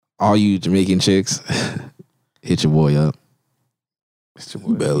all you Jamaican chicks, hit your boy up.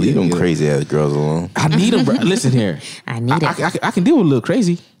 You better leave them crazy ass girls alone. I need them, bro. Listen here. I need it. I can deal with a little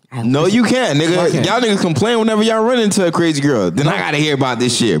crazy. No, you can't, nigga. I can't. Y'all niggas complain whenever y'all run into a crazy girl. Then I gotta hear about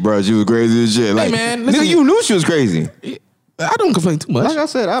this shit, bro. She was crazy as shit. Like, man, nigga, listen. you knew she was crazy. I don't complain too much. Like I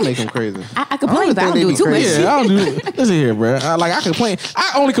said, I make them crazy. I complain, but I don't do it too much. Yeah, I don't do. Listen here, bro. I complain.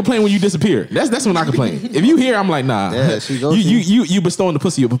 I only complain when you disappear. That's when I complain. If you here, I'm like, nah. Yeah, she goes. You bestowing the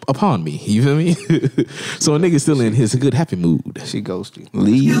pussy upon me. You feel me? So a nigga's still in his good happy mood. She ghosted.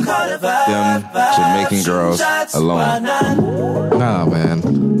 Leave them Jamaican girls alone. Nah, man.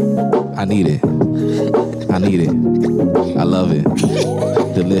 I need it. I love it.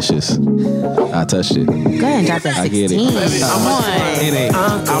 Delicious. I touched it. Go ahead and drop that 16. I get it. Come on. It ain't.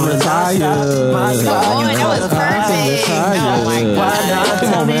 I'm retired. Oh, that was perfect. Oh my God.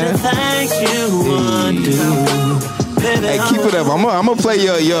 Come on, man. Hey, keep it up. I'm gonna play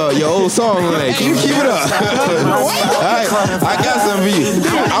your old song. Like, you keep it up. All right, I got something for you.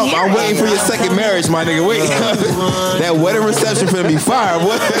 I'm waiting for your second marriage, my nigga. Wait, that wedding reception finna be fire.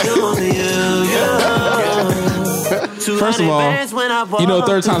 What? First of all, you know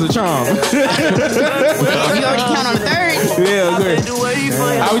third time's a charm. You already count on the third. Yeah, good.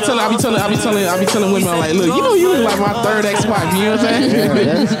 I be telling women, I'm like, look, you know you like my third ex-wife. You know what I'm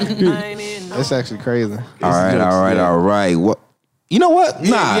saying? That's actually crazy. All right. What? You know what?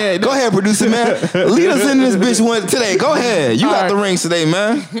 Nah. Yeah, go ahead, producer, man. Lead us in this bitch one today. Go ahead. You got the rings today,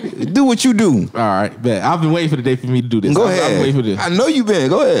 man. Do what you do. All right, bet. I've been waiting for the day for me to do this. Go I've ahead. been waiting for this. I know you been.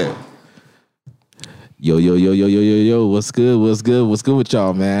 Go ahead. Yo. What's good with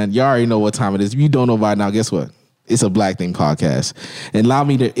y'all, man? Y'all already know what time it is. If you don't know by now, guess what? It's a Black Thing podcast. And allow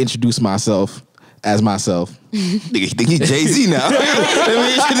me to introduce myself as myself. Nigga, you think you Jay-Z now? Let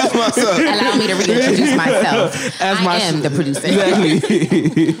me introduce myself. Allow me to reintroduce myself. I am the producer.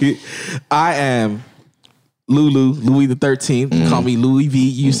 Exactly. I am Lulu, Louis the 13th. Call me Louis V.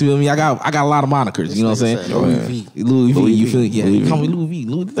 You feel me? I got a lot of monikers. You know what I'm saying? Louis V. You feel me? Yeah. You call me Louis V.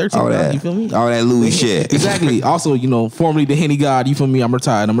 Louis the 13th. All that. You feel me? All that Louis shit. Exactly. Also, formerly the Henny God. You feel me? I'm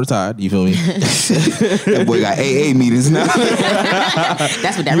retired. You feel me? That boy got AA meetings now.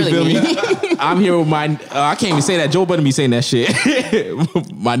 That's what that really means. I'm here with my. I can't even say that. Joe Budden be saying that shit.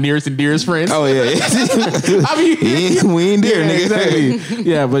 My nearest and dearest friends. Oh yeah. I mean, we ain't there, nigga. Exactly.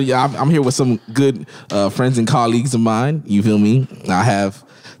 Yeah, but I'm here with some good friends and colleagues of mine. You feel me? I have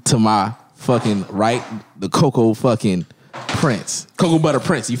to my fucking right the Cocoa fucking Prince. Cocoa Butter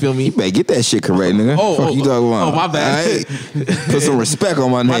Prince, you feel me? You better get that shit correct, nigga. Fuck you talking about? Oh, my bad. Right? Put some respect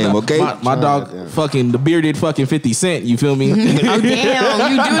on my name, okay? My dog, fucking the bearded fucking 50 Cent, you feel me? Oh,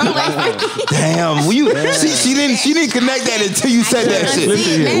 damn. You do look like 50. Damn. She didn't connect that until you said that shit.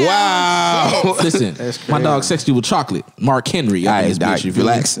 Listen, wow. Listen, my dog sexy with chocolate. Mark Henry. All right,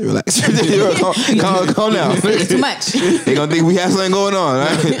 relax. Calm down. It's too much. They gonna think we have something going on,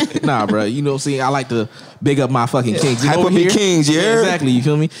 right? Nah, bro. You know what I'm saying? I like to big up my fucking kings. Hype up your kings, yeah? Exactly, you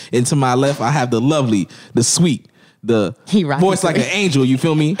feel me? And to my left, I have the lovely, the sweet, the voice like an angel, you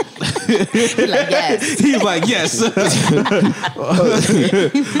feel me? He's like, yes. He's like, yes.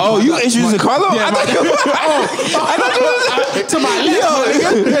 Oh, you introducing Carlo? Yeah, I thought you was to my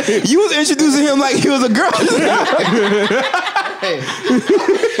left. you was introducing him like he was a girl. The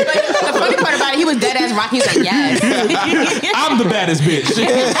funny part about it, he was dead ass rock. He was like, yes. I'm the baddest bitch.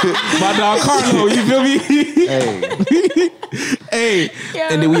 My dog Carlo, you feel me? Hey. Yeah.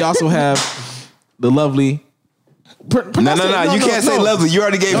 And then we also have the lovely. No. You can't say lovely. You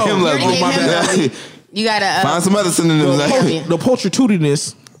already gave him lovely. You already gave him You gotta find some other synonyms. The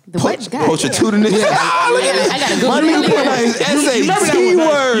poultritudinous. The what? Poultritudinous. Yeah. I got a good one. SAT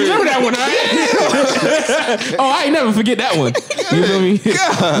word. You remember that one, right? Oh, I ain't never forget that one. You feel me?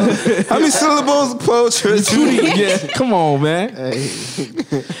 God. How many syllables? Poultritudinous. Yeah, come on, man.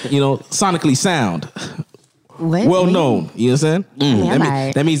 Sonically sound. What? Well known. You know what I'm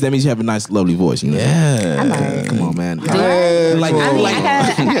saying? That means you have a nice, lovely voice. You know? Yeah. Come on, man. I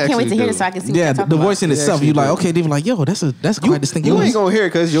can't wait to hear this so I can see what yeah, you're the voice in itself, you like, okay, they were like, yo, that's quite distinct. You ain't gonna hear it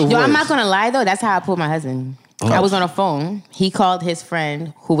because your voice. I'm not gonna lie though, that's how I pulled my husband. I was on a phone. He called his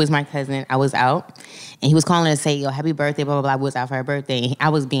friend who was my cousin. I was out. And he was calling to say, yo, happy birthday, blah, blah, blah. I was out for her birthday. And I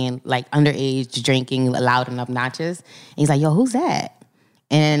was being like underage, drinking, loud and obnoxious. And he's like, yo, who's that?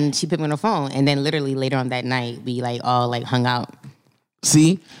 And she picked me on the phone. And then literally later on that night, we like all like hung out.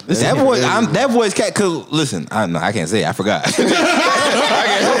 See? That voice cat, cause listen, I can't say it. I forgot. I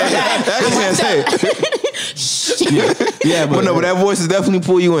can't say it. Yeah, but that voice is definitely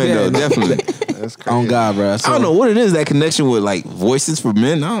pull you in though. Definitely. That's crazy. On God, bro. So, I don't know what it is, that connection with like voices for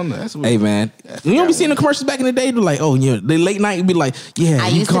men. I don't know. That's what Hey man, you don't be seeing the commercials back in the day? They're like, oh yeah, the late night be like, yeah. I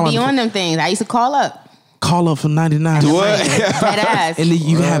you used to call be up- on them things. I used to call up. Call up for 99. What? Dead ass. And then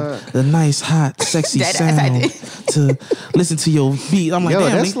you have the nice, hot, sexy That ass I sound did. to listen to your beat. I'm like, Yo,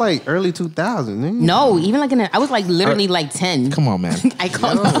 damn, that's nigga. like early 2000s. Nigga. No, even like I was like literally like 10. Come on, man. I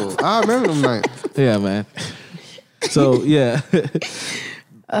called up. Yo, I remember them nights. Yeah, man. So yeah,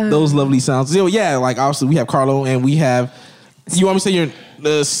 those lovely sounds. So yeah, like obviously we have Carlo and we have. You want me to say you're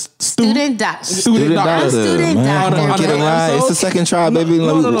the Student doctor. Student doctor. Student Man, doctor. come on, get it right. It's the second try, baby.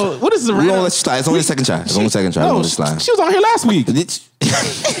 No. What is the We're gonna let you slide. It's only the second try. It's only the second try. We're No, gonna let you slide. she was on here last week.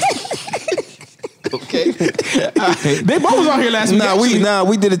 Okay. They both was on here last week. Nah,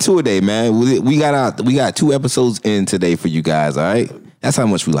 we did a 2-a-day, man. We got 2 episodes in today for you guys. All right, that's how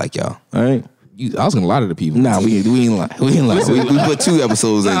much we like y'all. All right. I was gonna lie to the people. Nah, we ain't lie. We ain't lie. We put 2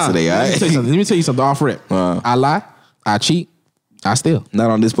 episodes in today. All right. Let me tell you something off rip. I lie, I cheat, I steal. Not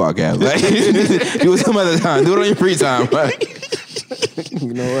on this podcast. Right? Do it some other time. Do it on your free time. Right?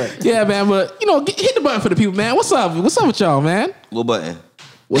 You know what? Yeah, man, but you know, hit the button for the people, man. What's up? What's up with y'all, man? What button?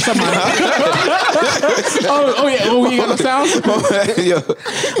 What's up, man? oh yeah. Oh, we got the sounds.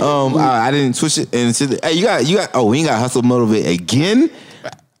 Yo, I didn't switch it and said, hey, you got. Oh, we ain't got hustle motivate again.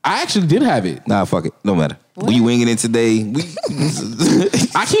 I actually did have it. Nah, fuck it. No matter. We winging it today.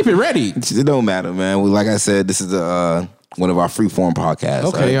 I keep it ready. It don't matter, man. Like I said, this is one of our free form podcasts.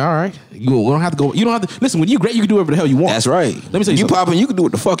 Okay, right? all right. You don't have to go. You don't have to listen. When you great, you can do whatever the hell you want. That's right. Let me tell you You something. popping, you can do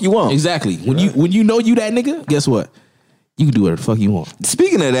what the fuck you want. Exactly. When you know you that nigga, guess what? You can do whatever the fuck you want.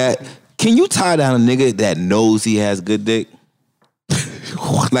 Speaking of that, can you tie down a nigga that knows he has good dick?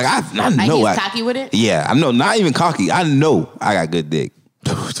 Like I Like know he's cocky with it? Yeah, I know. Not even cocky. I know I got good dick.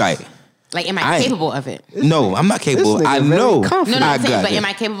 Like, am I I ain't- capable of it? No, I'm not capable. nigga I very know. confident. No, I I'm saying, got but it. am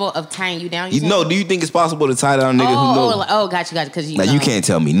I capable of tying you down? You know, do you think it's possible to tie down a nigga who knows? Gotcha. Because you Like know. you can't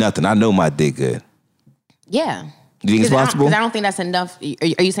tell me nothing. I know my dick good. Yeah. You think it's possible? Because I don't think that's enough.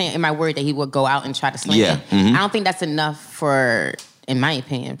 Are you saying in my word that he would go out and try to sling Yeah. it? Mhm. I don't think that's enough for, in my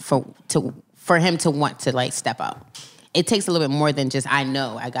opinion, for him to want to like step out. It takes a little bit more than just I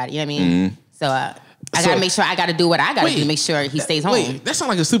know I got it. You know what I mean? Mm-hmm. So I gotta make sure I gotta do what I gotta do to make sure he stays home. Wait, that sounds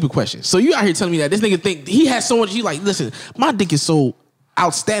like a stupid question. So you out here telling me that this nigga think he has so much? You like, listen, my dick is so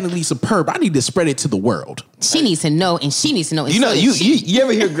outstandingly superb. I need to spread it to the world. She needs to know, and she needs to know. And You know, so you does she. you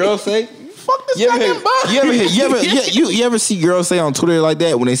ever hear girls say? Fuck this You ever, goddamn bug. you ever see girls say on Twitter like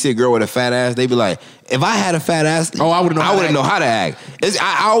that when they see a girl with a fat ass? They be like, "If I had a fat ass, Oh, I wouldn't know how to act." how to act."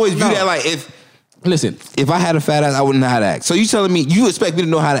 I always view No. that like Listen, if I had a fat ass, I wouldn't know how to act. So you telling me you expect me to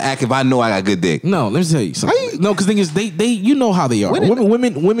know how to act if I know I got good dick? no, let me tell you something. No, because thing is, they you know how they are.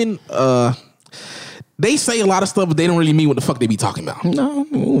 Women, they say a lot of stuff, but they don't really mean what the fuck they be talking about. No,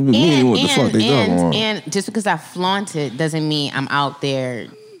 what the fuck they talking about? And just because I flaunt it doesn't mean I'm out there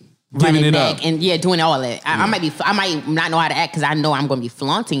Giving running it back up. and doing all that. I might not know how to act because I know I'm going to be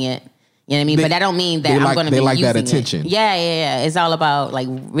flaunting it. You know what I mean? They- but that don't mean that they I'm like- going to they be like that using attention. It. Yeah. It's all about like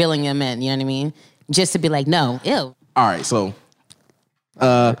reeling them in. You know what I mean? Just to be like, no, ew. All right, so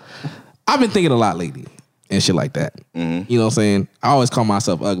I've been thinking a lot lately and shit like that. Mm-hmm. You know what I'm saying? I always call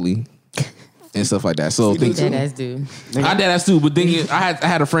myself ugly and stuff like that. So things, Dead ass dude. I did that too, but thing is, I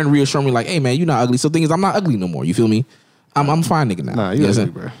had a friend reassure me like, "Hey man, you're not ugly." So thing is, I'm not ugly no more. You feel me? I'm a fine nigga now. Nah, you know what ugly,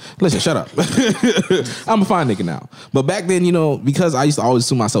 I'm bro. saying? Listen, shut up. I'm a fine nigga now. But back then, you know, because I used to always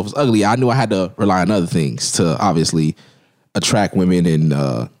assume myself as ugly, I knew I had to rely on other things to obviously attract women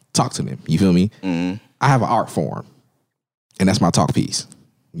and talk to them. You feel me? Mm-hmm. I have an art form, and that's my talk piece.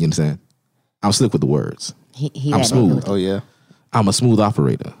 You understand? I'm slick with the words. He I'm that smooth. nigga. Oh yeah. I'm a smooth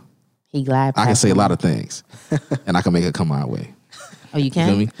operator. He glide. I can past say a him. lot of things, and I can make it come my way. Oh, you You can?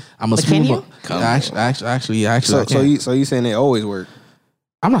 feel me? I'm a But smooth. can you? Actually, I So can. you saying they always work?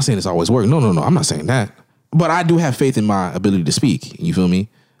 I'm not saying it's always work. No. I'm not saying that. But I do have faith in my ability to speak. You feel me?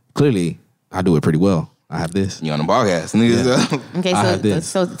 Clearly, I do it pretty well. I have this. You on the podcast, niggas? Okay, I had this.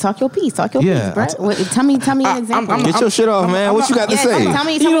 so talk your piece. Talk your Yeah, piece, bro. Tell me an example. Get your shit off, man. What you got to Yeah, say? tell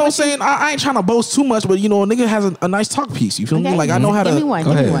me You know what I'm what saying? I ain't trying to boast too much, but you know, a nigga has a nice talk piece. You feel me? Okay. Like I know how to. Give me one. Go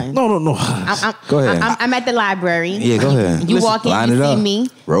Give me ahead. one. No. Go ahead. I'm at the library. Yeah, go ahead. You Listen, walk in, line you it see up. me.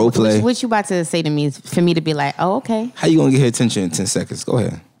 Role play. What you about to say to me is for me to be like, oh, okay. How you gonna get her attention in 10 seconds? Go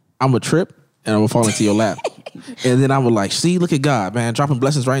ahead. I'm a trip and I'm gonna fall into your lap, and then I would like, see, look at God, man, dropping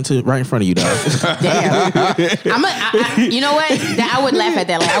blessings right in front of you, dog. Damn. You know what? I would laugh at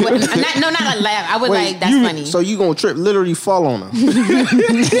that. Like, I would not like laugh. I would like, that's funny. So you gonna trip, literally fall on her?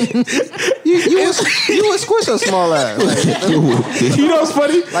 You You would squish her small ass. Like, You know what's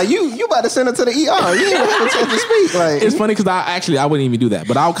funny? like you about to send her to the ER. You ain't have a chance to speak. Like It's funny because I wouldn't even do that,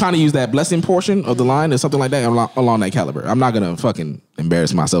 but I'll kind of use that blessing portion of the line or something like that along that caliber. I'm not gonna fucking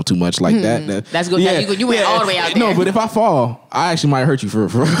embarrass myself too much like that. That's good. You went all the way out there. No, but if I fall, I actually might hurt you for.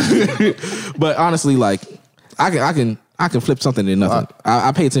 But honestly, like I can flip something into nothing.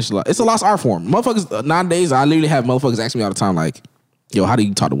 I pay attention a lot. It's a lost art form. Motherfuckers nowadays, I literally have motherfuckers ask me all the time, like, yo, how do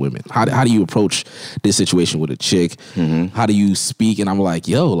you talk to women? How do you approach this situation with a chick? How do you speak? And I'm like,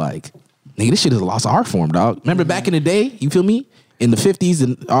 yo, like, nigga, this shit is a lost art form, dog. Remember back in the day, you feel me? In the 50s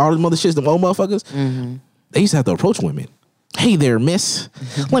and all the mother shits, the old motherfuckers, they used to have to approach women. Hey there, miss.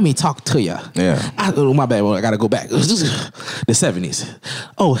 Let me talk to ya. Yeah. Oh, my bad. Well, I gotta go back. The 70s.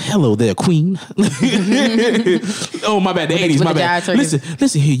 Oh, hello there, queen. Oh, my bad. The 80s. My bad.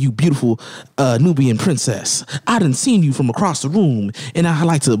 Listen here, you beautiful Nubian princess. I done seen you from across the room, and I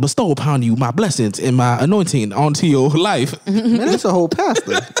like to bestow upon you my blessings and my anointing onto your life. man, that's a whole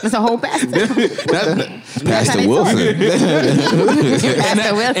pastor. That's a whole pastor. Pastor Wilson.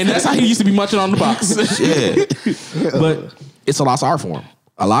 And that's how he used to be munching on the box. Yeah. But it's a lost art form.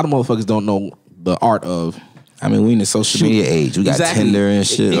 A lot of motherfuckers don't know the art of. I mean, we in the social media age. We got Tinder and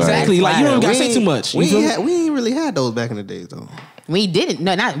shit. Exactly. Like you don't gotta say too much. We ain't really had those back in the days though. We didn't.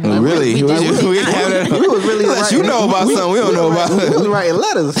 No, not Really? We We didn't. have that. We was really Unless you know about something we don't know about. We was writing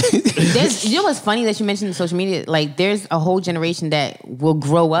letters. You know what's funny that you mentioned social media? Like, there's a whole generation that will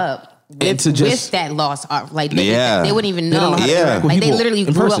grow up with that lost art. Like, they wouldn't even know. Like, they literally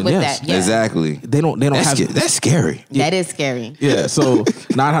grew up with that. Yeah. Exactly. They don't have. That's scary. That is scary. Yeah. So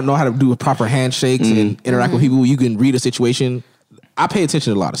not know how to do proper handshakes and interact with people. You can read a situation. I pay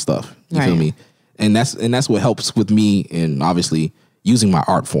attention to a lot of stuff. You feel me? And that's what helps with me and obviously using my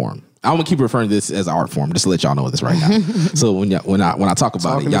art form. I'm gonna keep referring to this as an art form just to let y'all know this right now. So when I talk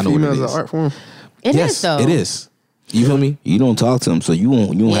about it, y'all know what it is. Art form. It is though. It is. You feel me? You don't talk to them, so you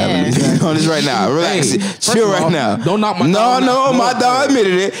won't have anything on this right now. Relax. Chill right now. Don't knock my dog. No, my dog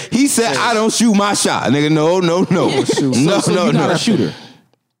admitted it. He said, I don't shoot my shot. Nigga, no. No, You're not a shooter.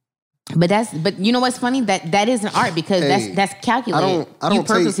 But you know what's funny? That is an art because that's calculated. You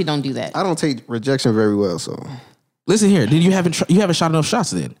purposely don't do that. I don't take rejection very well, so. Listen here. Did you haven't shot enough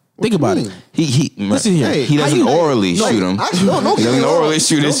shots then? Think about it. He listen here. He doesn't orally shoot him. He doesn't orally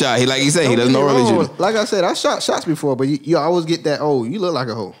shoot his shot. He doesn't orally shoot him. Like I said, I shot shots before, but you always get that. Oh, you look like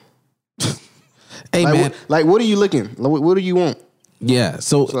a hoe. Hey man, what are you looking? What do you want? Yeah.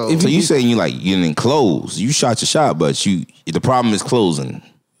 So if you saying you didn't close, you shot your shot, but the problem is closing.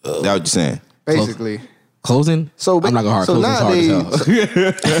 That's what you're saying. Basically. Closing? So I'm not gonna so nowadays,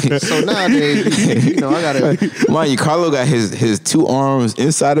 so nowadays, you know, I gotta. Mind you, Carlo got his two arms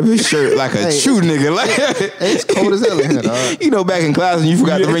inside of his shirt like a true nigga. Like it's cold as hell in here, dog. You know, back in class and you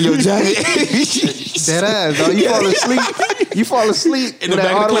forgot to bring your jacket. Dead ass, dog. You fall asleep in the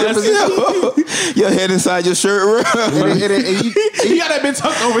back of the class. Your head inside your shirt, bro. And you got that been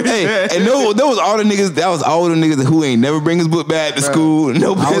tucked over his head. And that was all the niggas who ain't never bring his book bag to school.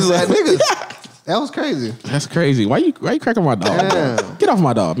 No, I was that nigga. That was crazy. That's crazy. Why you cracking my dog? Damn. Get off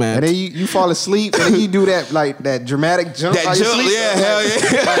my dog, man. And then you fall asleep and then you do that dramatic jump. That jump, yeah, hell yeah.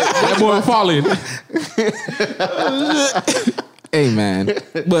 That boy falling. Hey man,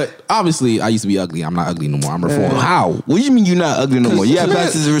 but obviously I used to be ugly. I'm not ugly no more. I'm reformed. How? What do you mean you're not ugly no more? You have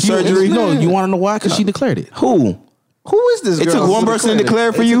plastic surgery? No, you want to know why? Because she declared it. Who is this girl? It took one person to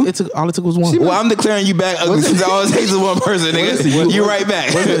declare for you? All it took was one. Well, I'm declaring you back ugly since I always hate one person, nigga. You right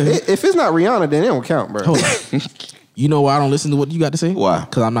back. If it's not Rihanna, then it don't count, bro. Hold on. You know why I don't listen to what you got to say? Why?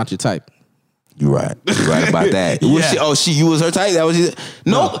 Because I'm not your type. You're right. You're right about that. You was her type? That was you?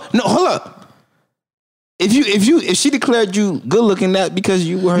 No, hold up. If she declared you good looking, that because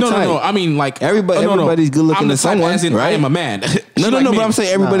you were her type. No. I mean, like everybody's good looking to someone, right? I am a man. No. But I'm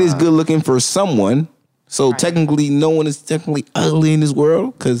saying everybody's good looking for someone. So technically, no one is technically ugly in this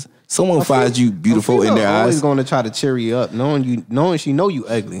world because someone finds you beautiful in their eyes. Always going to try to cheer you up, knowing she know you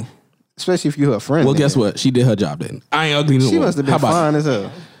ugly, especially if you're her friend. Well, guess what? She did her job then. I ain't ugly no more. She must have been fine as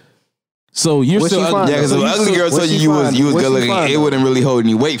hell. So you're still ugly. Yeah, because if an ugly girl told you was good looking, it wouldn't really hold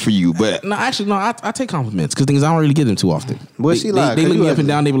any weight for you. But no, actually, no. I take compliments because things I don't really get them too often. What's she like? They look me up and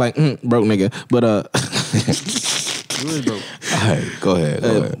down. They be like, broke nigga. But you is broke. All right, go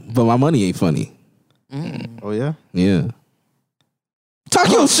ahead. But my money ain't funny. Oh yeah. Yeah. Talk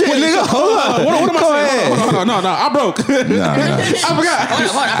your shit, nigga. Hold on. What am I Go saying? ahead. No, I broke. Nah. I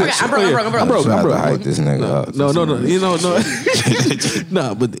forgot. I'm broke. I'm trying to hype this nigga up. No. You know, no.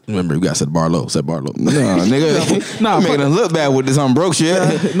 Nah, but remember, you got said Barlow. No, nigga. Nah, making him look bad with this I'm broke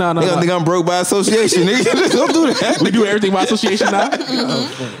shit. No. They gonna think I'm broke by association, nigga. Don't do that. We do everything by association now.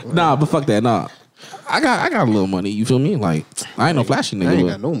 Nah, but fuck that. Nah, I got a little money. You feel me? Like I ain't no flashy nigga. I ain't but-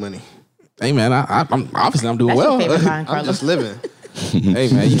 got no money. Hey man, I'm obviously I'm doing That's your well. favorite line, I'm Carlos. just living.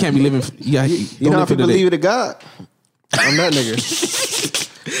 Hey man, you can't be living. You know how people believe it to God? I'm that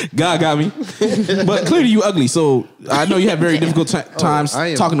nigga. God got me, but clearly you ugly. So I know you have very difficult times I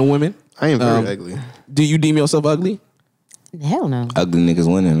am- talking to women. I am very ugly. Do you deem yourself ugly? Hell no. Ugly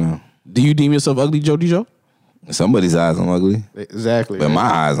niggas winning now. Do you deem yourself ugly, Joe Joe? In somebody's eyes, I'm ugly. Exactly. But in my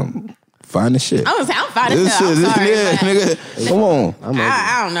eyes, I'm fine as shit. I'm gonna say I'm fine as This hell. shit, I'm sorry, yeah, but nigga. Come on. I'm ugly.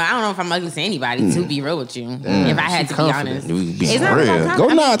 I don't know. I don't know if I'm ugly to anybody. To be real with you, if I had to be confident. honest, We being It's not real. about Go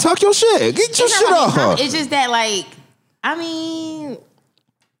confidence. now, talk your shit. Get your It's shit not about off. being confident. It's just that, like, I mean,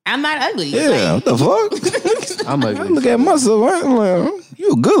 I'm not ugly. Yeah, Like, what the fuck? I'm I ugly. look at myself. I'm like,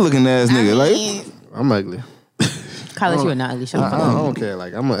 you a good looking ass nigga. I Like, mean, I'm ugly. Carlos, you are not ugly. Shut I up. don't care.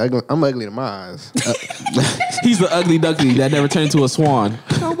 Like I'm ugly to my eyes. He's the ugly duckling that never turned into a swan.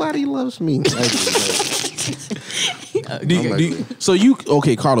 Nobody loves me. So you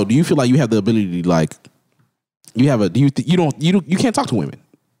okay, Carlo? Do you feel like you have the ability, like, you have a? Do you can't talk to women?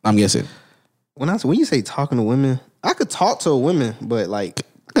 I'm guessing. When you say talking to women, I could talk to a woman, but like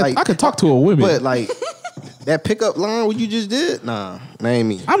I could talk to a woman, but like that pickup line what you just did, nah, that ain't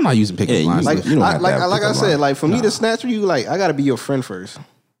me. I'm not using pickup Yeah, lines. Like You don't have to have like I pickup said, line. like for me to snatch you, like I gotta be your friend first.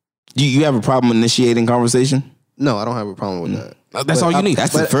 you have a problem initiating conversation? No, I don't have a problem with that. That's But all you I- need.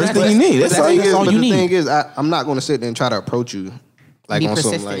 That's the but- first but- thing you need. That's all you that's all But you the need. thing is, I'm not going to sit there and try to approach you like Be on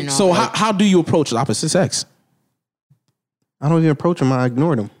something persistent like. and all. So how do you approach the opposite sex? I don't even approach them. I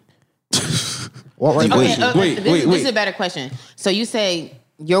ignore them. Walk right Okay, past you. wait, this wait. is a better question. So you say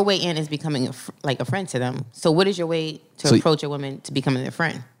your way in is becoming like a friend to them. So what is your way to So- approach a woman to becoming their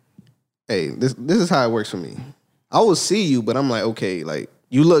friend? Hey, this is how it works for me. I will see you, but I'm like, okay, like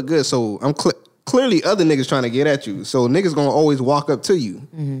you look good, so I'm clearly other niggas trying to get at you. So niggas gonna always walk up to you.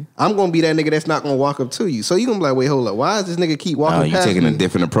 Mm-hmm. I'm gonna be that nigga that's not gonna walk up to you. So you gonna be like, wait, hold up, why is this nigga keep walking Oh, you past taking me? a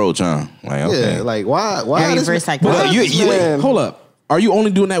different approach, huh? Like, okay. Yeah, like why Very this reverse psychology. Well, you- man, Hold up. Are you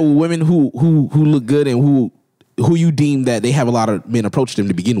only doing that with women who look good and who you deem that they have a lot of men approach them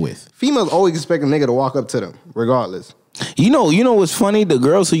to begin with? females always expect a nigga to walk up to them, regardless. You know what's funny? The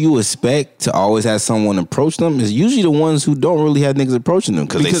girls who you expect to always have someone approach them is usually the ones who don't really have niggas approaching them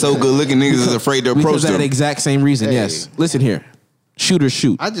because they so good looking niggas is afraid to approach Because of them. that exact same reason. Hey. Yes. Listen here. Shooters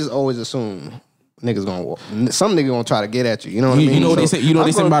shoot. I just always assume niggas gonna walk. Some nigga gonna try to get at you. You know what I mean? You know what they So say? You know what I'm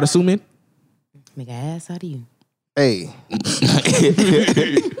they say gonna- about assuming? Make an ass out of you. Hey,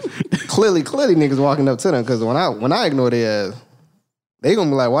 clearly niggas walking up to them because when I ignore their ass, they gonna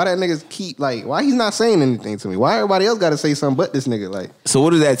be like, why that niggas keep like, why he's not saying anything to me? Why everybody else got to say something but this nigga? Like, So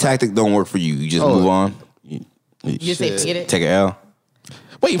what if that tactic don't work for you? You just Oh. move on. You You say forget it. take an L.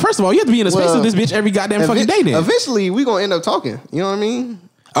 Wait, first of all, you have to be in the space Well, of this bitch every goddamn fucking day then. eventually we gonna end up talking. You know what I mean?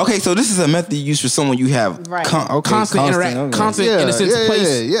 Okay, so this is a method you use for someone you have Right. Constant interact, okay. constant in a sense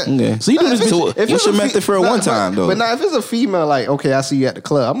place. Yeah. Okay. So you do this If bitch. So if what's it's your a method for a one time though? But now, if it's a female, like, okay, I see you at the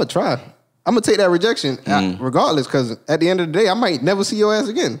club, I'm gonna try. I'm gonna take that rejection regardless, because at the end of the day, I might never see your ass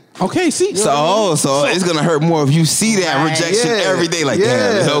again. Okay, see. So it's gonna hurt more if you see that Right. rejection Yeah. every day. Like,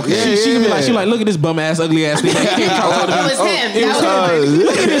 Yeah. damn, okay. She gonna be like, look at this bum ass, ugly ass nigga. He can't talk to It me. was him. It was That was him.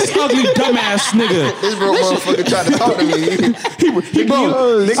 Look at this ugly dumbass nigga. This broke motherfucker tried to talk to me. He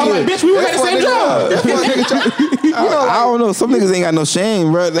broke. I'm like, bitch, we were at the same job. That's why nigga try. I don't know. Some niggas ain't got no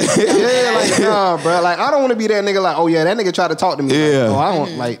shame, bro. Yeah, like nah, bro. Like I don't want to be that nigga. Like, oh yeah, that nigga tried to talk to me. Yeah. Like, oh, I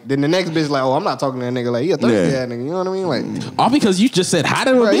don't like. Then the next bitch like, oh, I'm not talking to that nigga. Like, he a thirsty Yeah. ass nigga. You know what I mean? Like, All because you just said hi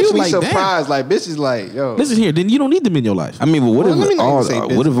to a bro, you bitch. be Like, damn. surprised. Like, bitches like, yo. Listen here, then you don't need them in your life. I mean, but what Well, let me if not all even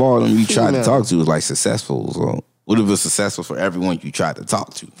say what if all of them you tried to Female. talk to is like successful? So what if it's successful for everyone you tried to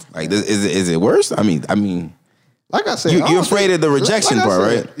talk to? Like, is it worse? I mean, Like I said, You- I don't you're afraid take- of the rejection I part,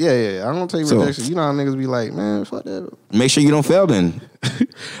 said, right? Yeah. I don't take So- rejection. You know how niggas be like, man, fuck that. make sure you don't fail. Then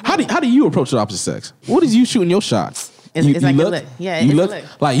How do you approach the opposite sex? What is you shooting your shots? It's like a look. Yeah, you it's a look look.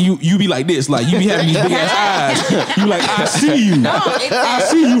 like you be like this, like you be having these big ass eyes. You like, I see you. I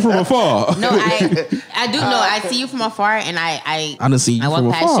see you from afar. No, I do know. I see you from afar, and I done see you I walk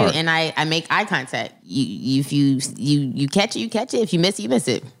from past afar. you, and I make eye contact. If you catch it, you catch it. If you miss it, you miss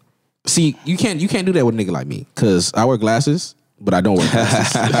it. See, you can't do that with a nigga like me because I wear glasses. but I don't wear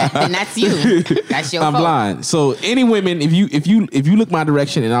glasses. Then that's you. That's your I'm fault. blind. So any women, if you look my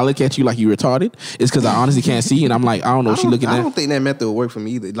direction and I look at you like you retarded, it's because I honestly can't see, and I'm like, I don't know what she looking I at. don't think that method will work for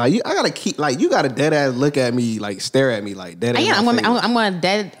me either. Like I gotta keep you gotta dead ass look at me, like stare at me, like dead ass. Yeah, I'm gonna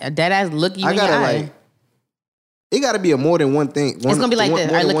dead ass look you I in your gotta eye. it gotta be a more than one thing. It's gonna be like this.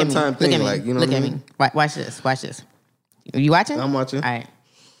 All right, look at me. Time Look thing, at me. like, you know Look what at I mean? me. Watch this. Watch this. Are you watching? I'm watching. All right.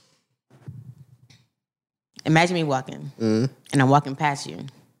 Imagine me walking, Mm-hmm. and I'm walking past you.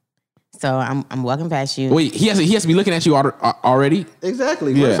 So I'm walking past you. Wait, he has to be looking at you already.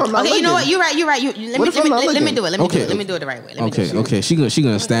 Exactly. Yeah. What if I'm not Okay, you know what? looking? You're right. What if I'm not Let me looking? do it. Let me do it the right way. Okay. She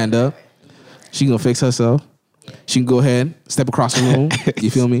gonna stand up. She gonna fix herself. She can go ahead, step across the room.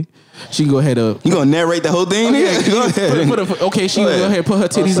 You feel me? She can go ahead. You gonna narrate the whole thing? Yeah, Go ahead. okay, she gonna go ahead, put her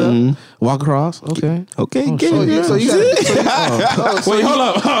titties up, walk across. Okay. Okay, get So it. you gotta. Wait, hold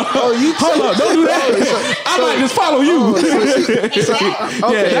up. Hold up. Don't do that. I might just follow you.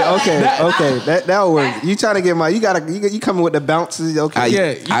 Okay. That'll work. You trying to get you coming with the bounces?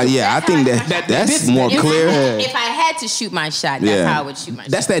 Okay. I think that's more clear. If I had to shoot my shot, that's how I would shoot my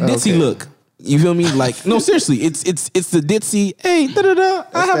shot. That's that ditzy look. You feel me? Like, no, seriously, it's the ditzy. Hey,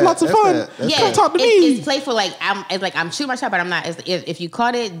 I have lots of fun. Come talk to me. It's playful. Like I'm shooting my shot, but I'm not. If you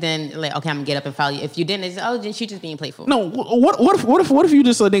caught it, then like okay, I'm gonna get up and follow you. If you didn't, then she's just being playful. No, what if you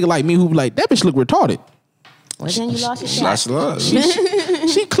just a nigga like me who like that bitch look retarded? Well, then you lost your shot.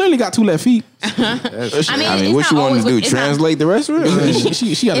 She clearly got 2 left feet. I mean, what you want to do? Translate the rest of it?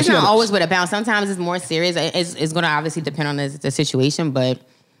 It's not always with a bounce. Sometimes it's more serious. It's going to obviously depend on the situation, but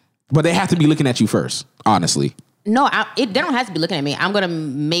they have to be looking at you first, honestly. No, they don't have to be looking at me. I'm going to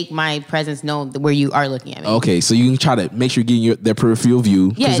make my presence known where you are looking at me. Okay, so you can try to make sure you're getting their peripheral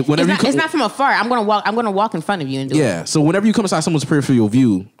view. Yeah, it's not from afar. I'm going to walk in front of you and do it. Yeah, so whenever you come inside someone's peripheral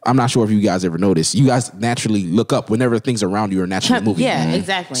view, I'm not sure if you guys ever notice, you guys naturally look up whenever things around you are naturally moving. Yeah,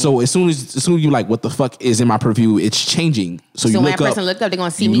 exactly. So as soon as you like, what the fuck is in my purview? It's changing. So you when look that up. person look up, they're going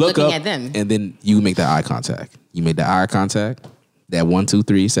to see me looking at them. And then you make that eye contact. You make that eye contact, that 1, 2,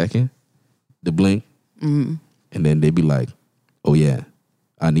 3 second, the blink. Mm-hmm. And then they be like, oh, yeah,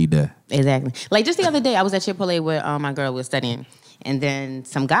 I need that. Exactly. Like just the other day, I was at Chipotle where my girl was studying. And then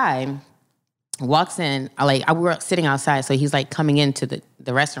some guy walks in. We were sitting outside. So he's like coming into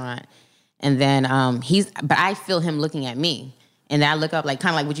the restaurant. And then but I feel him looking at me. And then I look up, like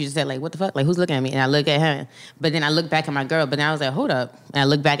kind of like what you just said, like, what the fuck? Like, who's looking at me? And I look at him. But then I look back at my girl. But then I was like, hold up. And I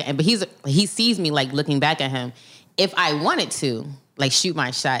look back at him. But he sees me like looking back at him. If I wanted to, like, shoot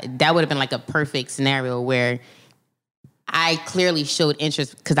my shot, that would have been like a perfect scenario where I clearly showed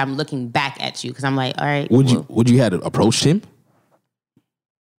interest because I'm looking back at you because I'm like, all right. Would you have approached him?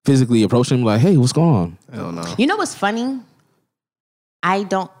 Physically approach him like, hey, what's going on? I don't know. You know what's funny? I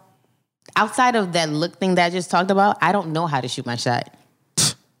don't, outside of that look thing that I just talked about, I don't know how to shoot my shot.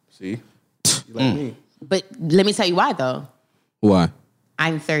 See? You like me. But let me tell you why though. Why?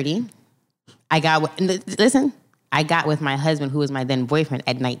 I'm 30. I got with my husband who was my then boyfriend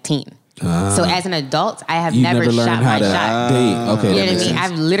at 19. So as an adult, I have never shot my shot. Date. Okay, you know what I mean?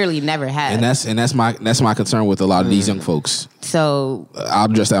 I've literally never had. And that's my concern with a lot of these young folks. So I'll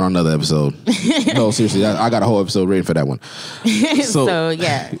address that on another episode. No, seriously, I got a whole episode ready for that one. So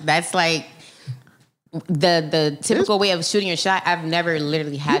yeah, that's like the typical way of shooting your shot. I've never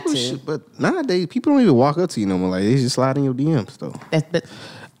literally had to. But nowadays, people don't even walk up to you no more. Like they just slide in your DMs though.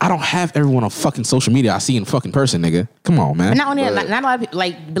 I don't have everyone on fucking social media I see in fucking person, nigga. Come on, man. But not only that, not a lot of people,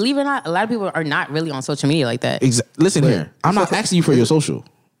 like, believe it or not, a lot of people are not really on social media like that. Listen here. I'm not asking you for your social.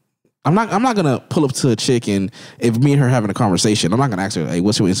 I'm not gonna pull up to a chick and if me and her having a conversation, I'm not gonna ask her, hey,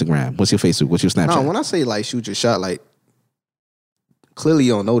 what's your Instagram? What's your Facebook? What's your Snapchat? No, when I say like shoot your shot, like clearly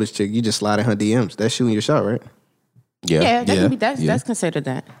you don't know this chick, you just slide in her DMs. That's shooting your shot, right? Yeah, that's considered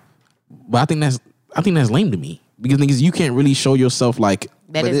that. But I think that's lame to me. Because niggas, you can't really show yourself like.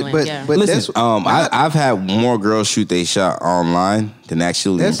 That is lame, yeah. But listen, I've had more girls shoot they shot online than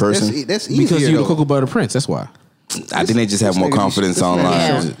actually in person. That's easier, because you're though. the Cocoa Butter Prince. That's why. I think they just have more confidence this online.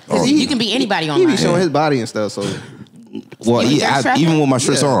 Yeah. 'Cause you can be anybody online. He be showing his body and stuff, so Well, yeah, even with my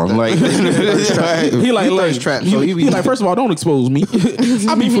shirts on, like he like thirst trap. So he like, first of all, don't expose me.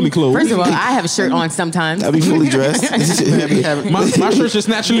 I be fully clothed. First of all, I have a shirt on sometimes. I be fully dressed. my shirt's just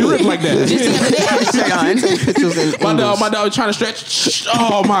naturally ripped like that. Just the other day, I had a shirt on. My dog trying to stretch.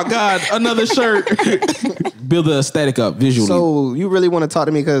 Oh my god, another shirt. Build the aesthetic up visually. So you really want to talk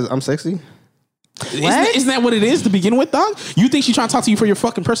to me because I'm sexy? Isn't that what it is to begin with, dog? You think she's trying to talk to you for your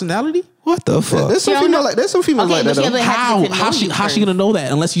fucking personality? What the fuck? There's some females like that. Okay, Though. but How's she gonna know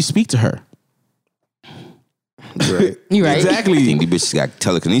that unless you speak to her? Right. You right? I Exactly. think these bitches got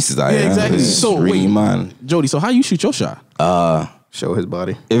telekinesis out here. exactly. It's So reading wait, mine. Jody, so how you shoot your shot? Show his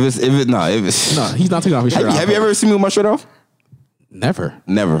body. If it's No, he's not taking off his shirt. have you ever seen me with my shirt off? Never.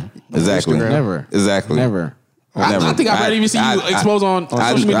 Never. Exactly. Instagram. Never. Exactly. Never. Never. I think I've never even seen you expose on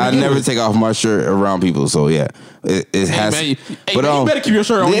social media. I never take off my shirt around people, so yeah, it has. Man, you better keep your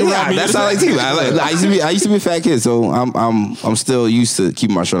shirt on. Yeah, You around me. that's how I like to. I used to be a fat kid, so I'm still used to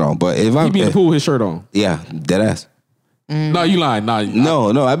keeping my shirt on. But if He be in the pool with his shirt on. yeah, dead ass. No, you lying.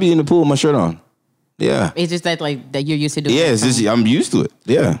 No, I be in the pool with my shirt on. Yeah, It's just that like that you're used to doing. yeah, it's just I'm used to it.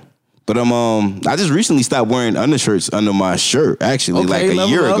 Yeah. But I just recently stopped wearing undershirts under my shirt. Actually, like a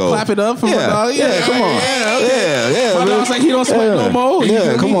year ago. Clap it up for my dog. Yeah, come on. Yeah. My dog's like he don't sweat no more. You Yeah,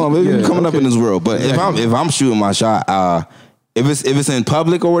 feel come me? on, baby. Yeah, You're coming up okay. in this world. But if I'm shooting my shot, if it's in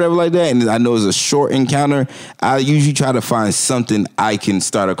public or whatever like that, and I know it's a short encounter, I usually try to find something I can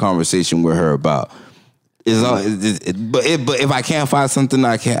start a conversation with her about. But if I can't find something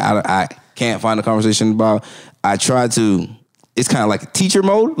I can't find a conversation about, I try to. It's kind of like teacher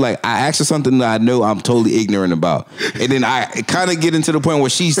mode. Like I ask her something that I know I'm totally ignorant about, and then I kind of get into the point where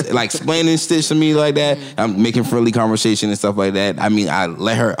she's like explaining shit to me like that. I'm making friendly conversation and stuff like that. I mean, I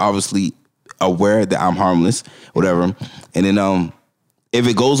let her obviously aware that I'm harmless, whatever. And then if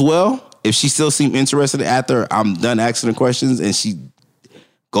it goes well, if she still seems interested after I'm done asking her questions, and she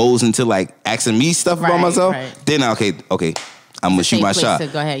goes into like asking me stuff about Right, myself, right. then okay. I'm gonna shoot safe my place shot. to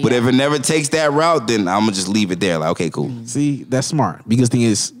go ahead, But yeah. if it never takes that route, then I'm gonna just leave it there. Like, okay, cool. See, that's smart. Because the thing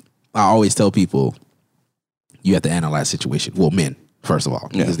is, I always tell people you have to analyze situation. Well, men, first of all.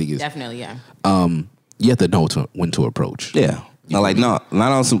 Yeah. Because the thing is, Definitely, yeah. you have to know when to approach. Yeah. Not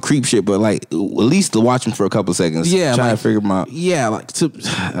on some creep shit, but like at least to watch him for a couple seconds. Yeah, try like- to figure him out. Yeah, like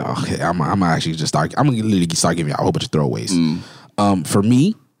okay, I'm actually just start. I'm gonna literally start giving you a whole bunch of throwaways. For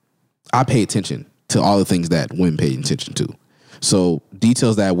me, I pay attention to all the things that women pay attention to. So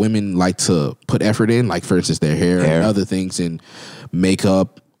details that women like to put effort in, like for instance their hair and other things, and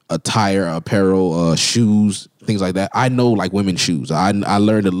makeup, attire, apparel, shoes, things like that. I know like women's shoes. I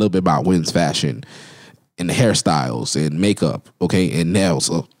learned a little bit about women's fashion and hairstyles and makeup, okay, and nails.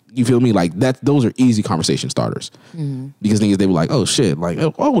 So, you feel me? Like that. Those are easy conversation starters because things they were like, oh shit, like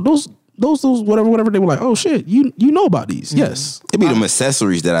oh those whatever they were like, oh shit, you know about these? Yes, It be them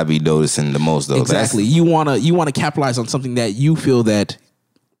accessories that I be noticing the most though. exactly. You wanna capitalize on something that you feel that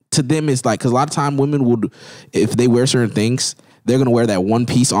to them is like, because a lot of time women would, if they wear certain things, they're gonna wear that one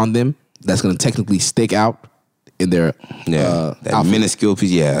piece on them that's gonna technically stick out in their that outfit. minuscule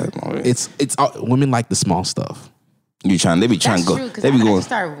piece. Yeah, It's women like the small stuff. they be trying That's to go. true, because They I be just going.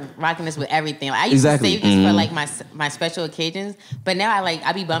 start rocking this with everything. Like, I used Exactly. to save this for like my special occasions, but now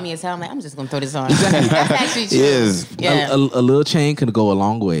I be bummy as hell. I'm like, I'm just gonna throw this on. That's actually true. Yes. Yeah. A little chain can go a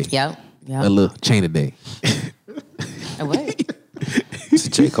long way. Yep. A little chain a day. A what? It's a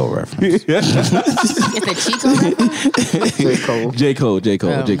J. Cole reference. It's a Chico reference? J. Cole.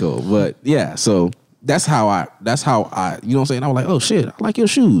 J. Cole. But yeah, so that's how I, you know what I'm saying? I was like, oh shit, I like your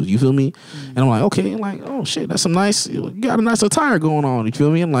shoes. You feel me? And I'm like, okay. I'm like, oh shit, that's some nice, you got a nice attire going on. You feel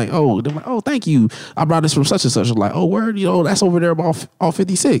me? I'm like, oh, they're like, oh, thank you. I brought this from such and such. I'm like, oh, word, that's over there about all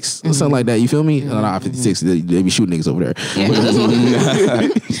 56 or something like that. You feel me? No, 56. They be shooting niggas over there.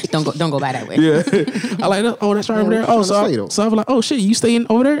 Don't go by that way. Yeah. I like, oh, that's right over there. Oh, so I was like, oh shit, you staying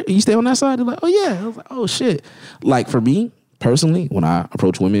over there? You stay on that side? They're like, oh yeah. I was like, oh shit. Like for me personally, when I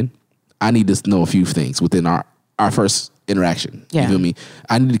approach women, I need to know a few things within our first interaction. Yeah. You feel me?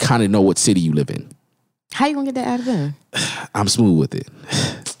 I need to kind of know what city you live in. How you gonna get that out of them? I'm smooth with it.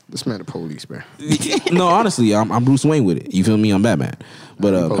 This man the police, bro. No, honestly, I'm Bruce Wayne with it. You feel me? I'm Batman.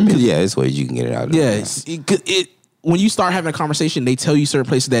 But Yeah, it's ways you can get it out. yeah, it when you start having a conversation, they tell you certain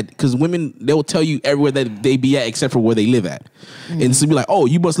places that, because women, they'll tell you everywhere that they be at except for where they live at. And so be like, oh,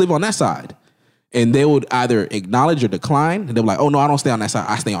 you must live on that side. And they would either acknowledge or decline. And they'll be like, oh, no, I don't stay on that side.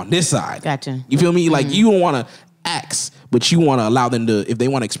 I stay on this side. Gotcha. You feel me? Like, you don't want to ask, but you want to allow them to, if they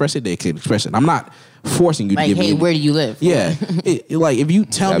want to express it, they can express it. I'm not forcing you to Like, give hey, me. where do you live? Yeah. Like, if you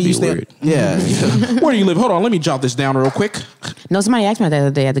tell That'd me you be stay. weird. Yeah. Where do you live? Hold on. Let me jot this down real quick. No, somebody asked me that the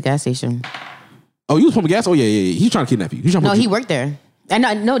other day at the gas station. Oh, you was pumping gas? Oh, yeah. He's trying to kidnap you. He's trying to No, put he you- worked there. And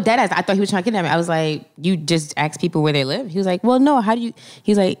no, deadass. I thought he was trying to kidnap me. I was like, you just ask people where they live? He was like, well, no, how do you?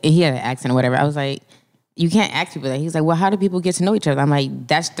 He's like, he had an accent or whatever. I was like, you can't ask people that. He's like, well, how do people get to know each other? I'm like,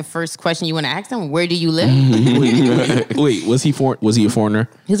 that's the first question you want to ask them. Where do you live? Wait, was he a foreigner?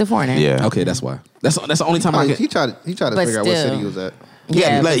 He's a foreigner. Yeah. Okay, that's why. That's the only time I Oh, get. he tried to But figure out what still. city he was at.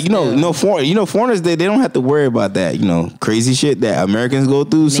 Yeah, like foreigners they don't have to worry about that, crazy shit that Americans go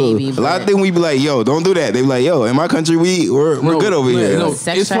through. Maybe, so a lot of things we be like, yo, don't do that. They be like, yo, in my country we're good over here. No,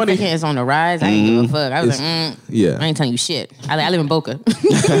 sex it's trafficking funny. is on the rise. I ain't give a fuck. I was yeah. I ain't telling you shit. I live in Boca.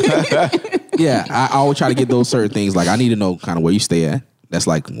 Yeah, I always try to get those certain things. Like I need to know kind of where you stay at. That's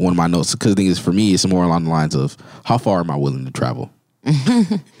like one of my notes. Because the thing is, for me, it's more along the lines of how far am I willing to travel?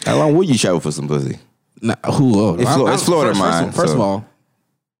 How long would you travel for some pussy? It's Florida, mine. First of all,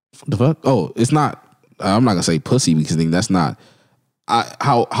 the fuck? Oh, it's not. I'm not gonna say pussy because I think that's not.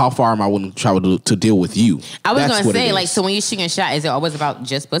 How far am I willing to travel to deal with you? I was That's gonna what it say, is. like, so when you're shooting a shot, is it always about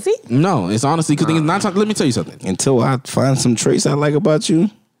just pussy? No, it's honestly because let me tell you something. Until I find some traits I like about you.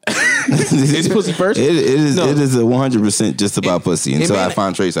 It's pussy first. It is. No. It is 100% just about pussy until I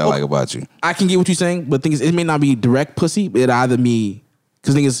find traits I like about you. I can get what you're saying, but the thing is, it may not be direct pussy. It either be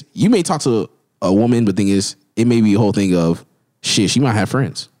because the thing is, you may talk to a woman, but the thing is, it may be a whole thing of shit. She might have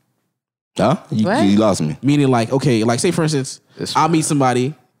friends. Huh? You lost me. Meaning, like, okay, like say for instance, I'll meet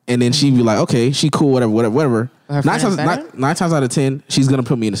somebody and then she'd be like, okay, she cool, whatever. Her 9 friends times out of 10, she's gonna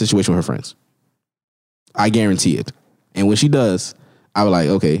put me in a situation with her friends. I guarantee it. And when she does, I was like,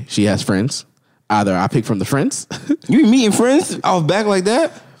 okay, she has friends. Either I pick from the friends. You meeting friends off back like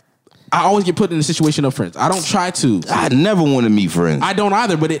that? I always get put in a situation of friends. I don't try to. I never want to meet friends. I don't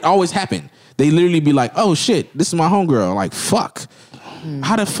either, but it always happened. They literally be like, oh shit, this is my homegirl. I'm like, fuck.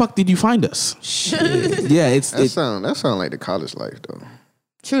 How the fuck did you find us? Yeah, that sound like the college life though.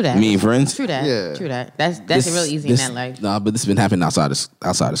 True that. Meeting friends? True that. Yeah. True that. That's real easy in that life. Nah, but this has been happening outside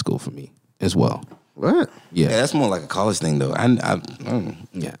of school for me as well. What? Yeah. Yeah, that's more like a college thing though.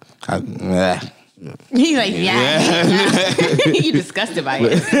 Yeah. He's like, you disgusted by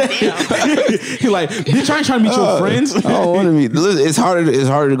it. Damn. He like, bitch, I ain't trying to meet your friends. I don't want to meet. Listen, it's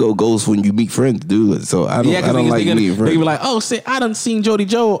harder to go ghost when you meet friends, dude. So I don't like meeting friends. They be like, oh shit, I done seen Jody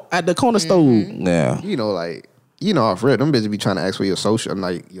Joe at the corner store. Yeah. Off red, them bitches be trying to ask for your social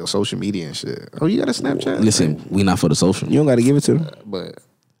media and shit. Oh, you got a Snapchat? Listen, we not for the social. You don't got to give it to them. But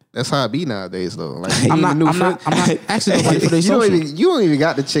that's how it be nowadays, though. Like, I'm not asking nobody for their social. You don't even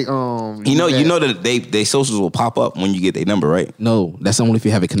got the chick. You know that they socials will pop up when you get their number, right? No, that's only if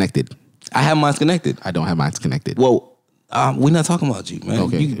you have it connected. I have mine connected. I don't have mine connected. Well, we're not talking about you, man.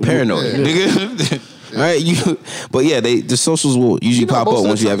 Okay. You paranoid, nigga. All right, but yeah, the socials will usually pop up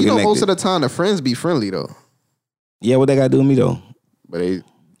once you have it connected. Most of the time, the friends be friendly though. Yeah, what they got to do with me though? But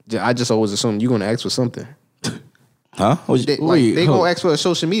I just always assume you're gonna ask for something. Huh? They go ask for a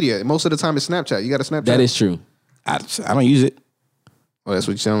social media. Most of the time it's Snapchat. You got a Snapchat? That is true. I don't use it. Oh, that's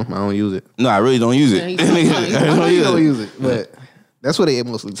what you're telling me? I don't use it. No, I really don't use it. I know you don't use it, but that's what they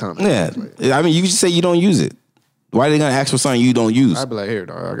mostly tell me. Yeah. I mean, you just say you don't use it. Why are they gonna ask for something you don't use? I'd be like, here,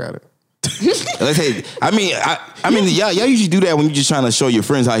 dog, I got it. Let's say, I mean, y'all usually do that when you're just trying to show your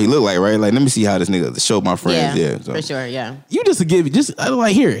friends how he look like, right? Like, let me see how this nigga show my friends. Yeah, so. For sure, yeah. You just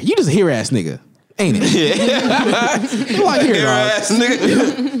like here. You just a here ass nigga, ain't it? Yeah. You like here, ass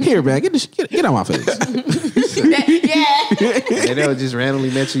nigga. Here, man, get out my face. Yeah. And they'll just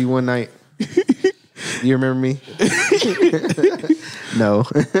randomly mention you one night. You remember me? No.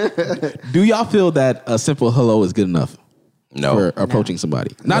 Do y'all feel that a simple hello is good enough? No. For approaching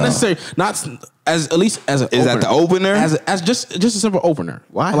somebody, not necessarily, not as at least as an. Is that the opener? As just a simple opener.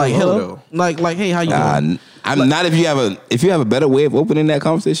 Why like hello, hello? though? Like hey, how you doing? I'm not if you have a better way of opening that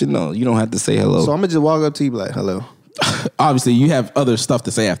conversation. No, you don't have to say hello. So I'm gonna just walk up to you, be like, hello. Obviously, you have other stuff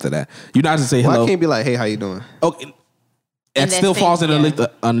to say after that. You're not to say hello. I can't be like, hey, how you doing? Okay, that still falls underneath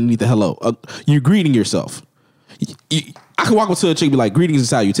the hello. You're greeting yourself. I can walk up to a chick and be like, greetings and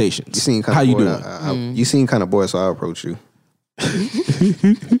salutations. You seem kind how of you bored. doing? You seem kind of bored, so I'll approach you.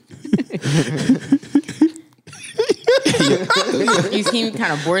 You seem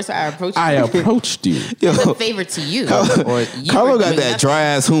kind of bored, so I approached you. I approached you. It's a favor to you. Carlo got that dry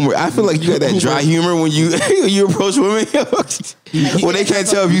ass humor. I feel like you got that dry humor when you approach women. When they can't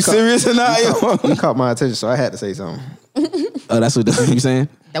tell if you serious or not. You caught my attention, so I had to say something. That's what you're saying?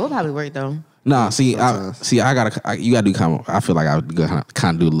 That would probably work though. Nah, you gotta do kind of. I feel like I would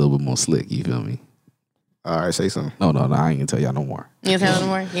kind of do a little bit more slick. You feel me? All right, say something. No, I ain't gonna tell y'all no more. You gonna tell no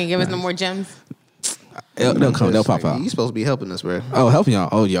more? You gonna give us no more gems? They'll come. They'll pop out. You supposed to be helping us, bro. Oh, helping y'all.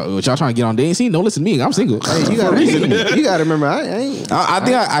 Oh, what y'all trying to get on dating? Don't listen to me. I'm single. Hey, you gotta remember. I ain't. I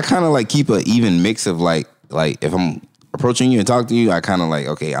think I kind of like keep an even mix of like if I'm approaching you and talking to you, I kind of like,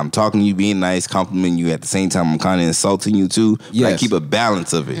 okay, I'm talking to you, being nice, complimenting you. At the same time, I'm kind of insulting you too. Yes. Like, keep a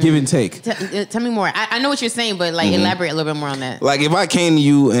balance of it. Give and take. Tell me more. I know what you're saying, but like elaborate a little bit more on that. Like, if I came to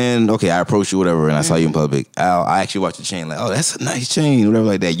you and, okay, I approached you, whatever, and I saw you in public, I actually watch the chain, like, oh, that's a nice chain, whatever,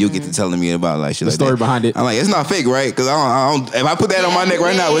 like that. You'll get to telling me about, like, shit The like story that. behind it. I'm like, it's not fake, right? Because I don't, if I put that on my neck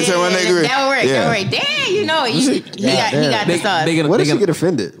right now, would it turn my neck red? That would work. Yeah. That would work. Damn, you know, he got the sauce. What if she get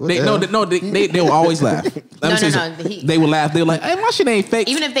offended? What the hell? They will always laugh. Let me say No. something. They will laugh. They're like, hey, my shit ain't fake.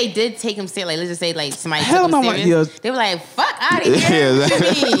 Even if they did take him serious, like let's just say like somebody Hell took him no, serious, yeah. they were like, "Fuck out of here!" Yeah,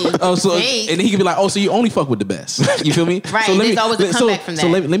 What you mean? Oh, so Fake. and then he can be like, oh, so you only fuck with the best. You feel me? Right, So there's always a comeback from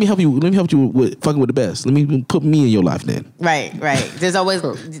So that. let me help you. Let me help you with fucking with the best. Let me put me in your life then. Right. There's always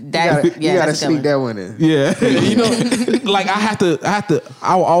that. You gotta that's a sneak good that one in. Yeah, you know, like I have to.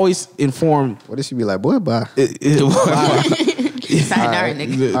 I will always inform. What if she be like, boy, bye? one. Sayonara,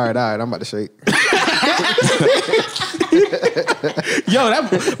 nigga. All right, I'm about to shake. Yo,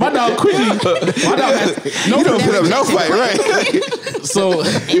 my dog Quickie. My dog has no. You don't put up no fight, right? So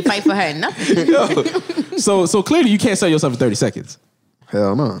Ain't fight for her nothing. so clearly you can't sell yourself in 30 seconds.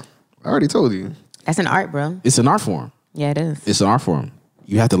 Hell no. I already told you. That's an art, bro. It's an art form. Yeah, it is. It's an art form.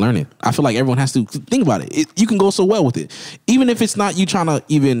 You have to learn it. I feel like everyone has to think about it. You can go so well with it, even if it's not you trying to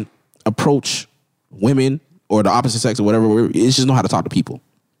even approach women or the opposite sex or whatever. It's just know how to talk to people.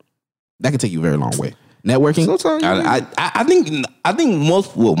 That can take you a very long way. Networking. Sometimes I think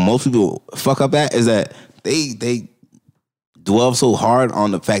most people fuck up at is that they dwell so hard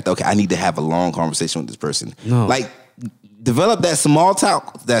on the fact that, okay, I need to have a long conversation with this person. No. Like, develop that small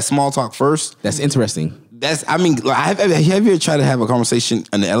talk first. That's interesting. Like, have you ever tried to have a conversation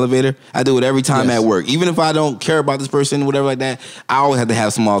in the elevator? I do it every time Yes. at work. Even if I don't care about this person, whatever like that, I always have to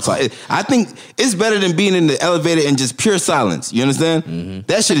have small talk. I think it's better than being in the elevator and just pure silence. You understand? Mm-hmm.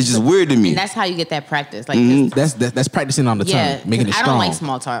 That shit is just weird to me. And that's how you get that practice. Like, That's practicing on the yeah, tongue, making it 'cause I strong. don't like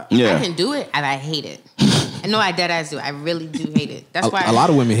small talk. Yeah. I can do it, and I hate it. And no, I dead ass do. I really do hate it. That's why A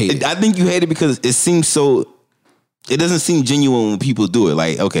lot of women hate it. I think you hate it because it seems so. It doesn't seem genuine when people do it.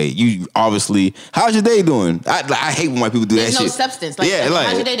 Like, okay, you obviously, how's your day doing? I hate when white people do there's that no shit. substance. Like,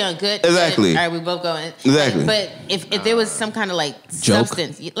 how's your day doing? Good. Exactly. Good. All right, we both going. Exactly. But if there was some kind of like Joke?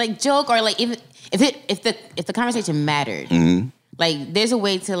 substance, like joke, or like even if the conversation mattered, Mm-hmm. like there's a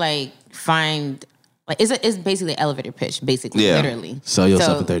way to like find. Like it's basically an elevator pitch, basically, Yeah. literally. Sell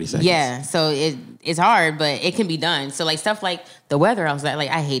yourself in 30 seconds. Yeah, so it's hard, but it can be done. So like stuff like the weather, I was like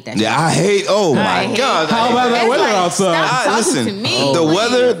I hate that. Yeah, shit. I hate. Oh I my hate god! it. How about that It's weather like, outside? Stop talking Listen, to me.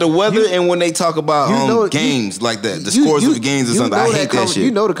 the weather, and when they talk about You know- games, like the scores of the games or something, I hate that shit.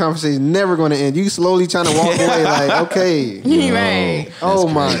 You know the conversation never going to end. You slowly trying to walk away like, okay. Right. Oh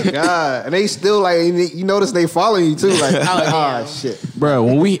my God. And they still like, you notice they following you too. Like, damn. shit. Bro,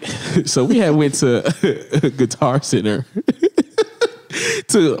 when we had went to Guitar Center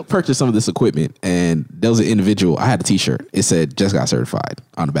to purchase some of this equipment, and there was an individual. I had a T-shirt. It said "just got certified"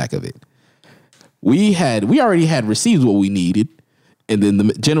 on the back of it. We already had received what we needed, and then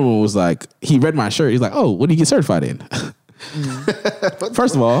the gentleman was like, he read my shirt. He's like, "Oh, what did you get certified in?"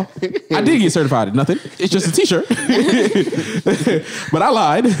 First of all, I did get certified in nothing. It's just a T-shirt. But I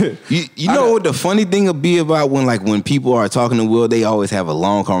lied. You know what the funny thing would be about when people are talking to Will, they always have a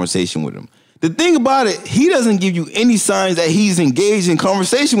long conversation with him. The thing about it, he doesn't give you any signs that he's engaged in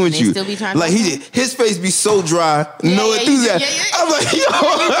conversation with They you. still be trying to like talk his face be so dry, no enthusiasm. I'm like, yo.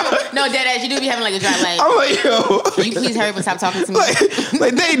 No, deadass, you do be having like a dry like. I'm like, yo. Can you please hurry up and stop talking to me?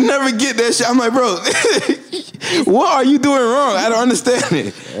 like they never get that shit. I'm like, bro, what are you doing wrong? I don't understand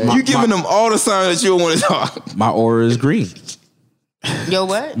it. You giving them all the signs that you don't want to talk. My aura is green. Yo,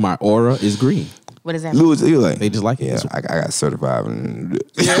 what? My aura is green. What is that? mean? Louis, you like? They just like it. Yeah, I got certified.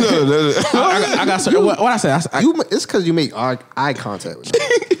 I got certain. What I said? It's because you make eye contact with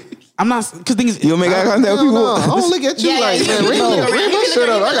them. I'm not because thing is You don't make eye contact with No, people. no, I don't look at you Yeah, like, you man, look bring around, my you shit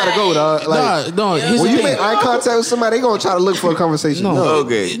look up. I gotta go, dog. Like, no. Here's when the you thing. make eye contact with somebody, they gonna try to look for a conversation. No. No.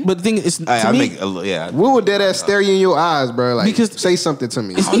 Okay. But the thing is, to I me, make yeah. When would that ass stare you in your eyes, bro? Like, Because- say something to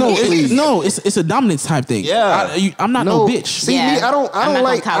me. it's, Please. it's a dominance type thing. Yeah. I'm not no bitch. See Yeah. me, I don't I'm not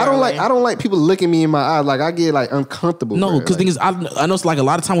like, gonna cower away. I don't like people looking me in my eyes. Like I get like uncomfortable. No, bro. because like, thing is, I know it's like a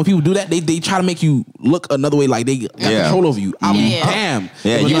lot of time when people do that, they try to make you look another way, like they got Yeah. control over you. I'm Yeah. damn.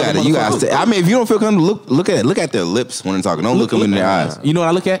 Yeah, you got it. You got to. I mean, if you don't feel comfortable, look at their lips when they're talking. Don't look them in their eyes. You know what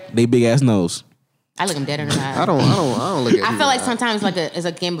I look at? They big ass nose. I look them dead in the eye. I don't look at. I feel like sometimes it's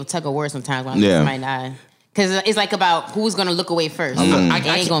a game of tug of war. Sometimes when I Yeah. look at my eye, because it's like about who's gonna look away first. It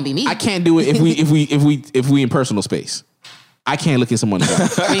ain't gonna be me. I can't do it if we in personal space. I can't look at someone in the eye.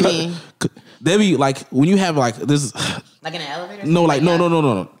 What do you mean? They be like when you have like this. Like in an elevator? No, like no.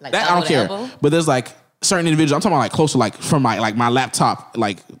 Like That I elbow don't to care. elbow? But there's like certain individuals. I'm talking about like closer, like from my laptop.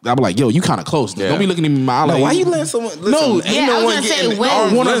 Like I'm like, yo, you kind of close. Yeah. Don't be looking at me in my eye. Like, why you letting someone? Listen, No, ain't yeah, I no was one gonna getting say,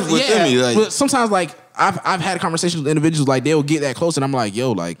 when- within me. Like, but sometimes like I've had conversations with individuals like they'll get that close and I'm like,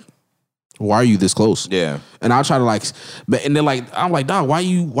 yo, like, why are you this close? Yeah. And I'll try to like, and then like I'm like, dog, why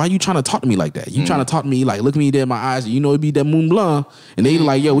you trying to talk to me like that? You trying to talk to me like look me dead in my eyes? You know it be that Moon Blanc, and they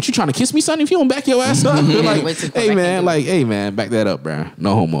like, yo, what you trying to kiss me, son? If you don't back your ass up, like, Wait till hey back man, into like, hey man, back that up, bro.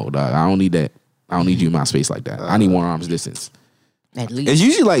 No homo, dog. I don't need that. I don't need you in my space like that. I need one arm's distance. At least. it's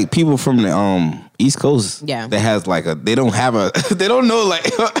usually like people from the East Coast. Yeah. That has like they don't have a they don't know like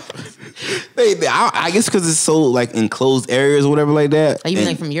I guess because it's so like enclosed areas or whatever like that. Are you and,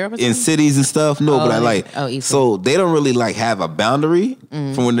 like from Europe or in something? cities and stuff? No, but I like East so they don't really like have a boundary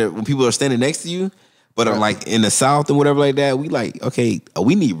from when people are standing next to you. But I'm like in the South and whatever like that, we like okay,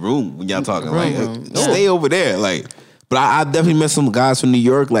 we need room when y'all talking. Stay over there, like. But I definitely met some guys from New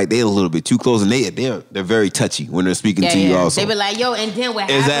York. Like they're a little bit too close, and they're very touchy when they're speaking to you. Also, They be like, yo, and then what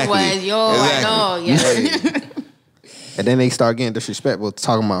Exactly. happened was, yo, Exactly. I know, yeah. And then they start getting disrespectful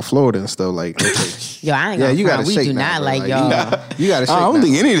talking about Florida and stuff like. Okay. Yo, I ain't Yeah, gonna you front. gotta We shake do now, not bro. like Like, y'all. You gotta shake. I don't now.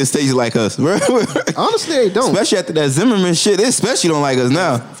 think any of the states like us, bro. Honestly, they don't. Especially after that Zimmerman shit, they especially don't like us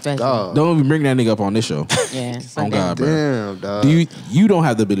now. Especially. Dog. Don't even bring that nigga up on this show. Yeah. Oh God, bro. Damn, dog. Do you don't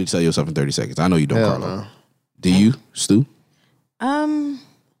have the ability to tell yourself in 30 seconds? I know you don't, Hell Carlo. no. Do you, Stu?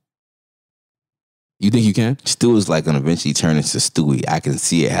 You think you can? Stu is like gonna eventually turn into Stewie. I can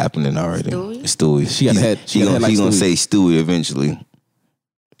see it happening already. Stewie. She got a head. She got a head like He's gonna Stewie. say Stewie eventually.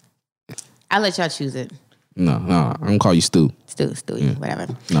 I'll let y'all choose it. No, I'm gonna call you Stu. Stewie, whatever.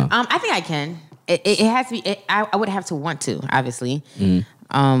 No. I think I can. It has to be. I would have to want to, obviously.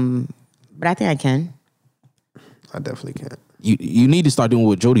 But I think I can. I definitely can't. You need to start doing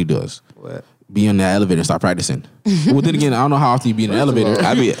what Jody does. What? Be in the elevator and start practicing. Well, then again, I don't know how often you be in the elevator.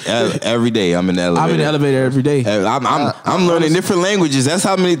 I be every day. I'm in the elevator. I'm in the elevator every day. I'm learning different languages. That's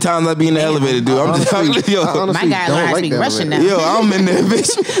how many times I be in the elevator, dude. I'm just yo. My guy learned how to speak Russian now. Yo, I'm in there,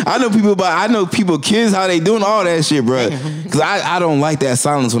 bitch. I know people, kids, how they doing all that shit, bro. Because I don't like that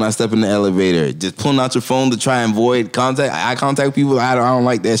silence when I step in the elevator. Just pulling out your phone to try and avoid eye contact with people. I don't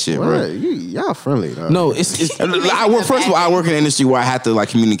like that shit, bro. What? Y'all friendly, though. No, it's I work. First of all, I work in an industry where I have to like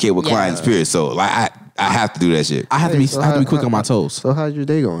communicate with clients. Period. So like I have to do that shit. I have to be quick on my toes. So how's your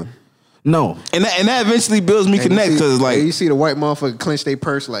day going? No, And that eventually builds me connect because like you see the white motherfucker clench their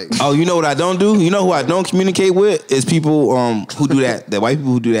purse like. oh, you know what I don't do? You know who I don't communicate with is people who do that. The white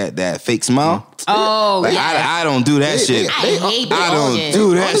people who do that fake smile. Oh, Like yeah. I don't do that shit. I hate that I don't shit.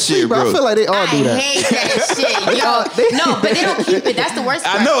 do that Honestly, shit, bro. I bro. feel like they all do I that. hate that shit. Yo, no, but they don't keep it. That's the worst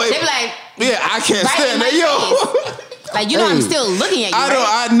part. I know it. They be like, Yeah, I can't right in stand my that, yo. face. Like, you know, I'm still looking at you.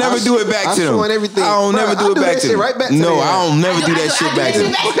 I never do it back to them. showing everything. I don't Bro, never I do it do back that to shit them. right back to No, their I don't never do that shit back to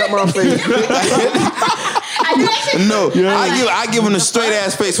them. Look at my face. I do that shit. No, I give them a straight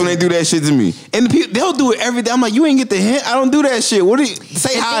ass face when they do that shit to me, and the people they'll do it every day. I'm like, you ain't get the hint. I don't do that shit. What do you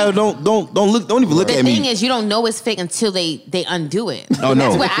say? Hi? Or don't even look The at me. thing is, you don't know it's fake until they undo it. Oh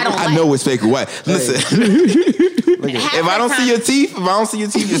no, That's what I don't like. I know it's fake or what. Listen, if I don't see your teeth,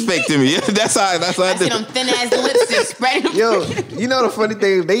 it's fake to me. That's how I I do. see them thin ass lips just spreading. Yo, you know the funny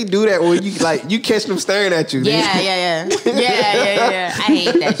thing? They do that when you catch them staring at you. Yeah. I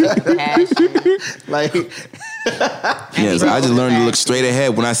hate that shit. Like, Yes, I just learned to look straight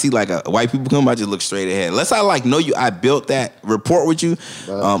ahead. When I see like a white people come, I just look straight ahead. Unless I like know you, I built that rapport with you.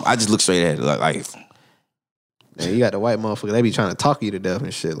 I just look straight ahead. Like man, you got the white motherfucker. They be trying to talk you to death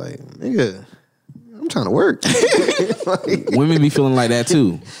and shit. Like, nigga, I'm trying to work. Like, women be feeling like that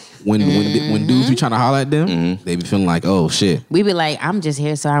too. When dudes be trying to holler at them, they be feeling like, oh shit. We be like, I'm just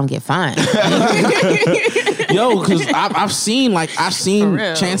here so I don't get fined. Yo, because I've seen For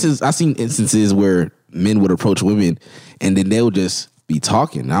real. chances, I've seen instances where men would approach women and then they'll just be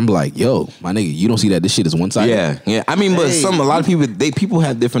talking. I'm like, yo, my nigga, you don't see that this shit is one sided? yeah. I mean, but Hey. a lot of people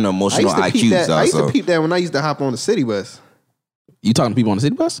have different emotional I used IQs. to peep that when I used to hop on the city bus. You talking to people on the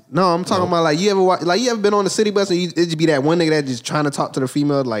city bus? No, I'm talking about like you ever been on the city bus and it just be that one nigga that just trying to talk to the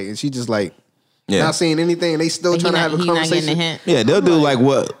female like and she just like not saying anything and they still trying to have a He not getting the conversation. hint. Yeah, they'll do like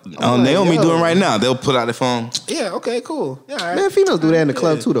what like, Naomi yo. doing right now. They'll put out the phone. Yeah, okay, cool. Yeah, all right. Man, females do that in the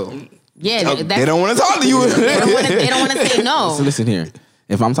club too though. Yeah, They don't want to talk to you. They don't want to say no. So listen here.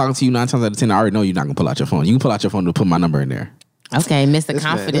 If I'm talking to you 9 times out of 10, I already know you're not gonna pull out your phone. You can pull out your phone to put my number in there. Okay, Mr. This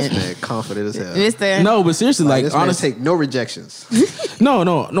Confident. man confident as hell. Mr. No, but seriously, like This man honestly, take no rejections. no. I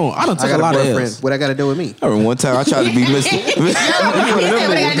don't I take got a lot of boyfriend. L's. What I got to do with me? I remember one time I tried to be Mr. He said, what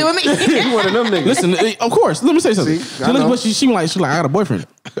I gotta do with me? You one of them niggas. Listen, of course. Let me say something. See, I know. She like, I got a boyfriend.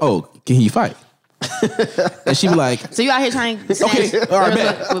 Oh, can he fight? And she be like, So you out here trying to snatch Okay, all right,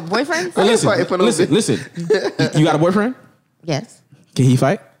 bet. with boyfriends? fighting for no listen. You got a boyfriend? Yes, Can he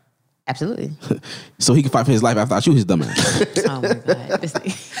fight? absolutely. So he can fight for his life after I shoot his dumb ass. Oh my god, this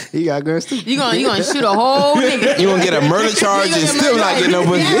nigga. He got guns too. You gonna shoot a whole nigga? You gonna get a murder charge and still not get no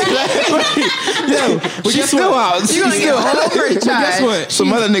pussy. Yo, but She's still out. You She's gonna get still a whole murder charge? guess what?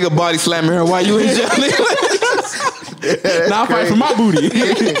 Some other nigga body slamming her while you in jail. Now I fight for my booty.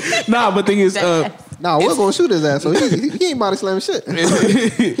 Nah, but thing is, Nah, we're gonna shoot his ass. So he ain't body slamming shit. He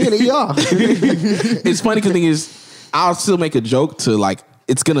in the ER. it's funny because thing is, I'll still make a joke to like,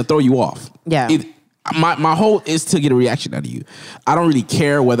 it's gonna throw you off. Yeah. My whole is to get a reaction out of you. I don't really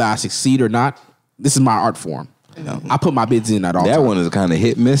care whether I succeed or not. This is my art form. I put my bids in at all That times. one is kind of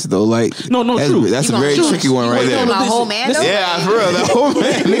hit miss though. Like No, true. That's a You very gonna tricky one right You there. my whole man though? Yeah, for real, the whole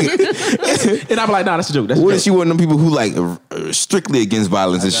man. Nigga. And I'm like, nah, that's a joke. That's a What joke. if she one of them people who like strictly against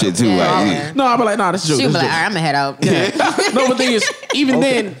violence and shit too? Yeah. Like, Yeah. No, I'm like, nah, that's a joke. She be That's like, a all right, joke. I'm gonna head out. No, but the thing is, even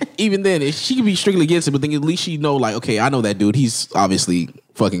then, if she can be strictly against it, but then at least she know, like, okay, I know that dude. He's obviously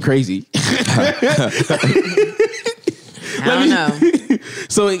fucking crazy. I don't know.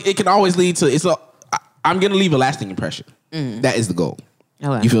 So it can always lead to I'm gonna leave a lasting impression. That is the goal.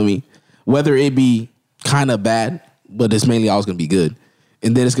 Okay. You feel me? Whether it be kind of bad, but it's mainly always gonna be good,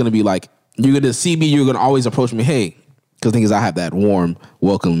 and then it's gonna be like you're gonna see me. You're gonna always approach me, hey, because the thing is, I have that warm,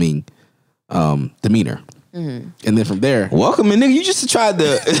 welcoming demeanor. And then from there, welcoming nigga, you just tried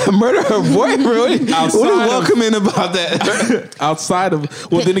to murder her boyfriend. What is welcoming about that? outside of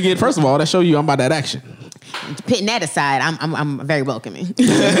then again, first of all, that show you I'm about that action. Putting that aside, I'm very welcoming.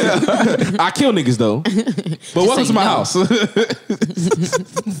 I kill niggas though, but welcome to my house.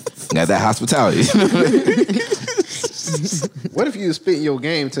 Got that hospitality. What if you spitting your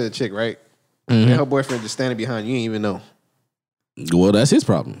game to a chick, right? And her boyfriend just standing behind you, ain't even know. Well, that's his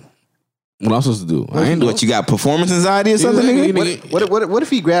problem. What I'm supposed to do? I ain't know. What you got? Performance anxiety or something, Exactly. nigga? What if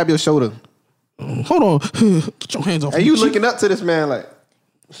he grab your shoulder? Hold on, get your hands off. And me. you looking up to this man like,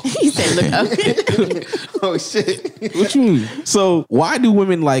 He said, look up. oh shit. What you mean? So why do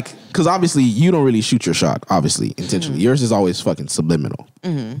women like? Because obviously you don't really shoot your shot, obviously intentionally. Yours is always fucking subliminal.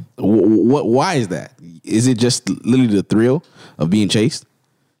 What? Why is that? Is it just literally the thrill of being chased?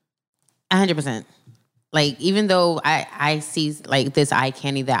 100%. Like, even though I see like this eye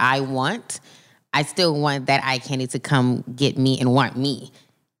candy that I want, I still want that eye candy to come get me and want me.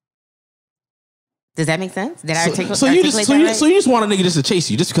 Does that make sense? Did I articulate So you that right? just want a nigga just to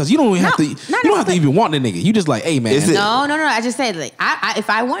chase you, just because you don't even have to. You don't have to even want the nigga. You just like, hey man. Is it- No. I just said like I if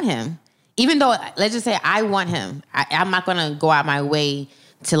I want him, even though let's just say I want him, I'm not gonna go out my way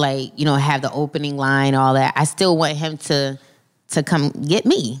to like have the opening line, all that. I still want him to come get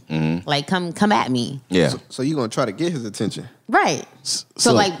me, like come at me, Yeah. So you gonna try to get his attention? right?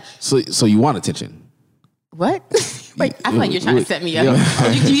 So like so you want attention. what? Wait, I feel like you're trying to set me up.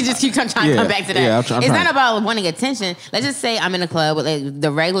 Yeah. You just keep trying to Yeah, come back to that. yeah, I'm it's trying. not about wanting attention. Let's just say I'm in a club with like,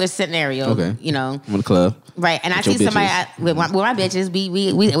 the regular scenario. Okay. I'm in the club. Right, and I With see your somebody bitches. with my bitches.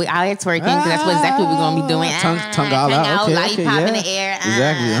 We out here twerking because that's what exactly what we're gonna be doing. Tongue all hang out. Okay, lollipop okay, in yeah. the air.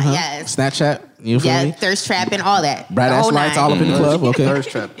 Exactly. Uh-huh. Yes. Snapchat. You feel Yeah, me? thirst trapping, all that. Bright The ass whole lights nine. all up in the club. Okay. Thirst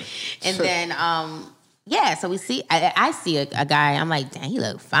trap. And then, so we see, I see a guy, I'm like, dang, he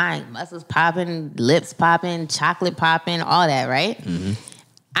look fine. Muscles popping, lips popping, chocolate popping, all that, right?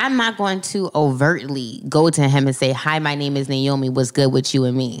 I'm not going to overtly go to him and say, hi, my name is Naomi. What's good with you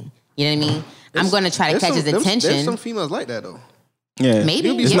and me? You know what I mean? I'm going to try to catch his attention. There's some females like that though. Yeah. Maybe,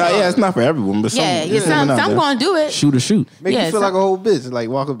 It's yeah. not. Yeah, it's not for everyone, but some. Yeah, there's some women out there. going to do it. Shoot or shoot. Make Yeah, you feel some- like a whole bitch. Like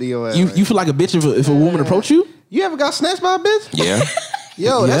walk up to your ass. You feel like a bitch if a woman approach you? You ever got snatched by a bitch? Yeah.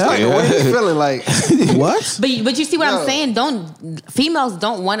 Yo, that's Yeah. like the way you feeling. Like What? But you see what No. I'm saying? Females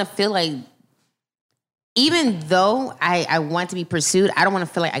don't want to feel like, even though I want to be pursued, I don't want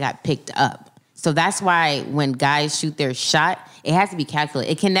to feel like I got picked up. So that's why when guys shoot their shot, it has to be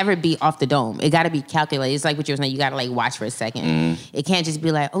calculated. It can never be off the dome. It got to be calculated. It's like what you were saying. You got to like watch for a second. It can't just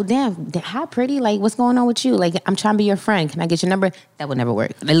be like, oh damn, how pretty. Like what's going on with you? Like I'm trying to be your friend. Can I get your number? That would never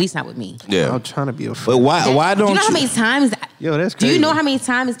work. At least not with me. Yeah. I'm trying to be a But friend. why Do don't you know how many times? Yo, that's Do crazy. you know how many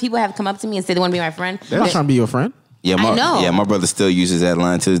times people have come up to me and said they want to be my friend? I'm not trying to be your friend. Yeah, I know. my brother still uses that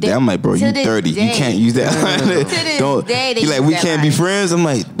line to this day. I'm like, bro, To you this 30. You day. can't use that line. this day, they He like, use we that can't be line. friends. I'm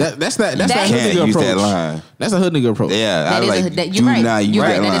like, That's that That- hood can't nigga use approach. that line. That's a hood nigga approach. Yeah, That I is like, you're do right. not use You're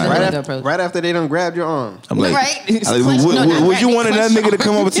that right. That is a line. hood Right nigga after, approach. right after they done grabbed your arm. I'm like, Right. I like, Clench- would no, not would you right. want another Clench nigga to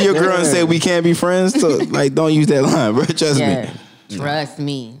come up to your girl and say we can't be friends? So, like, don't use that line, bro. Trust Yeah. me. Trust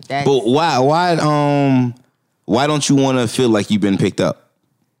me. That's, But why don't you want to feel like you've been picked up?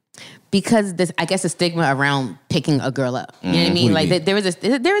 because I guess the stigma around picking a girl up. You know what I mean? Like there is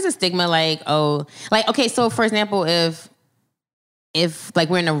a stigma like, oh, like, okay, so for example, if like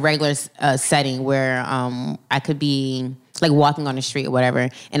we're in a regular setting where I could be like walking on the street or whatever,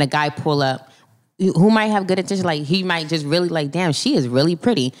 and a guy pull up who might have good intention, like he might just really like, damn, she is really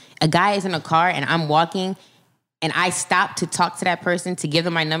pretty. A guy is in a car and I'm walking and I stop to talk to that person to give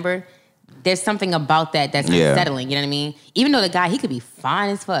them my number. There's something about that's unsettling, you know what I mean? Even though the guy, he could be fine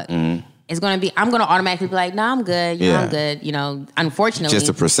as fuck. It's gonna be, I'm gonna automatically be like, nah, I'm good, I'm good. You know, unfortunately. Just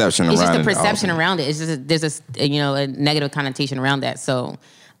a perception around it. It's just a perception around it. It's just, there's a negative connotation around that. So,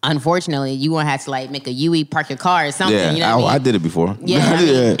 unfortunately, you won't have to like make a UE park your car or something. Yeah, you know what I mean? I did it before. Yeah, I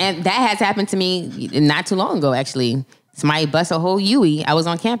mean, and that has happened to me not too long ago, actually. Somebody bust a whole UE. I was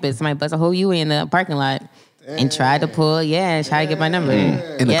on campus. Somebody bust a whole UE in the parking lot and tried to try to get my number.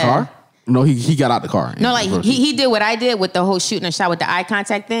 In the car? No, he got out the car. No, like he did what I did with the whole shooting a shot with the eye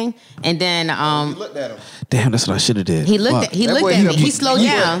contact thing, and then You looked at him. Damn, that's what I should have did. he looked at me. He slowed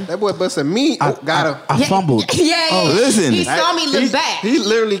down. That boy busted me. Got him. I fumbled. Yeah. Listen. He saw me look back. He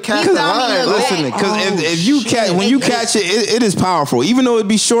literally cast the saw me line. look Listen, back. because if you catch when you catch it, it is powerful. Even though it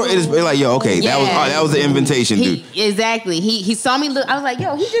be short, it is like, yo, okay, that was the invitation, dude. Exactly. He saw me look. I was like,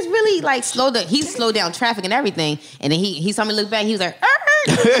 yo, he just really like slowed down traffic and everything. And then he saw me look back. He was like,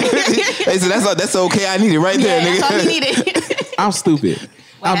 Hey, so that's okay. I need it right there, nigga. That's all he needed. I'm stupid.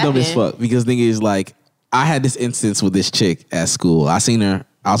 I'm dumb as fuck because nigga is like, I had this instance with this chick at school. I seen her.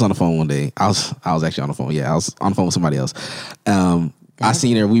 I was on the phone one day. I was actually on the phone. Yeah, I was on the phone with somebody else. I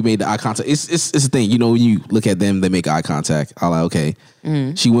seen her. We made the eye contact. It's a thing. You know, when you look at them, they make eye contact. I was like,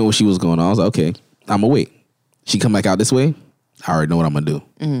 okay. She went where she was going. I was like, okay, I'm gonna wait. She come back out this way. I already know what I'm gonna do.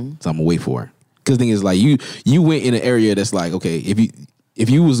 So I'm gonna wait for her. Because the thing is, like, you went in an area that's like, okay, if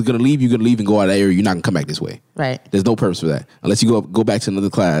you was gonna leave, you're gonna leave and go out of that area. You're not gonna come back this way. Right. There's no purpose for that unless you go back to another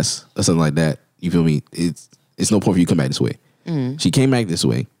class or something like that. You feel me? It's no point for you to come back this way. She came back this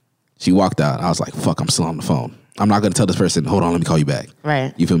way. She walked out. I was like, fuck, I'm still on the phone. I'm not going to tell this person, hold on, let me call you back.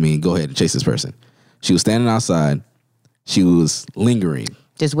 Right. You feel me? Go ahead and chase this person. She was standing outside. She was lingering.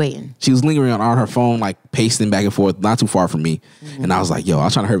 Just waiting. She was lingering on her phone, like pacing back and forth, not too far from me. And I was like, yo, I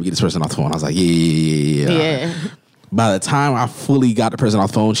was trying to hurry up and get this person off the phone. I was like, yeah. By the time I fully got the person off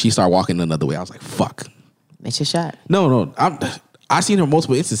the phone, she started walking another way. I was like, fuck. It's your shot. No. I seen her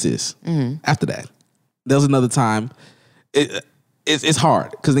multiple instances after that. There was another time. It's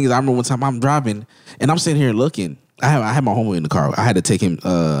hard because I remember one time I'm driving and I'm sitting here looking. I had my homeboy in the car. I had to take him.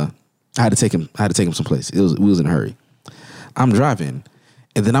 I had to take him someplace. We was in a hurry. I'm driving,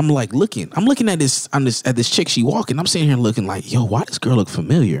 and then I'm like looking. I'm looking at this chick. She walking. I'm sitting here looking like, yo, why does this girl look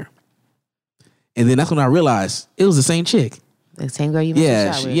familiar? And then that's when I realized it was the same chick. The same girl you must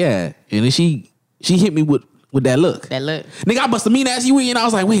have shot with. Yeah. And then she hit me with that look. Nigga, I bust a mean ass UE and I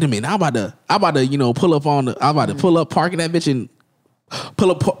was like, wait a minute, I'm about to pull up park in that bitch and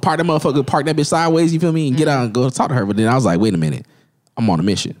park that motherfucker, park that bitch sideways, you feel me? And get out and go talk to her. But then I was like, wait a minute, I'm on a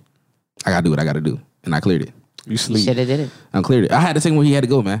mission. I gotta do what I gotta do. And I cleared it. You sleep. Should have did it. I cleared it. I had to take him where he had to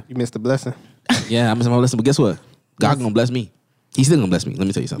go, man. You missed the blessing. Yeah, I missed my blessing, but guess what? God gonna bless me. He's still gonna bless me. Let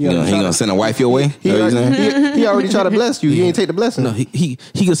me tell you something. He gonna send a wife your way? He already tried to bless you. You ain't take the blessing. No, he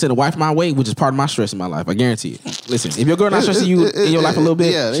gonna send a wife my way, which is part of my stress in my life. I guarantee it. Listen, if your girl not stressing you in your life a little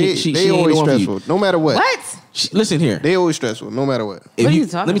bit, she they ain't always the one for you. stressful. No matter what. What? Listen here. They always stressful, no matter what. If What are you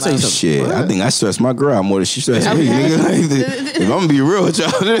talking Let me tell you about? something. Shit, I think I stress my girl out more than she stressed me. Okay. Nigga. If I'm gonna be real with y'all,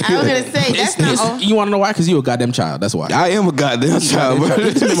 I was gonna say that's not. You want to know why? Because you a goddamn child. That's why. I am a goddamn child, bro.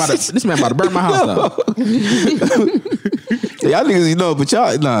 This man about to burn my house down. Y'all niggas,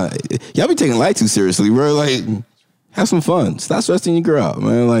 but y'all be taking life too seriously, bro. Like, have some fun. Stop stressing your girl out,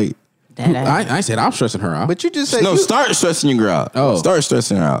 man. Like, I said I'm stressing her out. But you just said start stressing your girl out. Oh. Start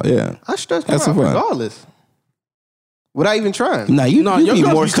stressing her out. Yeah, I stress her Have out some fun. regardless. Without even trying. Nah, you your be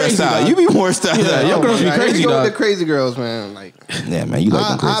girls more be stressed crazy, out. dog. You be more stressed out. your girls be Like, crazy, they go dog. with the crazy girls, man. Like, Yeah, man, you like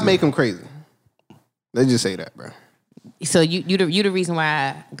them crazy. I make them crazy. They just say that, bro. So you the reason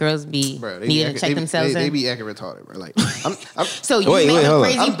why girls be needing to check themselves They in. be acting retarded, bro. Like, So you Wait, make them hold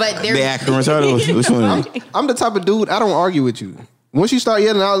on. crazy, but they're They acting retarded. Which one? I'm the type of dude, I don't argue with you. Once you start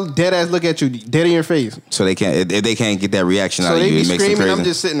yelling, I'll dead ass look at you, dead in your face. So they can't. If they can't get that reaction out So of they you, be it makes them screaming, crazy. I'm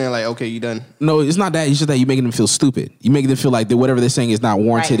just sitting there like, okay, you done. No, it's not that. It's just that you're making them feel stupid. You making them feel like whatever they're saying is not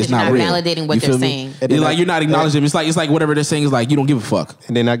warranted. Right, it's you're not not real. validating what You they're feel me? saying. It's like you're not acknowledging them. It's like whatever they're saying is like you don't give a fuck.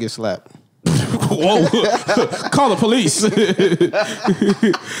 And then I get slapped. Whoa! Call the police.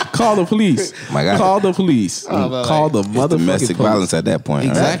 Call the police. My God. Call the police. but Call the It's motherfucking domestic police. violence at that point.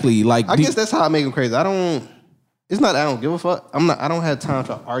 Exactly. Like I guess that's how I make them crazy. It's not that I don't give a fuck. I don't have time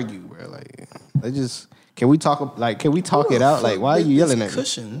to argue, bro. Like, they just, can we talk it out? Like, why are you yelling at me?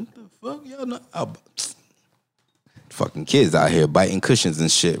 Cushion. What Fucking kids out here biting cushions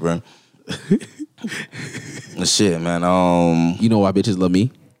and shit, bro. Shit, man. You know why bitches love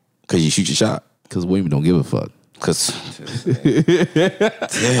me? Cause you shoot your shot. Cause women don't give a fuck. Cause I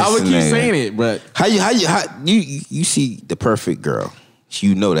would keep saying it, but how you see the perfect girl,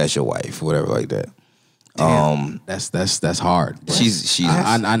 you know that's your wife, whatever like that. Damn, that's hard. Bro.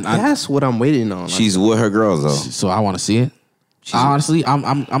 That's what I'm waiting on. She's with her girls though, so I want to see it. Honestly,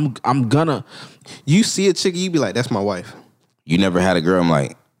 I'm gonna. You see a chick, you be like, "That's my wife." You never had a girl. I'm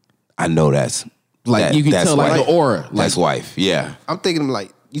like, I know that's like you can tell wife. like the aura. That's wife. Yeah, I'm thinking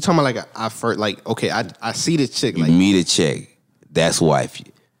like you talking about like I first like okay, I see this chick you like meet a chick, that's wife.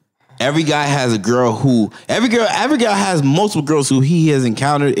 Every guy has a girl who every girl has multiple girls who he has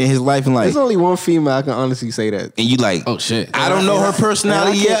encountered in his life and like. There's only one female I can honestly say that. And you like, oh shit! I don't know her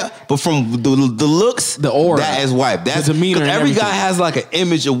personality yet, but from the looks, the aura, that is wife. That's the demeanor. Every guy has like an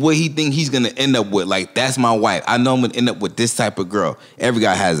image of what he think he's gonna end up with. Like that's my wife. I know I'm gonna end up with this type of girl. Every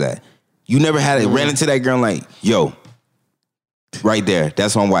guy has that. You never had it. Ran into that girl and like, yo, right there.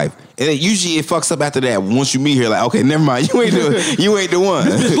 That's my wife. And usually it fucks up after that. Once you meet her, like, okay, never mind. You ain't the one.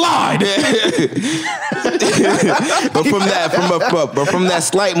 Slide. but from that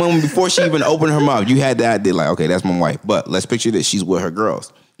slight moment before she even opened her mouth, you had that idea, like, okay, that's my wife. But let's picture this: she's with her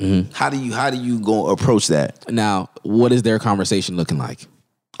girls. Mm-hmm. How do you go approach that? Now, what is their conversation looking like?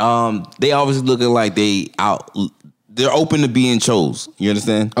 They always looking like they're open to being chose. You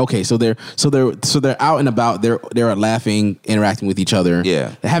understand? Okay, so they're out and about. They're laughing, interacting with each other.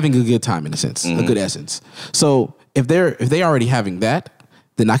 Yeah, they're having a good time in a sense, a good essence. So if they already having that,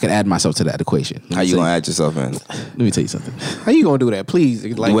 then I can add myself to that equation. How you gonna add yourself in? Let me tell you something. How you gonna do that? Please,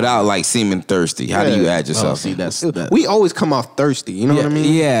 like without like seeming thirsty. How do you add yourself? See, that's we always come off thirsty. You know what I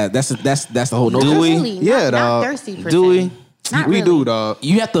mean? Yeah, that's the whole. Do we? Really, Yeah, not dog. thirsty per Do we? se. Not We really. do, dog.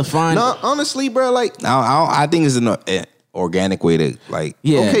 You have to find. No, honestly, bro, like I think it's an organic way to like.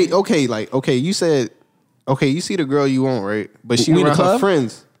 Yeah. Okay, you said, okay, you see the girl you want, right? But she We in the around her club?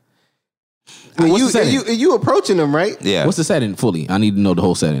 friends. What's the setting? You approaching them, right? Yeah. What's the setting fully? I need to know the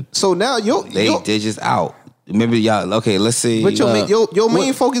whole setting. So now They just out. Maybe y'all. Okay, let's see. but your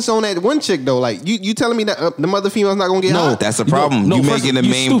main focus on that one chick though. Like you telling me that the mother female's not gonna get hot? That's the problem. No, you first, making the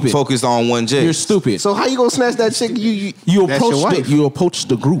you main stupid. focus on one chick. You're stupid. So how you gonna snatch that chick? You that's your wife. You approach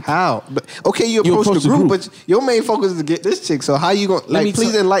the group. How? But, okay, you approach the group, but your main focus is to get this chick. So how you gonna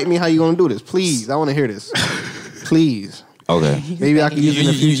please enlighten me how you gonna do this? Please, I want to hear this. Please. Okay. Maybe I can use it in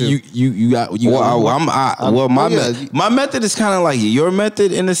the future. My method is kind of like your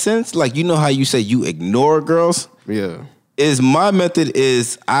method in a sense. Like, you know how you say you ignore girls? Yeah. My method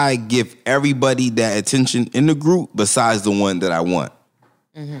is I give everybody that attention in the group besides the one that I want.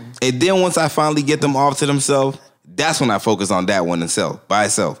 Mm-hmm. And then once I finally get them off to themselves, that's when I focus on that one by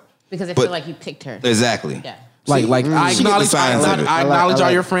itself. Because I feel like you picked her. Exactly. Yeah. I acknowledge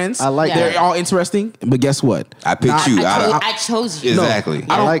all your friends. I like They're that. all interesting, but guess what? I picked you. I chose you. Exactly.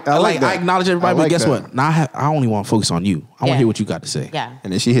 I like that. I acknowledge everybody, but guess what? Now I only want to focus on you. I want to hear what you got to say. Yeah.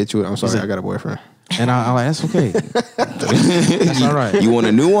 And then she hit you with, I'm sorry, I got a boyfriend. And I'm like, that's okay. That's all right. You want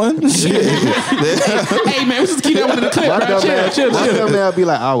a new one? Hey man, let's just keep that one in the clip. My Right? dumb man will be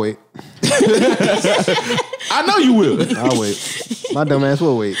like, I'll wait. I know you will. I'll wait. My dumb ass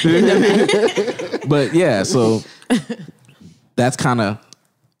will wait. But yeah, so that's kind of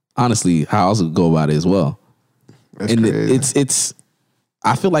honestly how I also go about it as well. That's and crazy. it's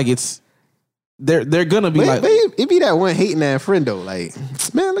I feel like they're gonna be but it be that one hating that friend though. Like,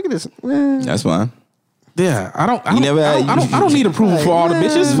 man, look at this. Man. That's fine. Yeah, I don't need approval Like, for all the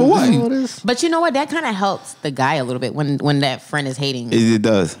bitches for what? But you know what? That kind of helps the guy a little bit when that friend is hating. It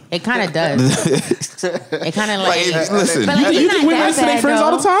does. It kind of does. It kind of like. Listen, But like, You think women listen to their friends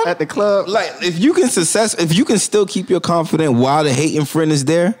all the time? At the club, like if you can still keep your confidence while the hating friend is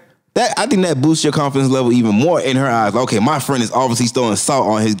there, I think that boosts your confidence level even more in her eyes. Okay, my friend is obviously throwing salt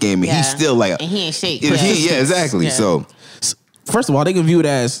on his game, and he's still like, and he ain't shake. Yeah, exactly. Yeah. So, First of all, they can view it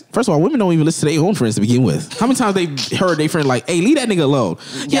as, women don't even listen to their own friends to begin with. How many times they heard their friend like, hey, leave that nigga alone.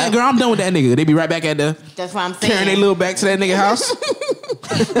 Yeah, girl, I'm done with that nigga. They be right back at That's what I'm saying. carrying their little back to that nigga house.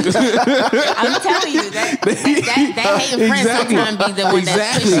 I'm telling you that hating friend sometimes be the one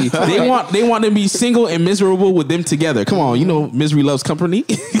that Exactly. They want to be single and miserable with them together. Come on, you know misery loves company.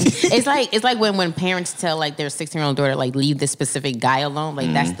 It's like when parents tell like their 16-year-old daughter like leave this specific guy alone.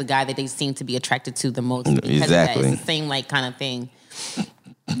 Like that's the guy that they seem to be attracted to the most. Because Exactly. of that. It's the same like kind of thing.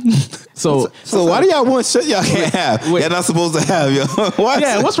 So why do y'all want shit y'all can't have? Wait. Y'all not supposed to have, yo. What?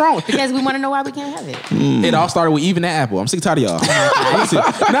 yeah, what's wrong? Because we want to know why we can't have it. It all started with even that apple. I'm sick and tired of y'all. Listen,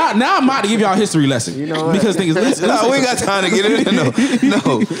 now I'm about to give y'all a history lesson. You know what? Because things. Listen, No, we ain't got time to get into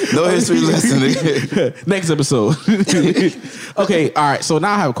no history lesson. Nigga. next episode. Okay, all right. So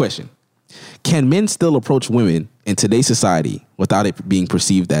now I have a question. Can men still approach women in today's society without it being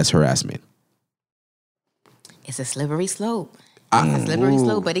perceived as harassment? It's a slippery slope. It's a slippery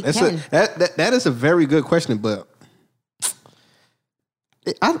slope, but it can. That is a very good question, but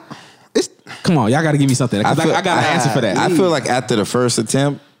it's Come on, y'all got to give me something. I got an answer for that. I feel like after the first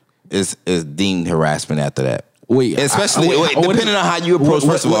attempt, is deemed harassment after that. Wait, especially depending on how you approach.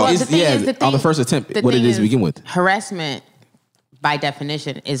 First of all, Well, the thing is, on the first attempt, what it is to begin with. Harassment, by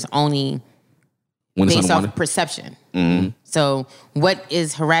definition, is only When it's based unwanted. off perception. Mm-hmm. So, what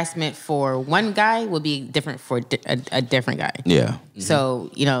is harassment for one guy will be different for a different guy. yeah. So,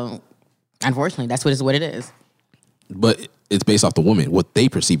 unfortunately, that's what it is. But it's based off the woman, what they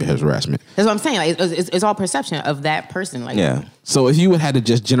perceive as harassment. That's what I'm saying. Like, it's all perception of that person. Like, Yeah. So if you had to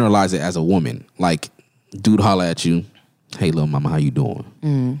just generalize it as a woman, like dude holler at you, hey little mama, how you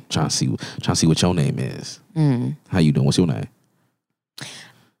doing? Trying to see what your name is. How you doing? What's your name?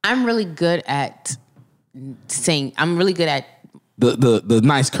 I'm really good at saying. I'm really good at. The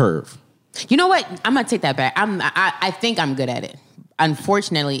nice curve. You know what? I'm gonna take that back. I think I'm good at it.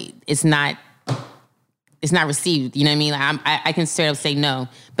 Unfortunately, it's not received. You know what I mean? Like I can straight up say no,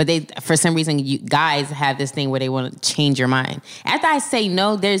 but they, for some reason, you guys have this thing where they want to change your mind. After I say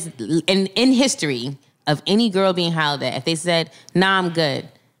no, there's in history of any girl being hollered at, if they said, nah, I'm good,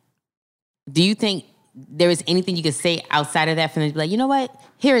 do you think there is anything you could say outside of that for them to be like, you know what?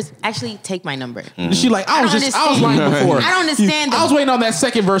 Actually take my number. She like, I was lying before. I don't understand. I was waiting on that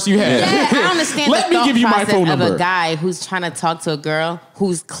second verse you had. Yeah, I don't understand Let the me thought give you my process phone of number. a guy who's trying to talk to a girl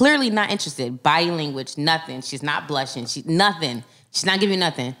who's clearly not interested. Body language, nothing. She's not blushing. Nothing. She's not giving you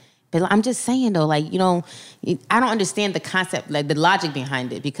nothing. But I'm just saying though, like, I don't understand the concept, like the logic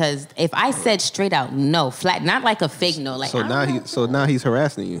behind it. Because if I said straight out no, flat, not like a fake no, like so now he's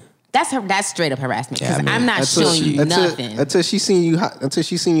harassing you. That's straight up harassment. Because Yeah, I mean, I'm not showing you nothing. Until she seen you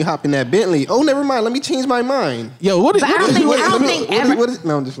hop in that Bentley. Oh, never mind. Let me change my mind. Yo, what is? But I don't think ever.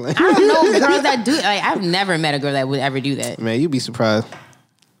 No, I'm just playing. I don't know girls that do. Like, I've never met a girl that would ever do that. Man, you'd be surprised.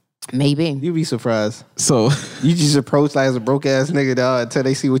 Maybe. You'd be surprised. So You just approach like as a broke ass nigga, dog, until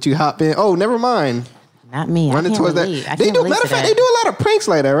they see what you hop in. Oh, never mind. Not me. Running I can't towards relate. that. I They can't do. relate Matter to of fact, that. they do a lot of pranks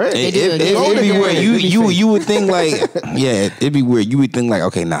like that, right? They do. It'd be weird. You would think like, yeah, it'd be weird. You would think like,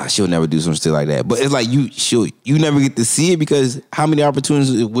 okay, nah, she'll never do some shit like that. But it's like you never get to see it because how many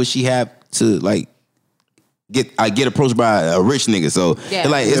opportunities would she have to like get approached by a rich nigga? So Yeah.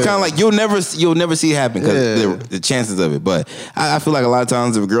 it's kind of like you'll never see it happen because the chances of it. But I feel like a lot of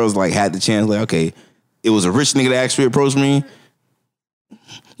times if girls like had the chance, like okay, it was a rich nigga that actually approached me.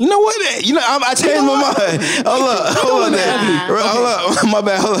 You know what? I changed my mind. Hold up. My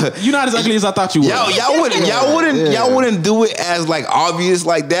bad. Hold up. you're not as ugly as I thought you were. Y'all wouldn't do it as like obvious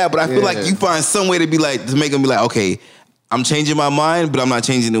like that. But I feel like you find some way to be like to make them be like, okay, I'm changing my mind, but I'm not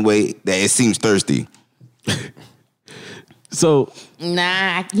changing the way that it seems thirsty. So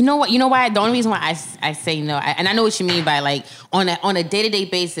Nah, you know what? You know why? The only reason why I say no, and I know what you mean by like on a day-to-day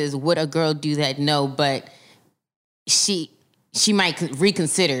basis, would a girl do that? No, but she might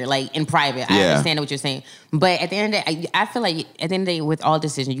reconsider like in private. I understand what you're saying, but at the end of the day, I feel like at the end of the day, with all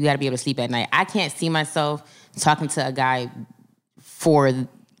decisions, you got to be able to sleep at night. I can't see myself talking to a guy for that.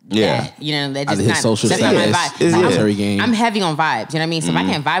 That just His social that's not my status, vibe. monetary game. I'm heavy on vibes. You know what I mean? So if I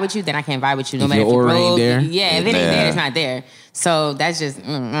can't vibe with you, then I can't vibe with you. No If matter your if aura you're ain't broke. there. Yeah, if it ain't there, it's not there. So that's just.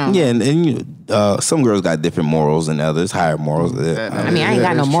 Yeah, and some girls got different morals than others, higher morals. I mean, I ain't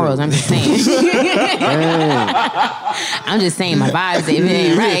got no morals. I'm just saying. I'm just saying my vibes. If it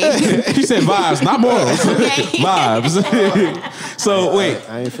ain't right, she said vibes, not morals. Okay. Vibes. So wait.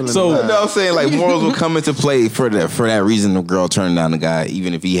 I ain't feeling So the vibe. No, I'm saying like morals will come into play for that reason. The girl turning down the guy,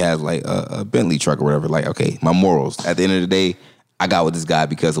 even if he has like a Bentley truck or whatever. Like, okay, my morals. At the end of the day, I got with this guy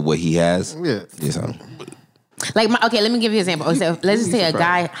because of what he has. Yeah. So. like okay, let me give you an example. So let's just say a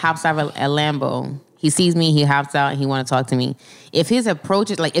guy hops out of a Lambo. He sees me, he hops out, and he want to talk to me. If his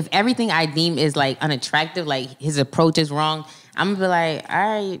approach is like, if everything I deem is like unattractive, like his approach is wrong, I'm gonna be like, all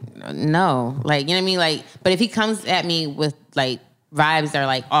right, no, like you know what I mean, like. But if he comes at me with like vibes that are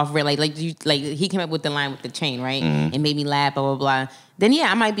like off real, like he came up with the line with the chain, right, and made me laugh, blah blah blah. Then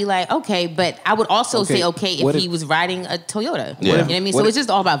yeah, I might be like, okay, but I would also say okay if he was riding a Toyota. Yeah. You know what I mean? So it's just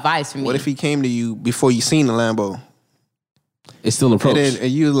all about vibes for me. What if he came to you before you seen the Lambo? it's still approach.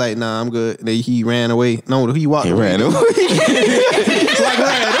 And you was like, nah, I'm good. Then he ran away. No, he walked He away. ran away.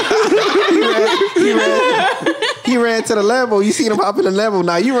 back to the Lambo. You seen him hop in the Lambo.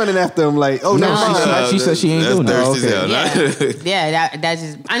 Now you running after him like, oh, no. She said she ain't doing that. Okay. That's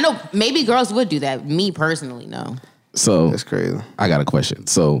just. I know maybe girls would do that. Me personally, no. So That's crazy. I got a question.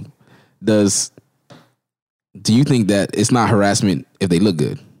 So do you think that it's not harassment if they look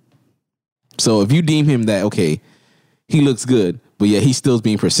good? So if you deem him that, okay, he looks good, but yeah, he still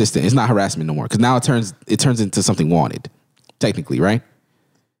being persistent, it's not harassment no more. Because now it turns into something wanted, technically, right?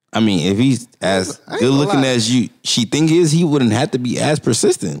 I mean, if he's as good looking as she think he is, he wouldn't have to be as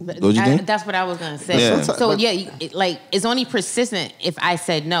persistent. Don't you think? That's what I was gonna say. Yeah. So it's only persistent if I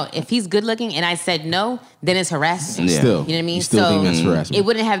said no. If he's good looking and I said no, then it's harassment. Yeah. Still, You know what I mean? you still think that's harassment. It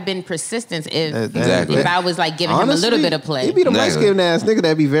wouldn't have been persistence Exactly. if I was like giving him a little bit of play. He be the Exactly. light skinned ass nigga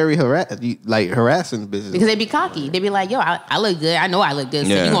that be very harassing business. Because they be cocky. They be like, yo, I look good. I know I look good.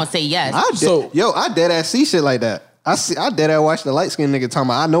 So Yeah. you gonna say yes. I dead ass see shit like that. I dead ass watch the light skinned nigga talking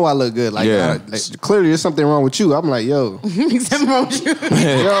about I know I look good. Like, Yeah. clearly there's something wrong with you. I'm like, yo. Something wrong with you.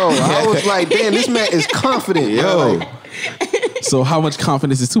 Yo, I was like, damn, this man is confident. Yo. Like, So how much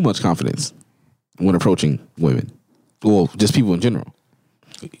confidence is too much confidence when approaching women? Well, just people in general.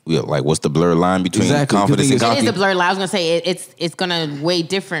 Yeah, like what's the blurred line between Exactly, confidence and because It cocky? is a blurred line. I was gonna say it's gonna weigh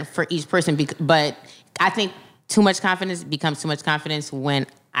different for each person, but I think too much confidence becomes too much confidence when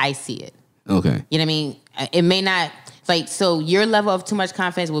I see it. Okay. You know what I mean? It may not so your level of too much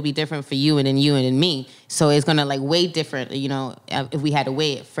confidence will be different for you and then me. So it's gonna like weigh different, if we had to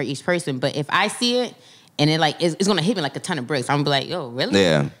weigh it for each person. But if I see it and it it's gonna hit me like a ton of bricks, I'm gonna be like, yo, really?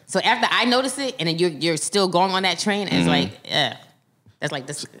 Yeah. So after I notice it and then you're still going on that train, and it's like, yeah. That's like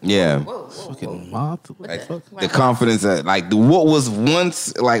this. Yeah. Whoa. Fucking moth. The confidence that what was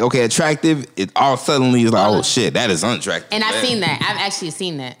once like okay attractive, it all suddenly is like oh shit, that is unattractive. And I've seen that. I've actually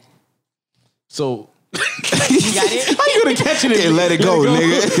seen that. So You got it? how you gonna catch it? Yeah, let it go,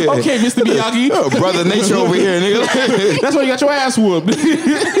 nigga. Okay, Mr. Miyagi. Oh, Brother Nature over here, nigga. That's why you got your ass whooped.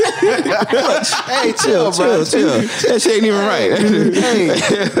 hey, chill, bro. Chill. That shit ain't even right. Hey,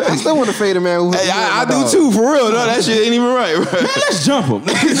 I still want to fade a man. Who, Hey, I do too, for real. No, that shit ain't even right, bro. Let's jump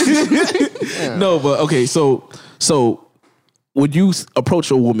him. No, but okay. So would you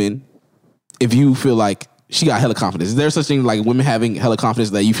approach a woman if you feel like she got hella confidence? Is there such thing like women having hella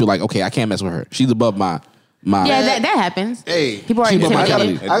confidence that you feel like, okay, I can't mess with her. She's above my. Yeah, that happens. Hey, People are she above my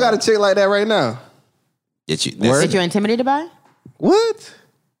intimidated. caliber. I got a chick like that right now. That you're intimidated by? What?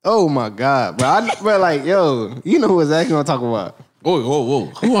 Oh my god, bro! Like, yo, you know who exactly what I'm talking about? Whoa.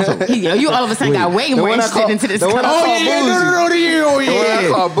 Who wants to? You all of a sudden got way more one I interested call- into this. the one I conversation. call Bougie. Oh The one I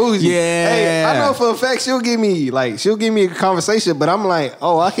call Bougie. Yeah. Hey, I know for a fact she'll give me a conversation, but I'm like,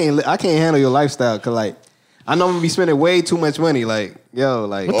 oh, I can't handle your lifestyle because like I know I'm gonna be spending way too much money. Like, yo,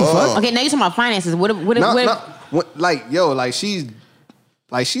 like what the fuck? Okay, now you're talking about finances.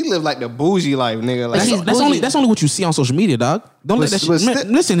 She lived like the bougie life, nigga. Like, she's That's only what you see on social media, dog. Don't let that shit.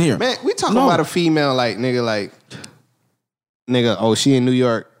 Man, listen here, man, we talking about a female like nigga. Oh, she in New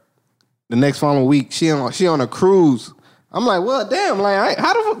York. The next following week, she on a cruise. I'm like, well, damn, like,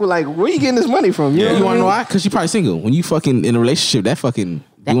 how the fuck, like, where you getting this money from? You know want what to know why? Because she probably single. When you fucking in a relationship, that fucking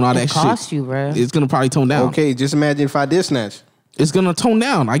doing all that shit cost you, bro. It's gonna probably tone down. Okay, just imagine if I did snatch. It's gonna tone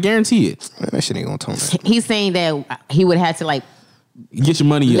down. I guarantee it. Man, that shit ain't gonna tone down. He's saying that he would have to like Get your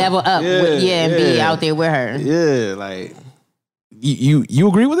money up. level up, and be yeah. out there with her. Yeah, like, You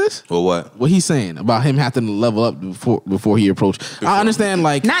agree with this? Well, what? What he's saying about him having to level up before he approached. I understand,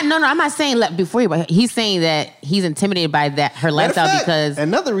 like No, I'm not saying before you, but he's saying that he's intimidated by that her matter of lifestyle fact, because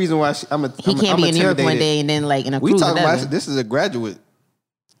another reason why he can't be in New York one day and then like in a We cruise. talking or about this is a graduate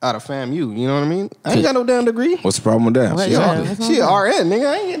out of FAMU. You know what I mean? I ain't got no damn degree. What's the problem with that? What? Shit. Yeah. She a RN, nigga.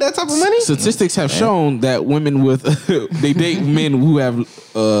 I ain't get that type of money. statistics have shown that women with they date men who have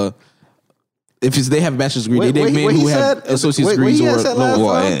if they have a bachelor's degree, they date men who have associate's degrees or last lower.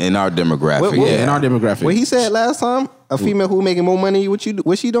 Well, in our demographic, What- Yeah, in our demographic. What he said last time, a female who making more money, what she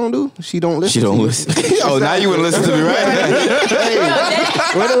don't do? She don't listen. she don't to you. listen. Oh, now you wouldn't listen to me, right?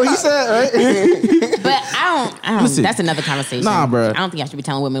 What he said, right? But I don't. Listen. That's another conversation. Nah, bruh. I don't think I should be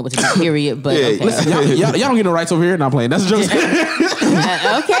telling women what to do. Period. But Yeah, okay. listen, y'all don't get no rights over here. Not playing. That's a joke.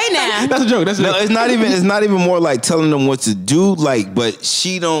 Okay, now. That's a joke. That's a No, joke. it's not even more like telling them what to do. Like, but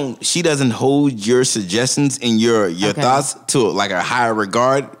she doesn't hold your suggestions and your Okay. thoughts to like a higher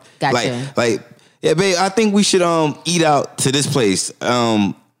regard. Gotcha. Like, yeah, babe, I think we should eat out to this place.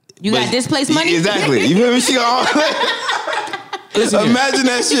 You got displaced money? Exactly. You feel me? She all Listen here. imagine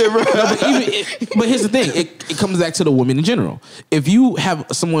that shit, bro. But here's the thing. It comes back to the women in general. If you have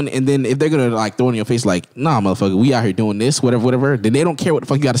someone and then if they're gonna like throw in your face like, nah, motherfucker, we out here doing this, whatever, then they don't care what the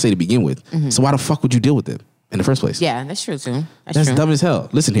fuck you got to say to begin with. So why the fuck would you deal with them in the first place? Yeah, that's true too. That's true. dumb as hell.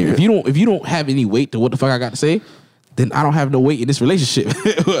 Listen here. If you don't have any weight to what the fuck I got to say, then I don't have no weight in this relationship.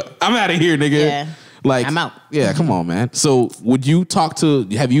 I'm out of here, nigga. Yeah. Like, I'm out. Yeah, come on, man. So would you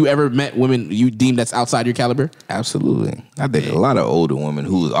have you ever met women you deem that's outside your caliber? Absolutely. I think a lot of older women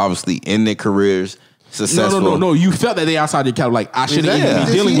who obviously in their careers, successful. No. You felt that they outside your caliber. Like, I shouldn't even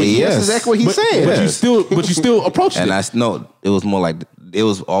be dealing with you. Yes. That's exactly what he's saying. But you still approached it. And it was more like, it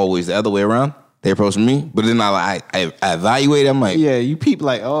was always the other way around. They approached me, but then I evaluate. I'm like, yeah, you peep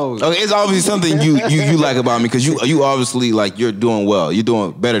like, okay, it's obviously something you like about me because you obviously like you're doing well, you're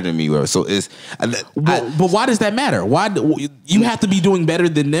doing better than me. So it's, but why does that matter? Why you have to be doing better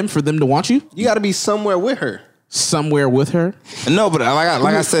than them for them to want you? you got to be somewhere with her. Somewhere with her? No, but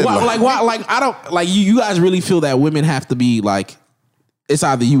like I said, why, I don't like you guys really feel that women have to be like, it's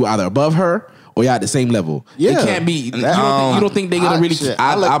either above her or y'all at the same level. Yeah. It can't be. You don't think they're gonna really?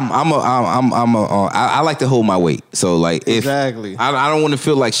 I like to hold my weight. So like, if Exactly. I don't want to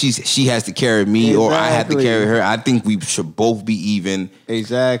feel like she has to carry me or I have to carry her. I think we should both be even.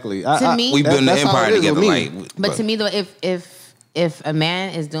 Exactly. To me, we build the that's how empire it is with together. me. Like, But to me, though, if a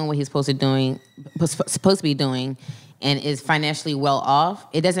man is doing what he's supposed to be doing, and is financially well off,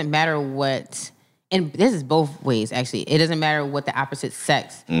 it doesn't matter what. And this is both ways, actually. It doesn't matter what the opposite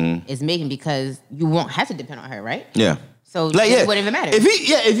sex is making because you won't have to depend on her, right? yeah. So Like, it wouldn't even matter.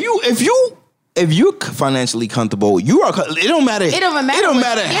 If you're financially comfortable, you are. It don't matter. It don't matter It don't what-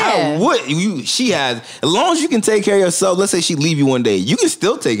 matter yeah. how she has. As long as you can take care of yourself. Let's say she leave you one day, you can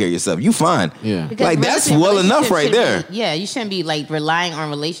still take care of yourself. You fine. Yeah. Because Like that's realistically, well enough relationship right shouldn't there. be- yeah, you shouldn't be like relying on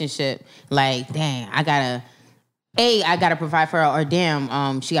relationship. Like, dang, I gotta provide for her, or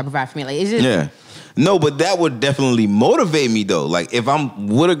damn, she gotta provide for me. Like, it's just Yeah. No, but that would definitely motivate me though. Like if I'm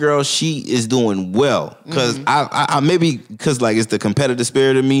with a girl, she is doing well. Cause I maybe because like it's the competitive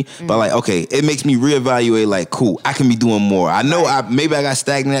spirit of me, but like, okay, it makes me reevaluate like, cool, I can be doing more. I know maybe I got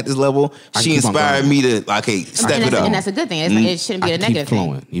stagnant at this level. I She keep on inspired going. me to step it up. and that's a good thing. It's like, it shouldn't be I a can keep negative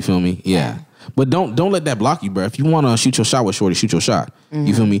flowing. thing. You feel me? Yeah. But don't let that block you, bro. If you want to shoot your shot with shorty, shoot your shot.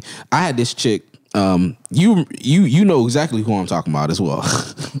 You feel me? I had this chick. You know exactly who I'm talking about as well.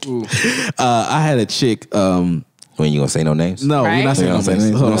 I had a chick. When you gonna say no names? No, Right? we're not saying You no don't say names.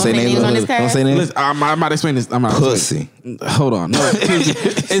 names. Hold Don't on. say names. on this Don't card? say names. Listen, I might explain this. Pussy. Hold on. No,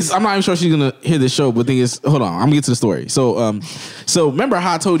 I'm not even sure she's gonna hear this show. But the thing is, hold on. I'm gonna get to the story. So remember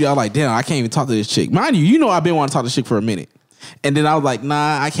how I told you I was like, damn, I can't even talk to this chick. Mind you, I've been wanting to talk to this chick for a minute. And then I was like,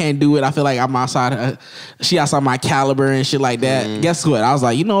 nah, I can't do it. I feel like I'm outside. She outside my caliber and shit like that. Guess what? I was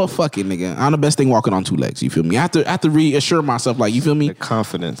like, you know what? Fuck it, nigga. I'm the best thing walking on two legs. You feel me? I have to reassure myself, like, you feel me? The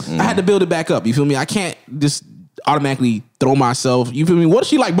confidence. I had to build it back up. You feel me? I can't just automatically throw myself. You feel me? What if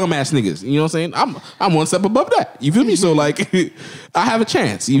she like bum ass niggas? You know what I'm saying? I'm one step above that. You feel me? So like, I have a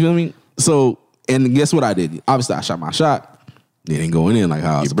chance. You feel me? So, and guess what I did? Obviously, I shot my shot. It ain't going in like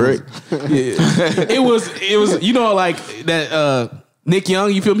how I was supposed to. Yeah. It was like that Nick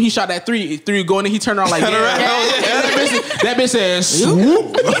Young, you feel me? He shot that three going in, he turned around like that bitch said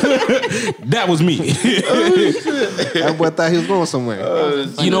swoop. That was me. That boy thought he was going somewhere.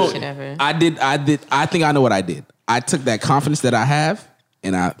 I think I know what I did. I took that confidence that I have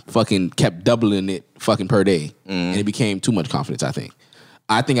and I fucking kept doubling it fucking per day. And it became too much confidence, I think.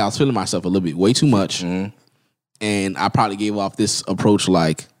 I think I was feeling myself a little bit way too much. And I probably gave off this approach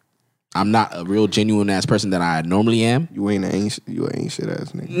like I'm not a real genuine ass person that I normally am. You ain't shit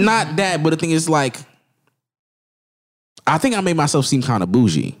ass nigga. Not that, but the thing is like, I think I made myself seem kind of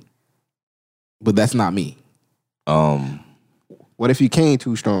bougie, but that's not me. What if you came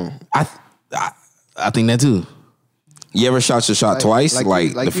too strong? I think that too. You ever shot your shot twice?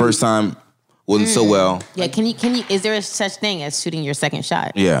 Like the first time wasn't so well. Yeah, can you? Is there a such thing as shooting your second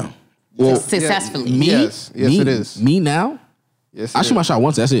shot? Yeah. Well, successfully. Me? Yes, me, it is. Me now? Yes, I shoot my shot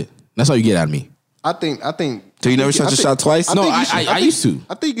once. That's it. That's all you get out of me. I think. So you never shot your shot twice? No, think you I used to.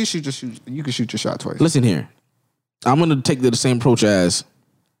 I think you should just shoot. You can shoot your shot twice. Listen here. I'm gonna take the same approach as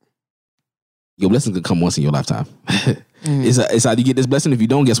your blessing could come once in your lifetime. It's either you get this blessing. If you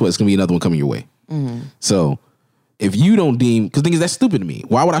don't, guess what? It's gonna be another one coming your way. So if you don't deem, because the thing is that's stupid to me.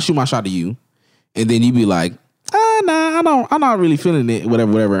 Why would I shoot my shot to you, and then you be like, nah, I'm not really feeling it,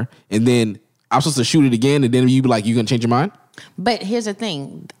 whatever. And then I'm supposed to shoot it again, and then you be like, you gonna change your mind? But here's the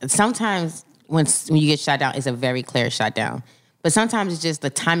thing. Sometimes when you get shot down, it's a very clear shot down. But sometimes it's just the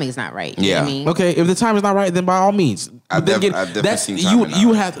timing is not right. You know what I mean? Okay, if the time is not right, then by all means. I've definitely seen timing not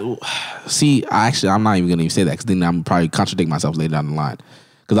you right. have to see. I'm not even gonna even say that because then I'm probably contradict myself later down the line.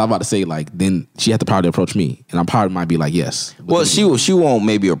 Because I'm about to say like then she had to probably approach me, and I probably might be like yes. Well, she won't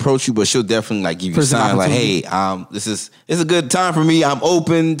maybe approach you, but she'll definitely like give you a Present sign like, hey, it's a good time for me. I'm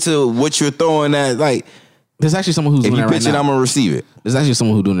open to what you're throwing at. Like, there's actually someone who's if doing you that right pitch it, now. I'm gonna receive it. There's actually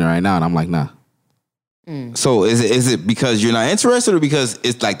someone who's doing it right now, and I'm like nah. So is it because you're not interested, or because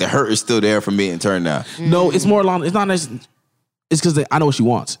it's like the hurt is still there from being turned down? No, it's more along. It's not. It's because I know what she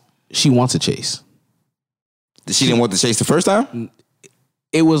wants. She wants a chase. She didn't want to chase the first time.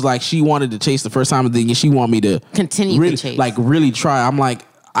 It was like she wanted to chase the first time, and then she wanted me to continue really, to chase. like really try. I'm like,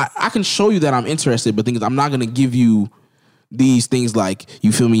 I can show you that I'm interested, but thing is, I'm not gonna give you these things like,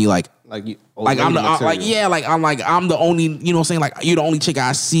 you feel me, like you, I'm the only, you know what I'm saying, like you're the only chick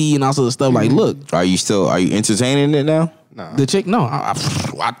I see and all sorts of stuff. Like, look, Are you entertaining it now? the chick, no,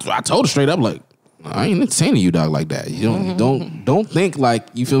 I told her straight up, like, I ain't entertaining you, dog, like that. You don't think like,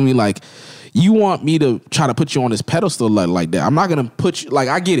 you feel me, like you want me to try to put you on this pedestal like that. I'm not gonna put you, like,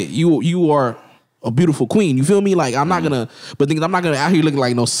 I get it. You are a beautiful queen. You feel me? Like, I'm not gonna, but things, I'm not gonna out here looking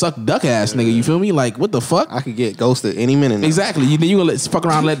like no suck duck ass nigga. You feel me? Like, what the fuck? I could get ghosted any minute now. Exactly. You gonna fuck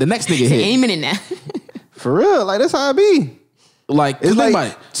around and let the next nigga hit. Any minute now. For real, like that's how I be. Like, It's think like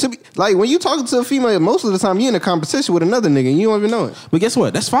about it. like when you talking to a female, most of the time you in a competition with another nigga and you don't even know it. But guess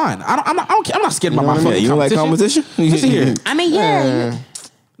what? That's fine. I'm not scared about my Yeah, fucking you don't like competition? Listen here. I mean, yeah.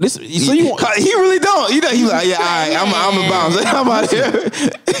 Listen, so you want, He really don't. You know, he's like, yeah, all right, I'm a bounce. I'm out here.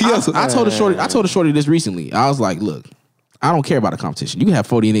 I told a shorty this recently. I was like, look, I don't care about a competition. You can have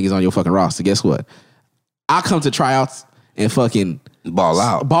 40 niggas on your fucking roster. Guess what? I come to tryouts and fucking Ball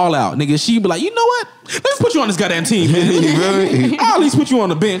out. Nigga, she be like, you know what? Let's put you on this goddamn team, man. I'll at least put you on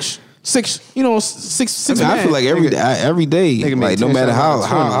the bench. Six. I feel like every day, like no matter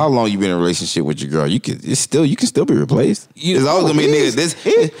how long you been in a relationship with your girl, you can still be replaced. There's always gonna be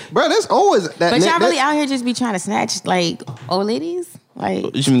niggas. Bro, that's always that. But y'all really out here just be trying to snatch like old ladies? Like,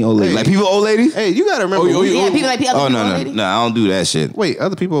 What you mean old ladies? Like people old ladies? Hey, you gotta remember. yeah, people like people. Oh old no, ladies. I don't do that shit. Wait,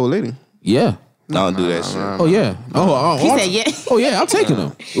 other people old lady. Yeah. I don't do that shit. Oh yeah. He said yeah. Oh yeah, I'm taking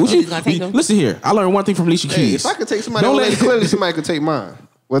them. He's gonna take them? Listen here. I learned one thing from Alicia Hey, Keys. if I could take somebody Don't old let- lady, clearly somebody could take mine.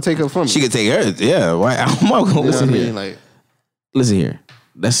 Well, take her from me. She could take her. Yeah, why? I'm not gonna You know what I listen mean? here. Like, Listen here.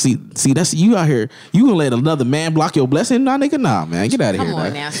 That's that's you out here. You gonna let another man block your blessing? Nah, nigga, nah, man. Get out of Come here. on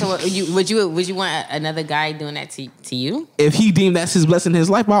dog. now. So would you want another guy doing that to you? If he deemed that's his blessing in his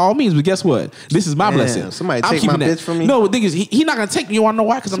life, by all means. But guess what? This is my blessing. somebody I'm take my keeping that. bitch from me? No, the thing is, he not gonna take me. You wanna know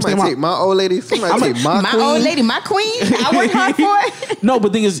why? Because I'm somebody saying take my old lady. Somebody take my queen. old lady, my queen. I worked hard for it. No, but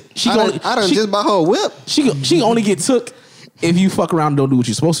the thing is, she I gonna done she, just bought her a whip. she only get took if you fuck around and don't do what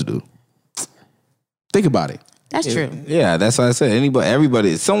you're supposed to do. Think about it. That's true. Yeah, that's what I said.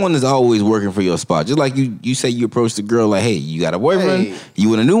 Everybody, someone is always working for your spot. Just like you say, you approach the girl like, hey, you got a boyfriend? Hey. You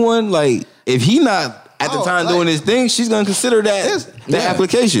want a new one? Like, if he not at the time like- doing his thing, she's gonna consider that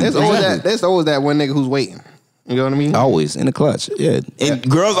application. There's always that one nigga who's waiting. You know what I mean? Always in the clutch. Yeah. And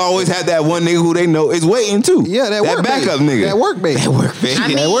girls always have that one nigga who they know is waiting too. Yeah, that work backup babe. nigga. That work baby. That work baby. I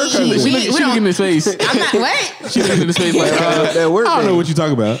mean, That work we baby. She don't- look in his face. I'm not what? She looking in his face like, That work I don't know baby. what you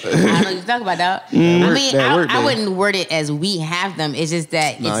talking about. I don't know what you're talking about, dog. I mean, that work, I babe. wouldn't word it as we have them. It's just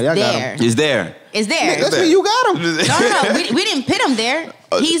that Nah, it's y'all got there. It's there. It's there. That's when you got him. No. We didn't put him there.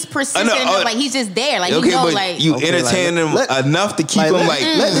 He's persistent. Like he's just there. Like Okay, you know, but like you Okay, entertain him like, let- enough to keep like, him let- like,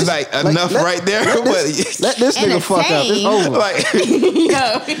 let this- like like, enough let- right there. Let this nigga fuck up. It's Entertain. over. like,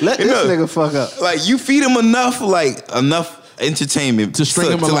 Let this Look. nigga fuck up. like you feed him enough entertainment To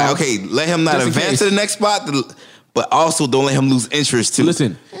string him like, along. okay, let him not Just in advance case. to the next spot, but also don't let him lose interest too.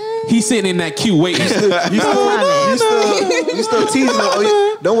 Listen, he's sitting in that queue waiting. You still teasing him.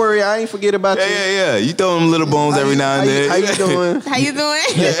 Oh, don't worry, I ain't forget about you. Yeah. You throw him little bones every now and then. How you doing? how you doing?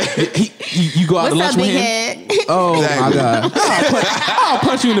 You go out to What's lunch up, with big him. head? Oh Exactly. my god! I'll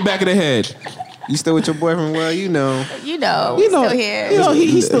punch you in the back of the head. You still with your boyfriend? Well, you know. You know, we still here. You know,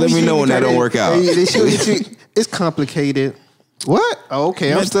 he's still. Let me know when that don't work out. Hey, it's complicated. What? Oh,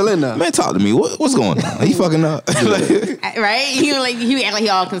 okay, I'm still in there. Man, talk to me. What's going on? Are you fucking up? Right? He act like he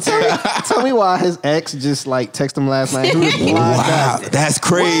all concerned. Tell me why his ex just like texted him last night. Who replied Wow, back? that's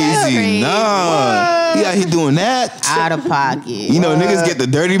crazy. Crazy. Nah, he out here doing that. Out of pocket. You know, niggas get the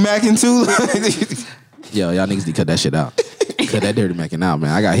dirty macking too. Yo, y'all niggas need to cut that shit out. Cut that dirty macking out, man.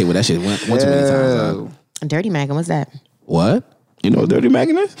 I got hit with that shit one too many times. dog. Dirty Mac, what's that? What? You know what dirty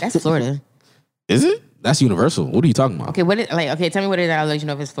macking is? That's Florida. Is it? That's Universal. What are you talking about? Okay, tell me what it is. I'll let you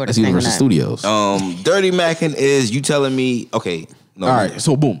know if it's Florida. That's Smack or Universal not. Studios. Dirty macking is you telling me, okay. No, All right,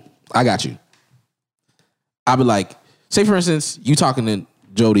 so boom, I got you. I'll be like, say for instance, you talking to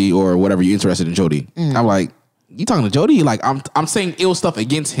Jody or whatever, you're interested in Jody. I'm like, you talking to Jody? Like, I'm saying ill stuff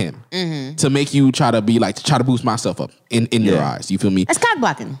against him to make you try to boost myself up in your eyes. You feel me? That's cock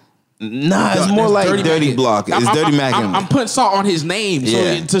blocking. Nah, it's That's more like dirty macking. block. It's dirty macking. I'm putting salt on his name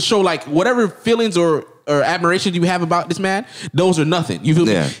Yeah. to show like whatever feelings or or admiration you have about this man, those are nothing. You feel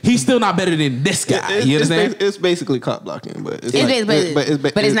me? He's still not better than this guy. You understand? It's basically cock blocking, but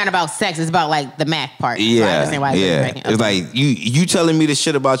it's not about sex. It's about like the math part. Yeah, so I understand why It's like you telling me the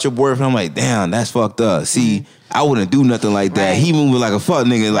shit about your boyfriend. I'm like, damn, that's fucked up. See, I wouldn't do nothing like that. He moving like a fuck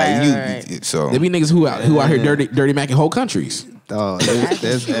nigga. Like you. So there be niggas who out here dirty macking whole countries. Oh,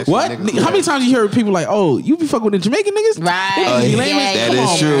 that's what? How many times you hear people like, "Oh, you be fucking with the Jamaican niggas?" Right? That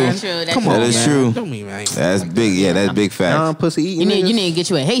is true. Come on, that is true. Don't mean, man. That's big. Yeah, that's big fact. Pussy eating. You need to get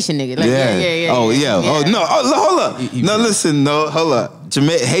you a Haitian nigga. Like, yeah. Oh yeah. Oh no. Hold up. No, listen. No, hold up.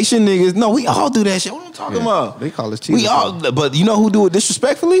 Haitian niggas. No, we all do that shit. What am I talking about? They call us cheaters. We all. But you know who do it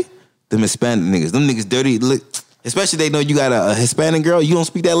disrespectfully? Them Hispanic niggas. Them niggas dirty. Look. Especially they know you got a Hispanic girl. You don't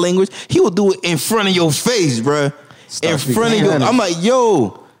speak that language. He will do it in front of your face, bruh. In front of you. I'm like,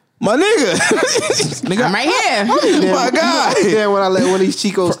 yo, my nigga. Nigga, I'm right here. My God. Yeah, when these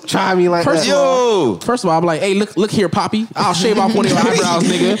chicos try me like that. First of all, I'm like, hey, look here, Poppy. I'll shave off one of your eyebrows,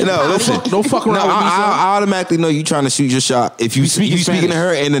 nigga. No, listen. Don't fuck around with me. I automatically know you trying to shoot your shot if you speaking to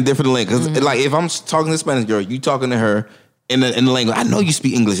her in a different language. Because like if I'm talking to a Spanish girl, you talking to her in the language. I know you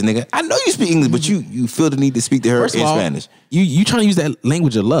speak English, nigga. I know you speak English, but you feel the need to speak to her in Spanish. You trying to use that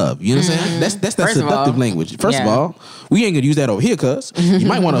language of love. You know what I'm saying? That's that seductive language. First of all, we ain't gonna use that over here, cuz. You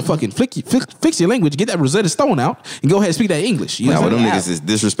might want to fucking fix your language, get that Rosetta Stone out, and go ahead and speak that English. You know what? Them niggas is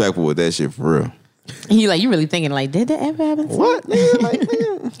disrespectful with that shit for real. You really thinking like, did that ever happen? What?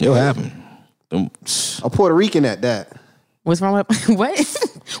 Nigga, It'll happen. A Puerto Rican at that. What's wrong with what?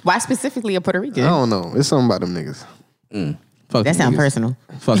 Why specifically a Puerto Rican? I don't know. It's something about them niggas. That sounds personal.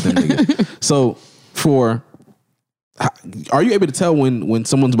 Fuck them niggas. So are you able to tell when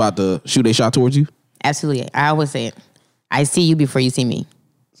someone's about to shoot a shot towards you? Absolutely. I always say it. I see you before you see me.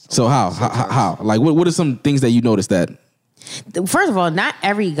 So how? Like what are some things that you notice that? First of all, not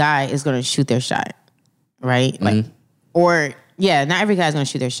every guy is going to shoot their shot, right? Like, not every guy is going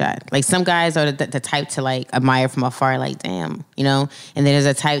to shoot their shot. Like some guys are the type to like admire from afar, like damn, you know. And then there's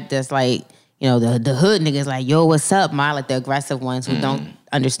a type that's like, you know, the hood niggas like, yo, what's up, ma? Like the aggressive ones who don't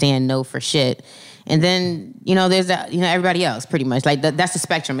understand no for shit. And then, you know, there's everybody else pretty much. Like that's the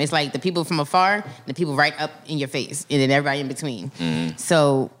spectrum. It's like the people from afar, the people right up in your face, and then everybody in between.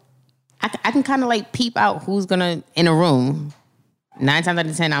 So I can kind of like peep out who's gonna in a room. 9 times out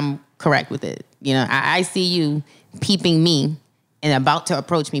of 10, I'm correct with it. You know, I see you peeping me and about to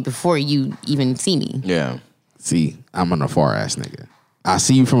approach me before you even see me. Yeah. See, I'm an afar ass nigga. I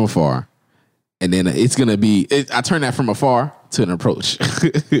see you from afar. And then it's gonna be. I turn that from afar to an approach.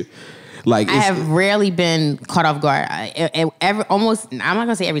 Like I have rarely been caught off guard. Almost. I'm not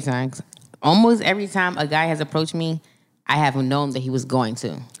gonna say every time. Almost every time a guy has approached me, I have known that he was going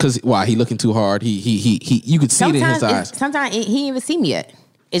to. Cause why? He looking too hard. He. You could see it in his eyes. Sometimes he didn't even see me yet.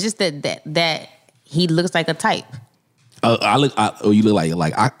 It's just that he looks like a type. You look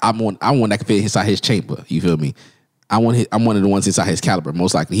like I'm one that can fit inside his chamber. You feel me? I'm one of the ones inside his caliber.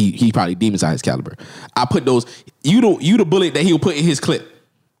 Most likely, he probably deep inside his caliber. I put those. You the bullet that he'll put in his clip.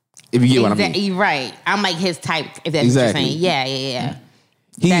 If you get what I mean, right? I'm like his type. If that's what you're saying, yeah.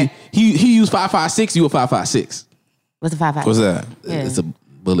 He used 5.56. You a 5.56. What's a 5.56? What's that? Yeah. It's a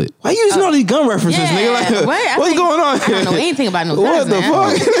bullet. Why you using all these gun references, nigga? Like, what's going on? I don't know anything about no guns.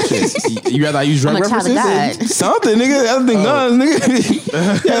 What the fuck? You rather I use drug references? Something, nigga. Other than guns,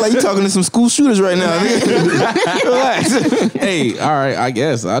 nigga. Yeah, like you talking to some school shooters right now, nigga. Relax. Hey, all right. I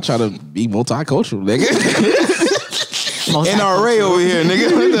guess I'll try to be multicultural, nigga. NRA over here,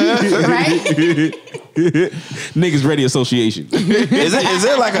 nigga. Right? Niggas Ready Association. Is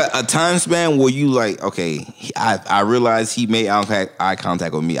there like a time span where you like, okay, I realized he made eye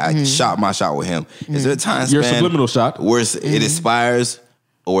contact with me. I shot my shot with him. Is there a time span? Your subliminal shot. Where it expires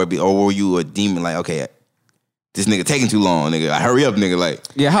or were you a demon like, okay, this nigga taking too long, nigga. Hurry up, nigga. Like,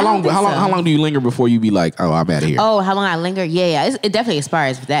 yeah, how long do you linger before you be like, oh, I'm out of here? Oh, how long I linger? Yeah. It definitely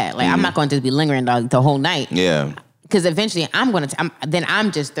expires with that. Like, I'm not going to just be lingering the whole night. Yeah. Because eventually I'm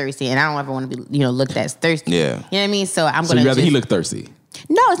just thirsty and I don't ever want to be, looked at as thirsty. Yeah. You know what I mean? So I'm so going to he look thirsty?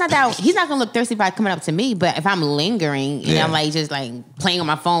 No, it's not that. He's not going to look thirsty by coming up to me. But if I'm lingering and I'm like just like playing on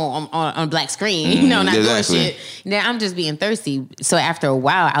my phone on a black screen, not doing shit, then I'm just being thirsty. So after a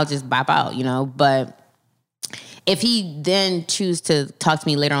while, I'll just bop out, But if he then choose to talk to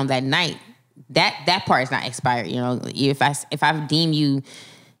me later on that night, that part is not expired. If I deem you.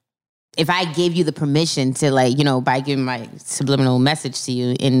 If I gave you the permission to by giving my subliminal message to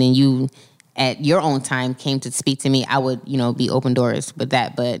you and then you at your own time came to speak to me, I would, be open doors with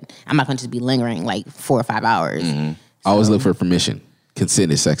that. But I'm not going to just be lingering like 4 or 5 hours. I always look for permission.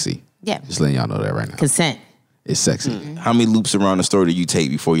 Consent is sexy. Yeah. Just letting y'all know that right now. Consent. It's sexy. How many loops around the store do you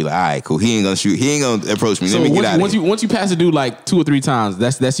take before you're like, all right, cool, he ain't gonna shoot, he ain't gonna approach me. So Let me get out of here. once you pass the dude like 2 or 3 times,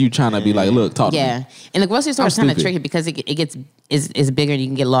 that's you trying to be like, look, talk to me. Yeah, and the grocery store is kind of tricky because it gets is bigger and you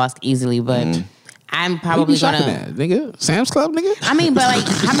can get lost easily. But I'm probably gonna, nigga, Sam's Club, nigga. I mean, but like,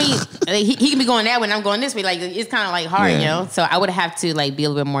 like, he can be going that way and I'm going this way. Like, it's kind of like hard, you know. So I would have to like be a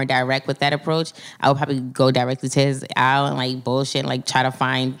little bit more direct with that approach. I would probably go directly to his aisle and like bullshit, and, like try to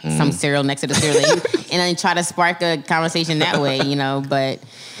find some cereal next to the cereal, and then try to spark a conversation that way, you know. But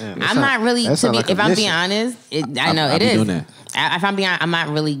I'm not really, to be, if I'm being honest, I know it is. If I'm being honest, I'm not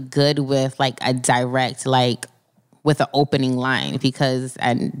really good with like a direct like, with an opening line, because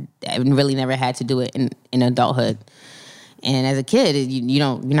I really never had to do it in adulthood. And as a kid,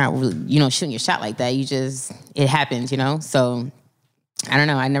 you're not really, shooting your shot like that. It happens, you know? So I don't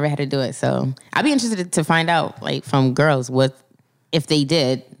know. I never had to do it. So I'd be interested to find out, like, from girls, if they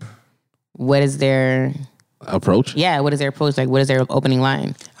did, what is their approach? Yeah, what is their approach? Like, what is their opening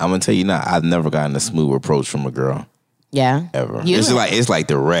line? I'm gonna tell you now, I've never gotten a smooth approach from a girl. Yeah, ever. It's like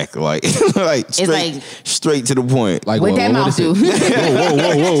direct, like straight to the point. Like what that mouth do?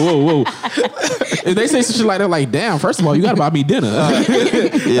 Whoa. If they say some shit like that, like damn. First of all, you gotta buy me dinner.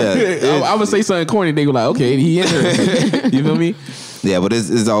 I would say something corny. They go like, okay, he interested. You feel me? Yeah, but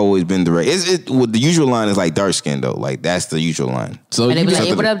it's always been direct. The usual line is like dark skin though. Like that's the usual line. So they be like,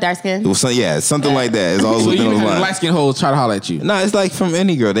 hey, what up, dark skin? Something like that. It's always within those lines. Light skin hoes try to holler at you. No, it's like from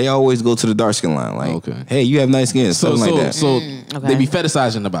any girl. They always go to the dark skin line. Like, hey, you have nice skin. Something like that. So they be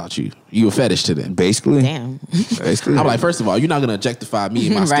fetishizing about you. You a fetish to them, basically. Damn. Basically. I'm like, first of all, you're not gonna objectify me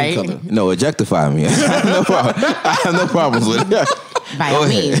and my skin color. No, objectify me. I have no problems with it. By all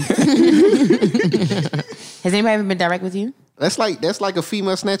means. Has anybody ever been direct with you? That's like a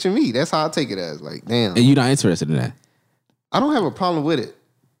female snatching me. That's how I take it as. Like, damn. And you're not interested in that? I don't have a problem with it.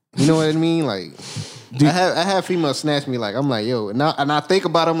 You know what I mean? Like, I have females snatch me. Like, I'm like, yo, and I think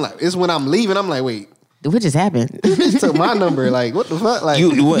about them. Like, it's when I'm leaving. I'm like, wait, what just happened? This took my number. Like, what the fuck? Like,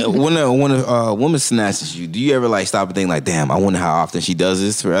 when a woman snatches you, do you ever like stop and think like, damn, I wonder how often she does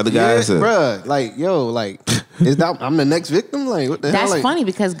this for other guys? Yeah, bruh. Like, yo, like, I'm the next victim. Like, what the hell? That's like, funny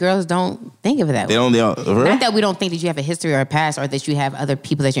because girls don't think of it that way. Not that we don't think that you have a history or a past or that you have other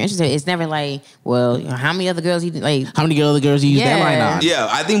people that you're interested in. It's never like, well, how many other girls you like? How many other girls you use that line on? Yeah,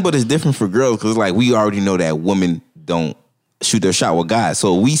 I think, but it's different for girls because like we already know that women don't shoot their shot with guys.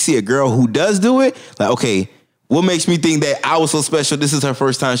 So we see a girl who does do it, like, okay, what makes me think that I was so special? This is her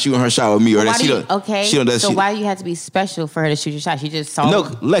first time shooting her shot with me, or that she don't. Okay, why do you have to be special for her to shoot your shot? She just saw. No,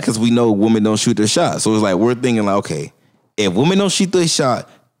 because we know women don't shoot their shot. So it's like we're thinking like, okay, if women don't shoot their shot,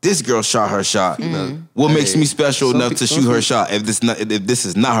 this girl shot her shot. Mm-hmm. What makes me special enough to shoot her shot if this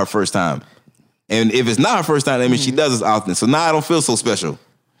is not her first time? And if it's not her first time, that means she does this often. So now I don't feel so special.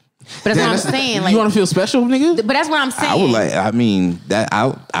 But that's what I'm saying. Like, you want to feel special, nigga? But that's what I'm saying.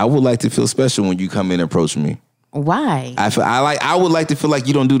 I would like to feel special when you come in and approach me. Why? I would like to feel like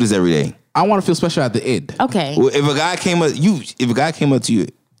you don't do this every day. I want to feel special at the end. Okay. Well, if a guy came up to you,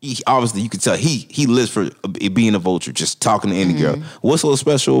 obviously you could tell he lives for being a vulture, just talking to any girl. What's so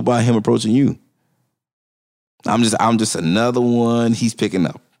special about him approaching you? I'm just another one he's picking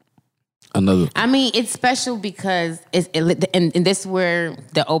up. I mean, it's special because and this is where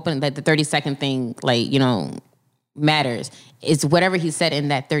the 30-second thing, like, you know, matters. It's whatever he said in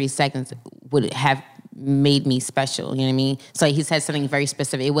that 30 seconds would have made me special. You know what I mean? So he said something very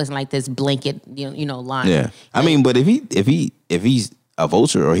specific. It wasn't like this blanket, you know, line. Yeah. I mean, but if he's a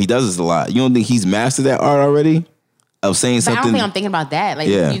vulture or he does this a lot, you don't think he's mastered that art already? Of saying something. I don't think I'm thinking about that. Like,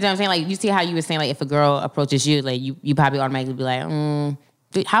 yeah. You know what I'm saying? Like, you see how you were saying, like, if a girl approaches you, like, you probably automatically be like,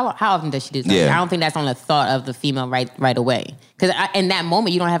 how often does she do that? Yeah. I don't think that's on the thought of the female right away. Because in that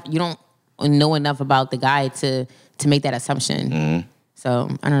moment, you don't know enough about the guy to make that assumption. Mm-hmm. So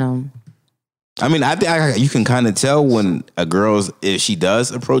I don't know. I mean, I think you can kind of tell when a if she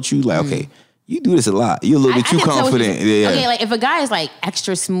does approach you, like, okay, you do this a lot. You're a little bit too confident. Okay, like if a guy is like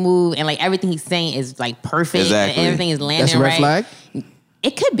extra smooth and like everything he's saying is like perfect and everything is landing that's a red flag?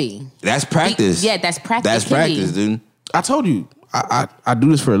 It could be. That's practice. Yeah, that's practice. That's practice, dude. I told you, I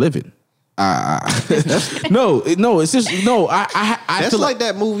do this for a living. No, it's just no. I that's feel like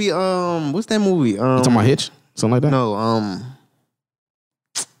that movie. What's that movie? You talking about Hitch? Something like that? No.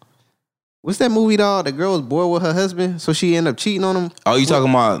 What's that movie, dog? The girl was bored with her husband, so she ended up cheating on him. Oh, you talking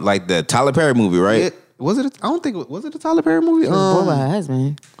about like the Tyler Perry movie, right? Was it? I don't think was it a Tyler Perry movie? She was bored with her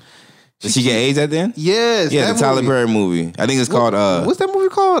husband. Did she get AIDS at the end? Yes. Yeah, the Tyler Perry movie. I think it's called. What's that movie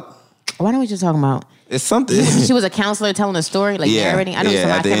called? Why don't we just talk about? It's something. She was a counselor telling a story, like narrating. I know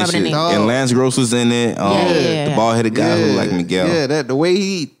somebody. I can't remember the name. And Lance Gross was in it. The bald-headed guy who like Miguel. Yeah, that the way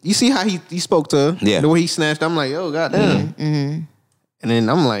you see how he spoke to her. Yeah. The way he snatched, I'm like, yo, goddamn. Mm-hmm. And then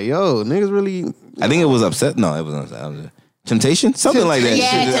I'm like, yo, niggas really. I think it was upset. No, it wasn't upset. Temptation? Something like that.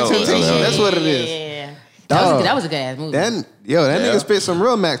 Yeah, Temptation. That's what it is. Yeah. Dog. That was a good ass movie. That nigga spit some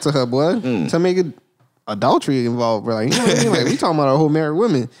real Mac to her, boy. To make it adultery involved, bro. Like, you know what I mean? Like, we talking about our whole married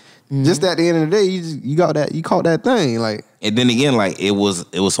women. Just at the end of the day, you caught that thing. Like, and then again, like it was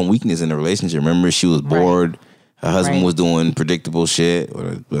some weakness in the relationship. Remember, she was bored. Her husband was doing predictable shit.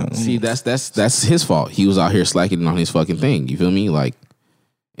 See, that's his fault. He was out here slacking on his fucking thing. You feel me? Like,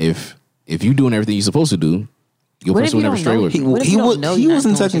 if you doing everything you're supposed to do, your person will never stray with you. He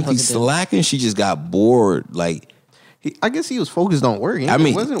wasn't technically slacking. She just got bored. Like, I guess he was focused on work. I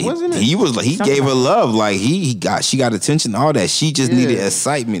mean, wasn't it? He gave her love. Like she got attention, all that. She just needed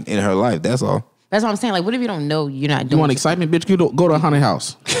excitement in her life. That's all. That's what I'm saying. Like, what if you don't know you're not doing? You want excitement, bitch? Go to a haunted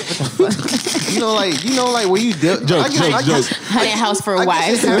house. you know, like when you joke. Haunted house for a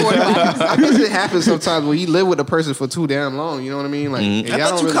wife. I guess it happens sometimes when you live with a person for too damn long. You know what I mean? Like, I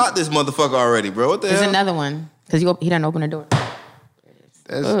thought you caught this motherfucker already, bro. What the hell? There's another one because he didn't open the door.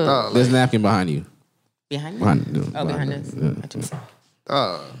 There's a napkin behind you. Behind us.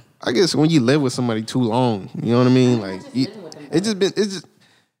 I guess when you live with somebody too long, you know what I mean? Like, it's just.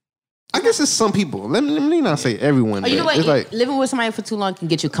 I guess it's some people. Let me not say everyone. You know what? It's like living with somebody for too long can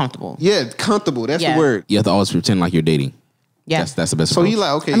get you comfortable. Yeah, comfortable. That's the word. You have to always pretend like you're dating. Yeah, that's the best. So you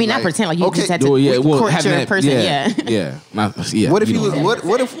like okay? I mean, not pretend like you just had to court your person. What if he was?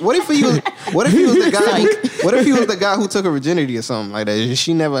 What if he was? What if he was the guy? What if he was the guy who took her virginity or something like that?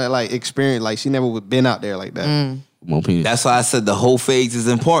 She never like experienced, like she never been out there like that. That's why I said the whole phase is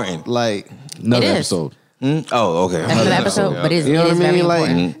important. Like another episode. Oh, okay. Another episode, but it's, you know what I mean?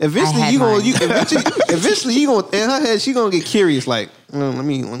 Like eventually you gonna in her head she gonna get curious. Like let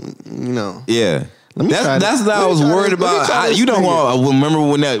me. Yeah. That's what I was worried about. You know who I remember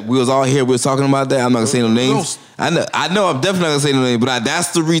when we was all here, we was talking about that. I'm not gonna say no names. I know I'm definitely not gonna say no names, but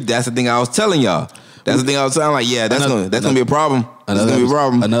that's the thing I was telling y'all. That's the thing I was telling. Like, yeah, that's gonna be a problem. That's gonna be a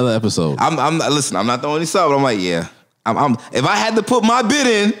problem. Another episode. Listen, I'm not the only sub. I'm like, yeah. If I had to put my bid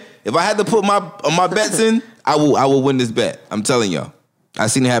in, if I had to put my bets in, I will win this bet. I'm telling y'all.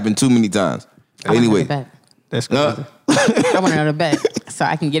 I've seen it happen too many times. Anyway, that's crazy. I want another bet so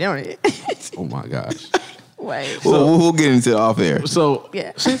I can get on it. Oh my gosh. Wait. We'll get into it off air. So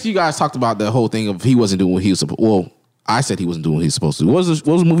since you guys talked about the whole thing of he wasn't doing what he was supposed, well, I said he wasn't doing what he was supposed to. What was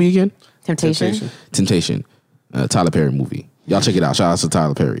the movie again? Temptation. Tyler Perry movie. Y'all check it out. Shout out to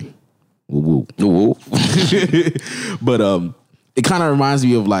Tyler Perry. Woo woo. But it kind of reminds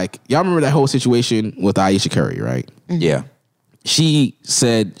me of like, y'all remember that whole situation with Aisha Curry, right? Mm-hmm. Yeah. She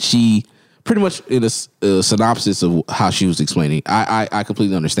said she pretty much in a synopsis of how she was explaining. I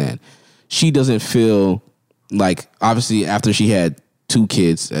completely understand. She doesn't feel like, obviously after she had 2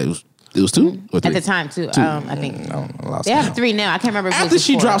 kids, it was 2 or 3? At the time, 2. I think they have 3 now. I can't remember. After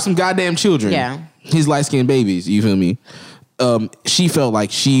she dropped some goddamn children, his light skinned babies. You feel me? She felt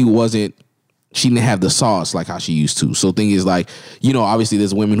like she didn't have the sauce like how she used to. So thing is like, obviously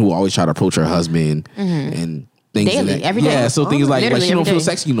there's women who always try to approach her husband and things daily, every day. Yeah, so things like she don't feel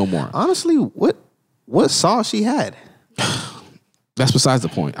sexy no more. Honestly, what sauce she had? That's besides the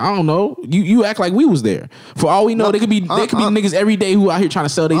point. I don't know. You act like we was there. For all we know, there could be niggas every day who out here trying to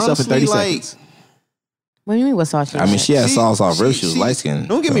sell themselves in 30 seconds. What do you mean what sauce she had? I mean, she had sauce off her. She was light skinned.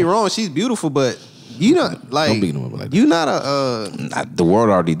 Don't get me wrong, she's beautiful, but you not like don't beat them up like that. You not a the world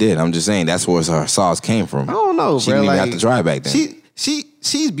already did. I'm just saying that's where her sauce came from. I don't know, she bro. didn't even have to try back then.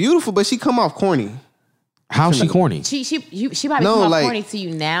 She's beautiful, but she come off corny. How's she corny? She probably come off corny to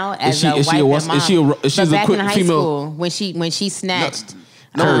you now as a wife and mom. Is she but back a in high female school when she snatched.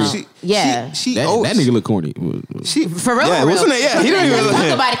 That nigga look corny. For real, wasn't it? Yeah, he don't even look.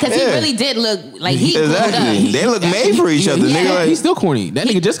 Talk about it because he really did look like he exactly. They look made for each other. Nigga, like, he's still corny. That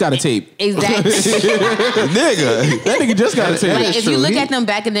nigga just got a tape. Exactly. Nigga, that nigga just got a tape. Like, if you look at them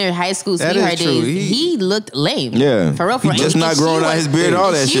back in their high school sweetheart days, he looked lame. Yeah, for real. He just not growing out his beard.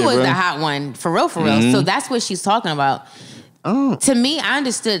 All that shit. She was bro. the hot one. For real. Mm-hmm. So that's what she's talking about. Oh. To me, I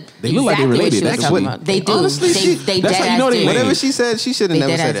understood they look exactly like they related. What she was talking about. They do. Honestly, they dead ass whatever she said, she should have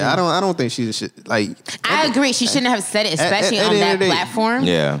never said it. I don't think she should. Like, I agree. She shouldn't have said it, especially on that platform.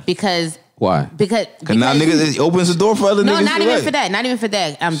 Yeah. Because why? Because now niggas, it opens the door for other niggas. No, not even for that. Not even for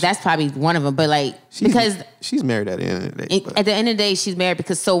that. That's probably one of them. But like, because she's married at the end of the day. At the end of the day, she's married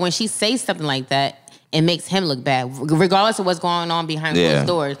because so when she says something like that, it makes him look bad, regardless of what's going on behind closed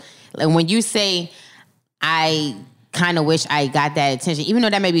doors. Like when you say, kind of wish I got that attention, even though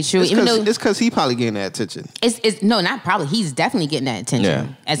that may be true. It's Even though because he probably getting that attention. it's no, not probably. He's definitely getting that attention Yeah.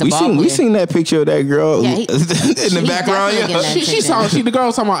 as a ball player. We seen that picture of that girl Yeah, in the background. definitely getting that She the girl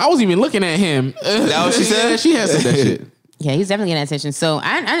was talking about, I wasn't even looking at him. That what she said? Yeah, she had said that shit. Yeah, he's definitely getting that attention. So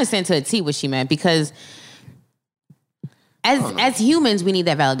I understand to a T what she meant, because as humans, we need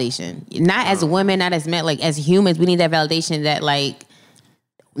that validation. Not as women, not as men. Like, as humans, we need that validation that, like,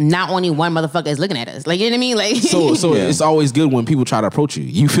 not only one motherfucker is looking at us. Like, you know what I mean? Like, So Yeah. it's always good when people try to approach you.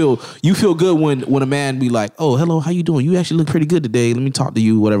 You feel good when a man be like, oh, hello, how you doing? You actually look pretty good today. Let me talk to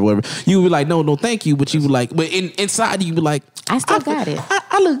you, whatever. You be like, no, thank you. But you be like, but inside you be like, I still got it.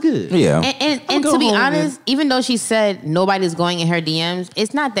 I look good. Yeah. And go to be home, honest, even though she said nobody's going in her DMs,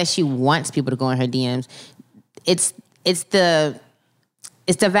 it's not that she wants people to go in her DMs. It's the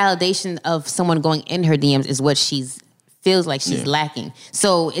validation of someone going in her DMs is what feels like she's lacking.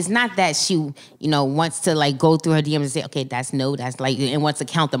 So it's not that she, wants to like go through her DMs and say, okay, that's like, and wants to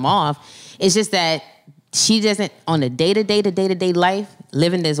count them off. It's just that she doesn't, on the day-to-day life,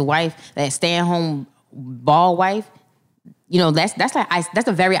 living this wife, that stay-at-home ball wife, that's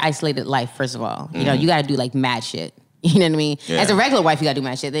a very isolated life, first of all. You got to do like mad shit. You know what I mean? Yeah. As a regular wife, you got to do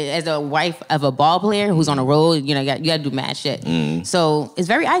mad shit. As a wife of a ball player who's on the road, you got to do mad shit. So it's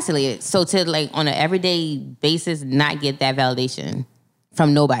very isolated. So to like on an everyday basis not get that validation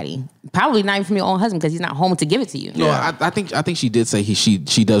from nobody, probably not even from your own husband because he's not home to give it to you. No, I think she did say she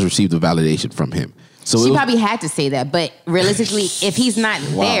does receive the validation from him. So She probably had to say that, but realistically, if he's not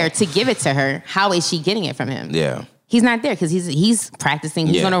Wow. there to give it to her, how is she getting it from him? Yeah. He's not there because he's practicing.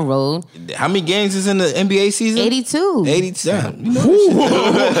 He's Yeah. on the road. How many games is in the NBA season? 82. 82.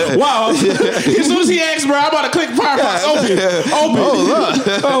 wow. As soon as he asked, bro, I'm about to click Firefox.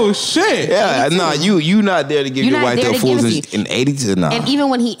 Open. Oh shit. Yeah, no, you not there to give You're your not wife there the to give fools it to in 82. Nah. And even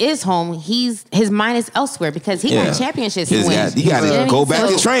when he is home, his mind is elsewhere because he got championships he wins. You got to go back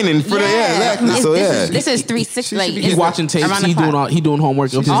to training for the exactly. So This is 360. Like, He's watching tapes. around the He doing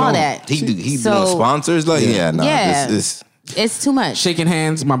homework of his all own. that. he doing So- sponsors like Yeah. It's too much. Shaking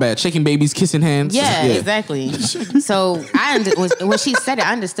hands. My bad. Shaking babies, kissing hands. Yeah, exactly. So when she said it,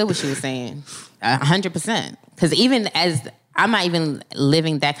 I understood what she was saying, 100%. Because even as I'm not even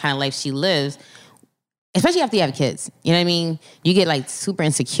living that kind of life she lives, especially after you have kids. You know what I mean? You get like super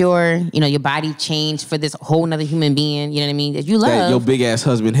insecure. Your body changed for this whole nother human being. You know what I mean? That you love. That your big ass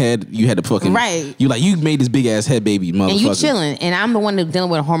husband had. You had to fucking Right. You made this big ass head baby, motherfucker. and you chilling, and I'm the one that's dealing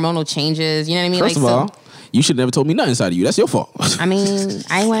with hormonal changes. You know what I mean? First of all, you should never told me nothing inside of you. That's your fault. I mean,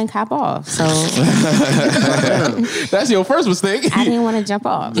 I ain't want to cop off, so That's your first mistake. I didn't want to jump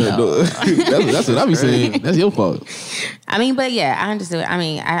off. So. That's what I be saying. That's your fault. I mean, but yeah, I understood. I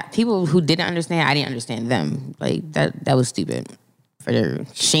mean, people who didn't understand, I didn't understand them. Like that was stupid for their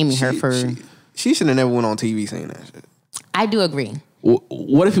shaming her for. She should have never went on TV saying that shit. I do agree.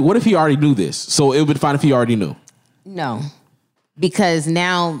 What if he already knew this? So it would be fine if he already knew. No, because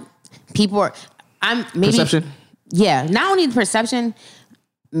now people are. Perception? Yeah, not only the perception.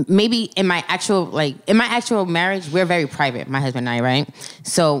 Maybe in my actual marriage, we're very private, my husband and I, right?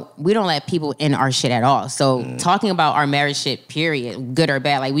 So we don't let people in our shit at all. So talking about our marriage shit, period, good or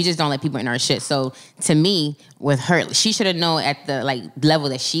bad, like we just don't let people in our shit. So to me, with her, she should have known at the level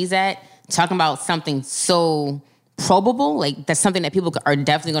that she's at, talking about something so probable, like that's something that people are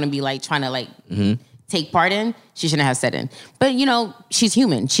definitely going to be like trying to take part in, she shouldn't have said it. But she's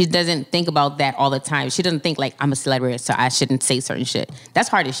human. She doesn't think about that all the time. She doesn't think like I'm a celebrity, so I shouldn't say certain shit. That's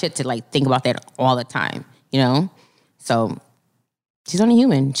hard as shit to think about that all the time, So she's only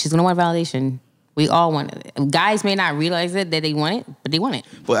human. She's gonna want validation. We all want it. Guys may not realize it that they want it, but they want it.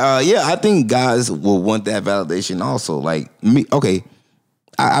 But I think guys will want that validation also. Like me, okay.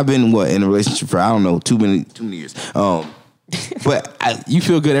 I've been in a relationship for I don't know too many years. But you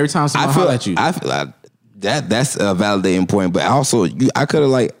feel good every time someone holler at you. I feel like that's a validating point. But also, I could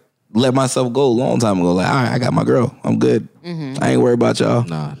have let myself go a long time ago. Like, all right, I got my girl. I'm good. I ain't worried about y'all.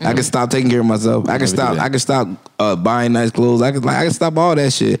 Nah. I can stop taking care of myself. I can stop buying nice clothes. I can stop all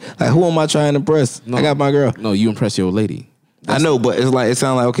that shit. Like, who am I trying to impress? I got my girl. No, you impress your lady. I know, but it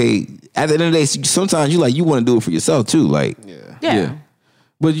sounds like okay. At the end of the day, sometimes you want to do it for yourself too. Like, Yeah.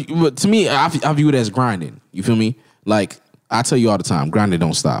 But to me, I view it as grinding. You feel me? Like I tell you all the time, grinding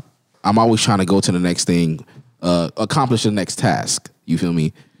don't stop. I'm always trying to go to the next thing, accomplish the next task. You feel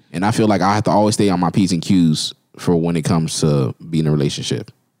me? And I feel like I have to always stay on my P's and Q's for when it comes to being in a relationship.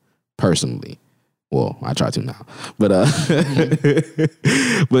 Personally, well, I try to now, but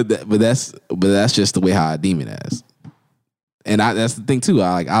but that's just the way how I deem it as. And that's the thing too.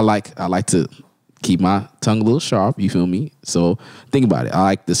 I like to keep my tongue a little sharp. You feel me? So think about it. I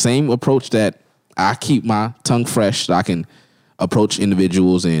like the same approach that I keep my tongue fresh so I can approach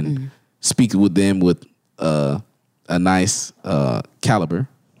individuals and speak with them with a nice caliber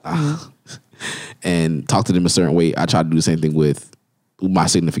and talk to them a certain way. I try to do the same thing with my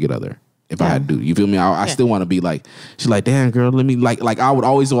significant other. If I had to do, you feel me? I still want to be like, she's like, damn girl, let me like I would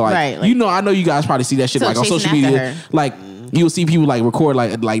always like, Right, you know, I know you guys probably see that shit like on social media, like you'll see people like record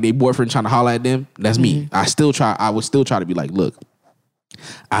like their boyfriend trying to holler at them. That's me. I would still try to be like, look,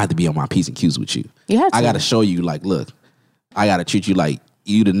 I have to be on my P's and Q's with you. I got to show you like, look, I got to treat you like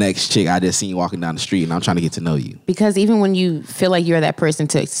you the next chick I just seen walking down the street and I'm trying to get to know you. Because even when you feel like you're that person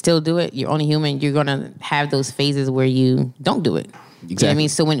to still do it, you're only human, you're going to have those phases where you don't do it. Exactly. You know what I mean?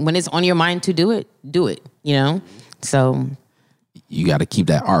 So when it's on your mind to do it, you know? So you got to keep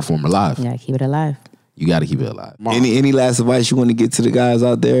that art form alive. Yeah, keep it alive. You got to keep it alive. Any last advice you want to get to the guys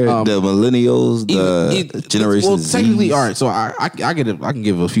out there, the millennials, the Generation Well, Z? technically, all right. So I can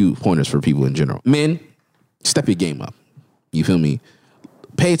give a few pointers for people in general. Men, step your game up. You feel me?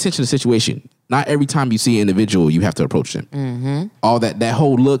 Pay attention to the situation. Not every time you see an individual, you have to approach them. Mm-hmm. All that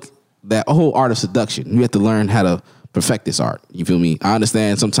whole look, that whole art of seduction. You have to learn how to perfect this art. You feel me? I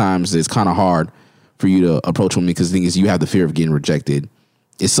understand sometimes it's kind of hard for you to approach women because the thing is you have the fear of getting rejected.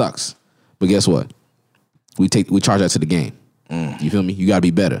 It sucks. But guess what? We charge that to the game. You feel me? You gotta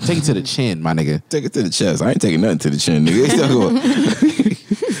be better. Take it to the chin, my nigga. Take it to the chest. I ain't taking nothing to the chin, nigga.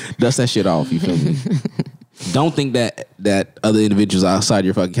 Dust that shit off. You feel me? Don't think that other individuals outside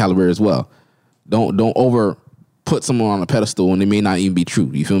your fucking caliber as well. Don't over put someone on a pedestal and they may not even be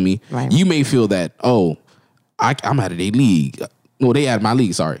true. You feel me? Right. You may feel that, I'm out of their league. No, they out of my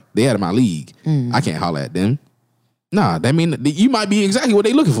league. Sorry, they out of my league. I can't holler at them. Nah, that mean you might be exactly what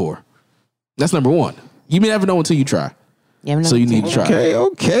they looking for. That's number one. You may never know until you try. So you need to try.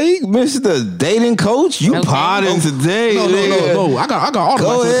 Okay, Mr. Dating Coach, you potting today. No. I got all the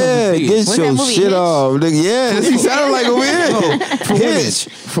Go ahead, get your shit off. Yeah, that's what you sound like over here.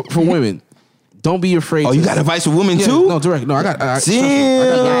 For women, don't be afraid. Oh, you got advice for women too? No, direct. No, I got. You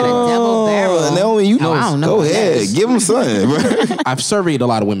got a double barrel. Naomi, you know. I don't know. Go ahead, give them something. Bro. I've surveyed a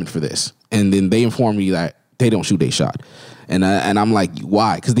lot of women for this, and then they informed me that they don't shoot their shot. And I'm like,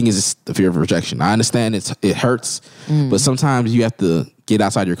 why? Because the thing is, it's the fear of rejection. I understand it hurts, but sometimes you have to get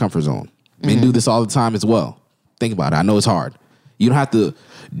outside your comfort zone. Men do this all the time as well. Think about it. I know it's hard. You don't have to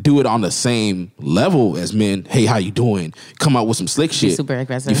do it on the same level as men. Hey, how you doing? Come out with some slick shit. Super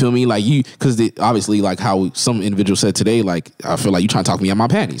aggressive. You feel me? Like because obviously, like how some individual said today, like I feel like you trying to talk me out my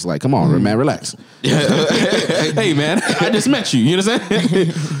panties. Like, come on, man, relax. Hey, man, I just met you. You know what I'm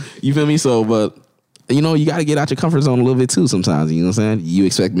saying? You feel me? So, but. You know, you got to get out your comfort zone a little bit too sometimes. You know what I'm saying? You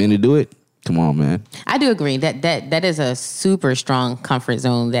expect men to do it? Come on, man. I do agree that is a super strong comfort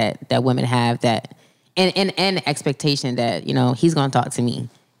zone that women have that and expectation that, you know, he's going to talk to me.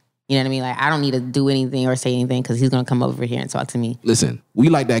 You know what I mean? Like, I don't need to do anything or say anything because he's going to come over here and talk to me. Listen, we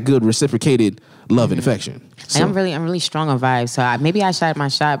like that good reciprocated love and affection. So. I'm really strong on vibes. So maybe I shot my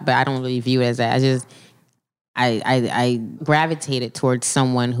shot, but I don't really view it as that. I gravitated towards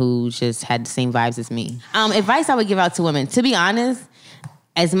someone who just had the same vibes as me. Advice I would give out to women, to be honest,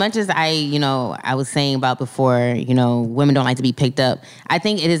 as much as I was saying about before, women don't like to be picked up. I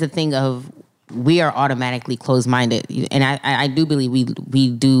think it is a thing of we are automatically closed-minded, and I do believe we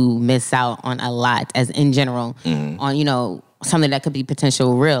do miss out on a lot, as in general, on something that could be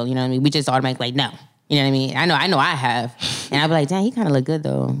potential real. You know what I mean? We just automatically like no. You know what I mean? I know I have, and I'd be like, damn, he kind of look good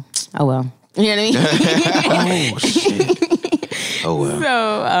though. Oh well. You know what I mean? Oh, shit. Oh, well.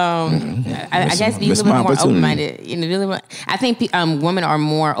 So, I guess be a little bit more open-minded. I think women are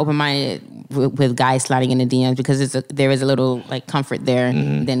more open-minded with guys sliding in the DMs because there is a little like comfort there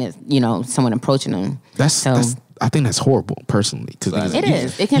than it's, someone approaching them. I think that's horrible, personally. It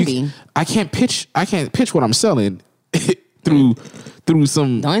is. It can be. I can't pitch what I'm selling through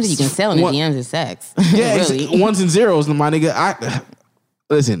some. The only thing you can sell in the DMs is sex. Yeah, really. Ones and zeros, my nigga.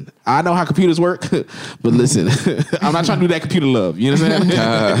 Listen, I know how computers work, but listen, I'm not trying to do that computer love. You know what I'm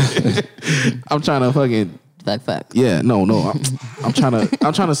saying? I'm trying to fucking fuck. Yeah, no. I'm trying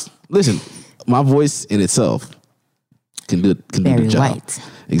to listen. My voice in itself can do the job. White.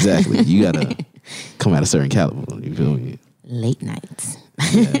 Exactly. You gotta come at a certain caliber. You feel me? Late nights.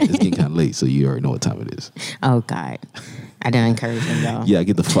 Yeah, it's getting kind of late, so you already know what time it is. Oh God. I didn't encourage him, though. Yeah,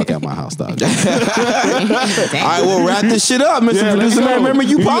 get the fuck out of my house, dog. All right, well, wrap this shit up, Mr. Producer Man. Remember,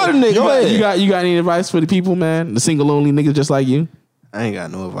 you part of nigga. Go ahead. You got any advice for the people, man? The single, lonely niggas just like you? I ain't got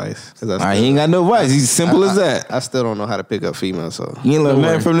no advice. He ain't got no advice. He's simple as that. I still don't know how to pick up females, so. You ain't learned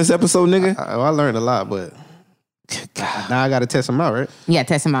nothing from this episode, nigga? I learned a lot, but Now I gotta test him out, right? Yeah,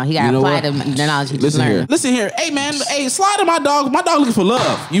 test him out. He gotta apply the knowledge he just learned. Listen here. Hey man, hey, slide to my dog. My dog looking for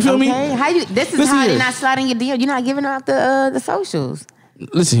love. You feel me? How you? This is Listen how here. you're not sliding your DM. You're not giving out the socials.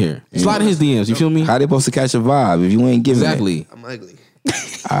 Listen here. Slide in his DMs. You feel me? How they supposed to catch a vibe if you ain't giving Exactly. I'm ugly.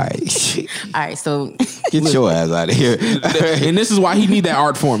 it? All right. All right, so Get your ass out of here. And this is why he need that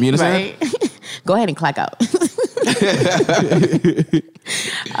art form. You understand? right, go ahead and clack out.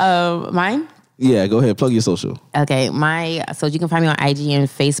 Mine. Yeah, go ahead. Plug your social. Okay, so you can find me on IG and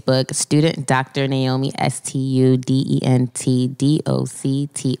Facebook, student Dr. Naomi,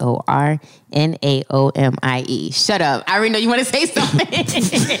 STUDENTDOCTORNAOMIE. Shut up. I already know you want to say something.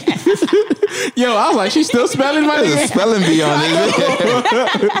 Yo, I was like, she's still spelling my There's a name. spelling bee on it.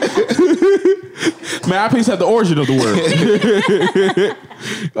 Man, I please have the origin of the word.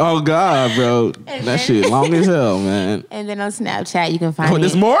 Oh God, bro. That shit long as hell, man. And then on Snapchat, you can find Oh, me.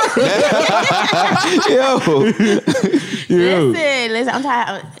 there's more? Yo. Listen, I'm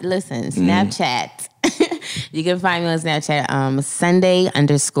tired. Listen, Snapchat. You can find me on Snapchat,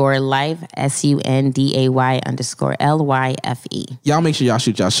 Sunday_life, SUNDAY_LYFE. Y'all make sure y'all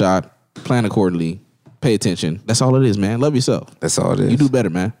shoot y'all shot. Plan accordingly. Pay attention. That's all it is, man. Love yourself. That's all it is. You do better,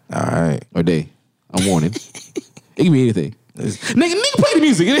 man. All right. Or day. I'm warning. It can be anything. Nigga, play the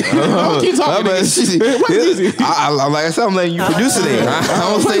music. Don't keep talking. Play the music. Like I said, I'm letting you produce it. I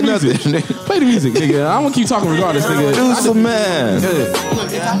don't say nothing. Play the music, nigga. I'm gonna keep talking regardless, nigga. Producer man.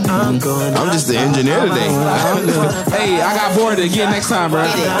 Yeah. I'm just the engineer today. Hey, I got bored again next time, bro.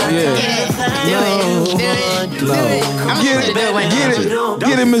 Yeah.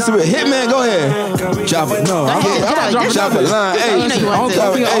 Get it, Mr. Hitman. Go ahead. Drop it. No, I'm not dropping Drop it. Line. Hey, only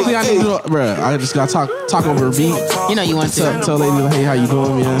thing I need to do, bro, I just gotta talk over a beat. You know you want to. Tell lady, hey, how you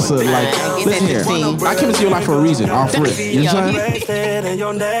doing, man? So, like, listen here. I came into your life for a reason. Off rip. You know what I'm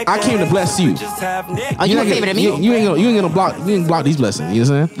saying? I came to bless you. Oh, you a favorite of me? You ain't gonna block these blessings. You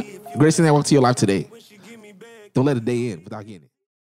know what I'm saying? Greatest thing that walked to your life today. Don't let a day end without getting it.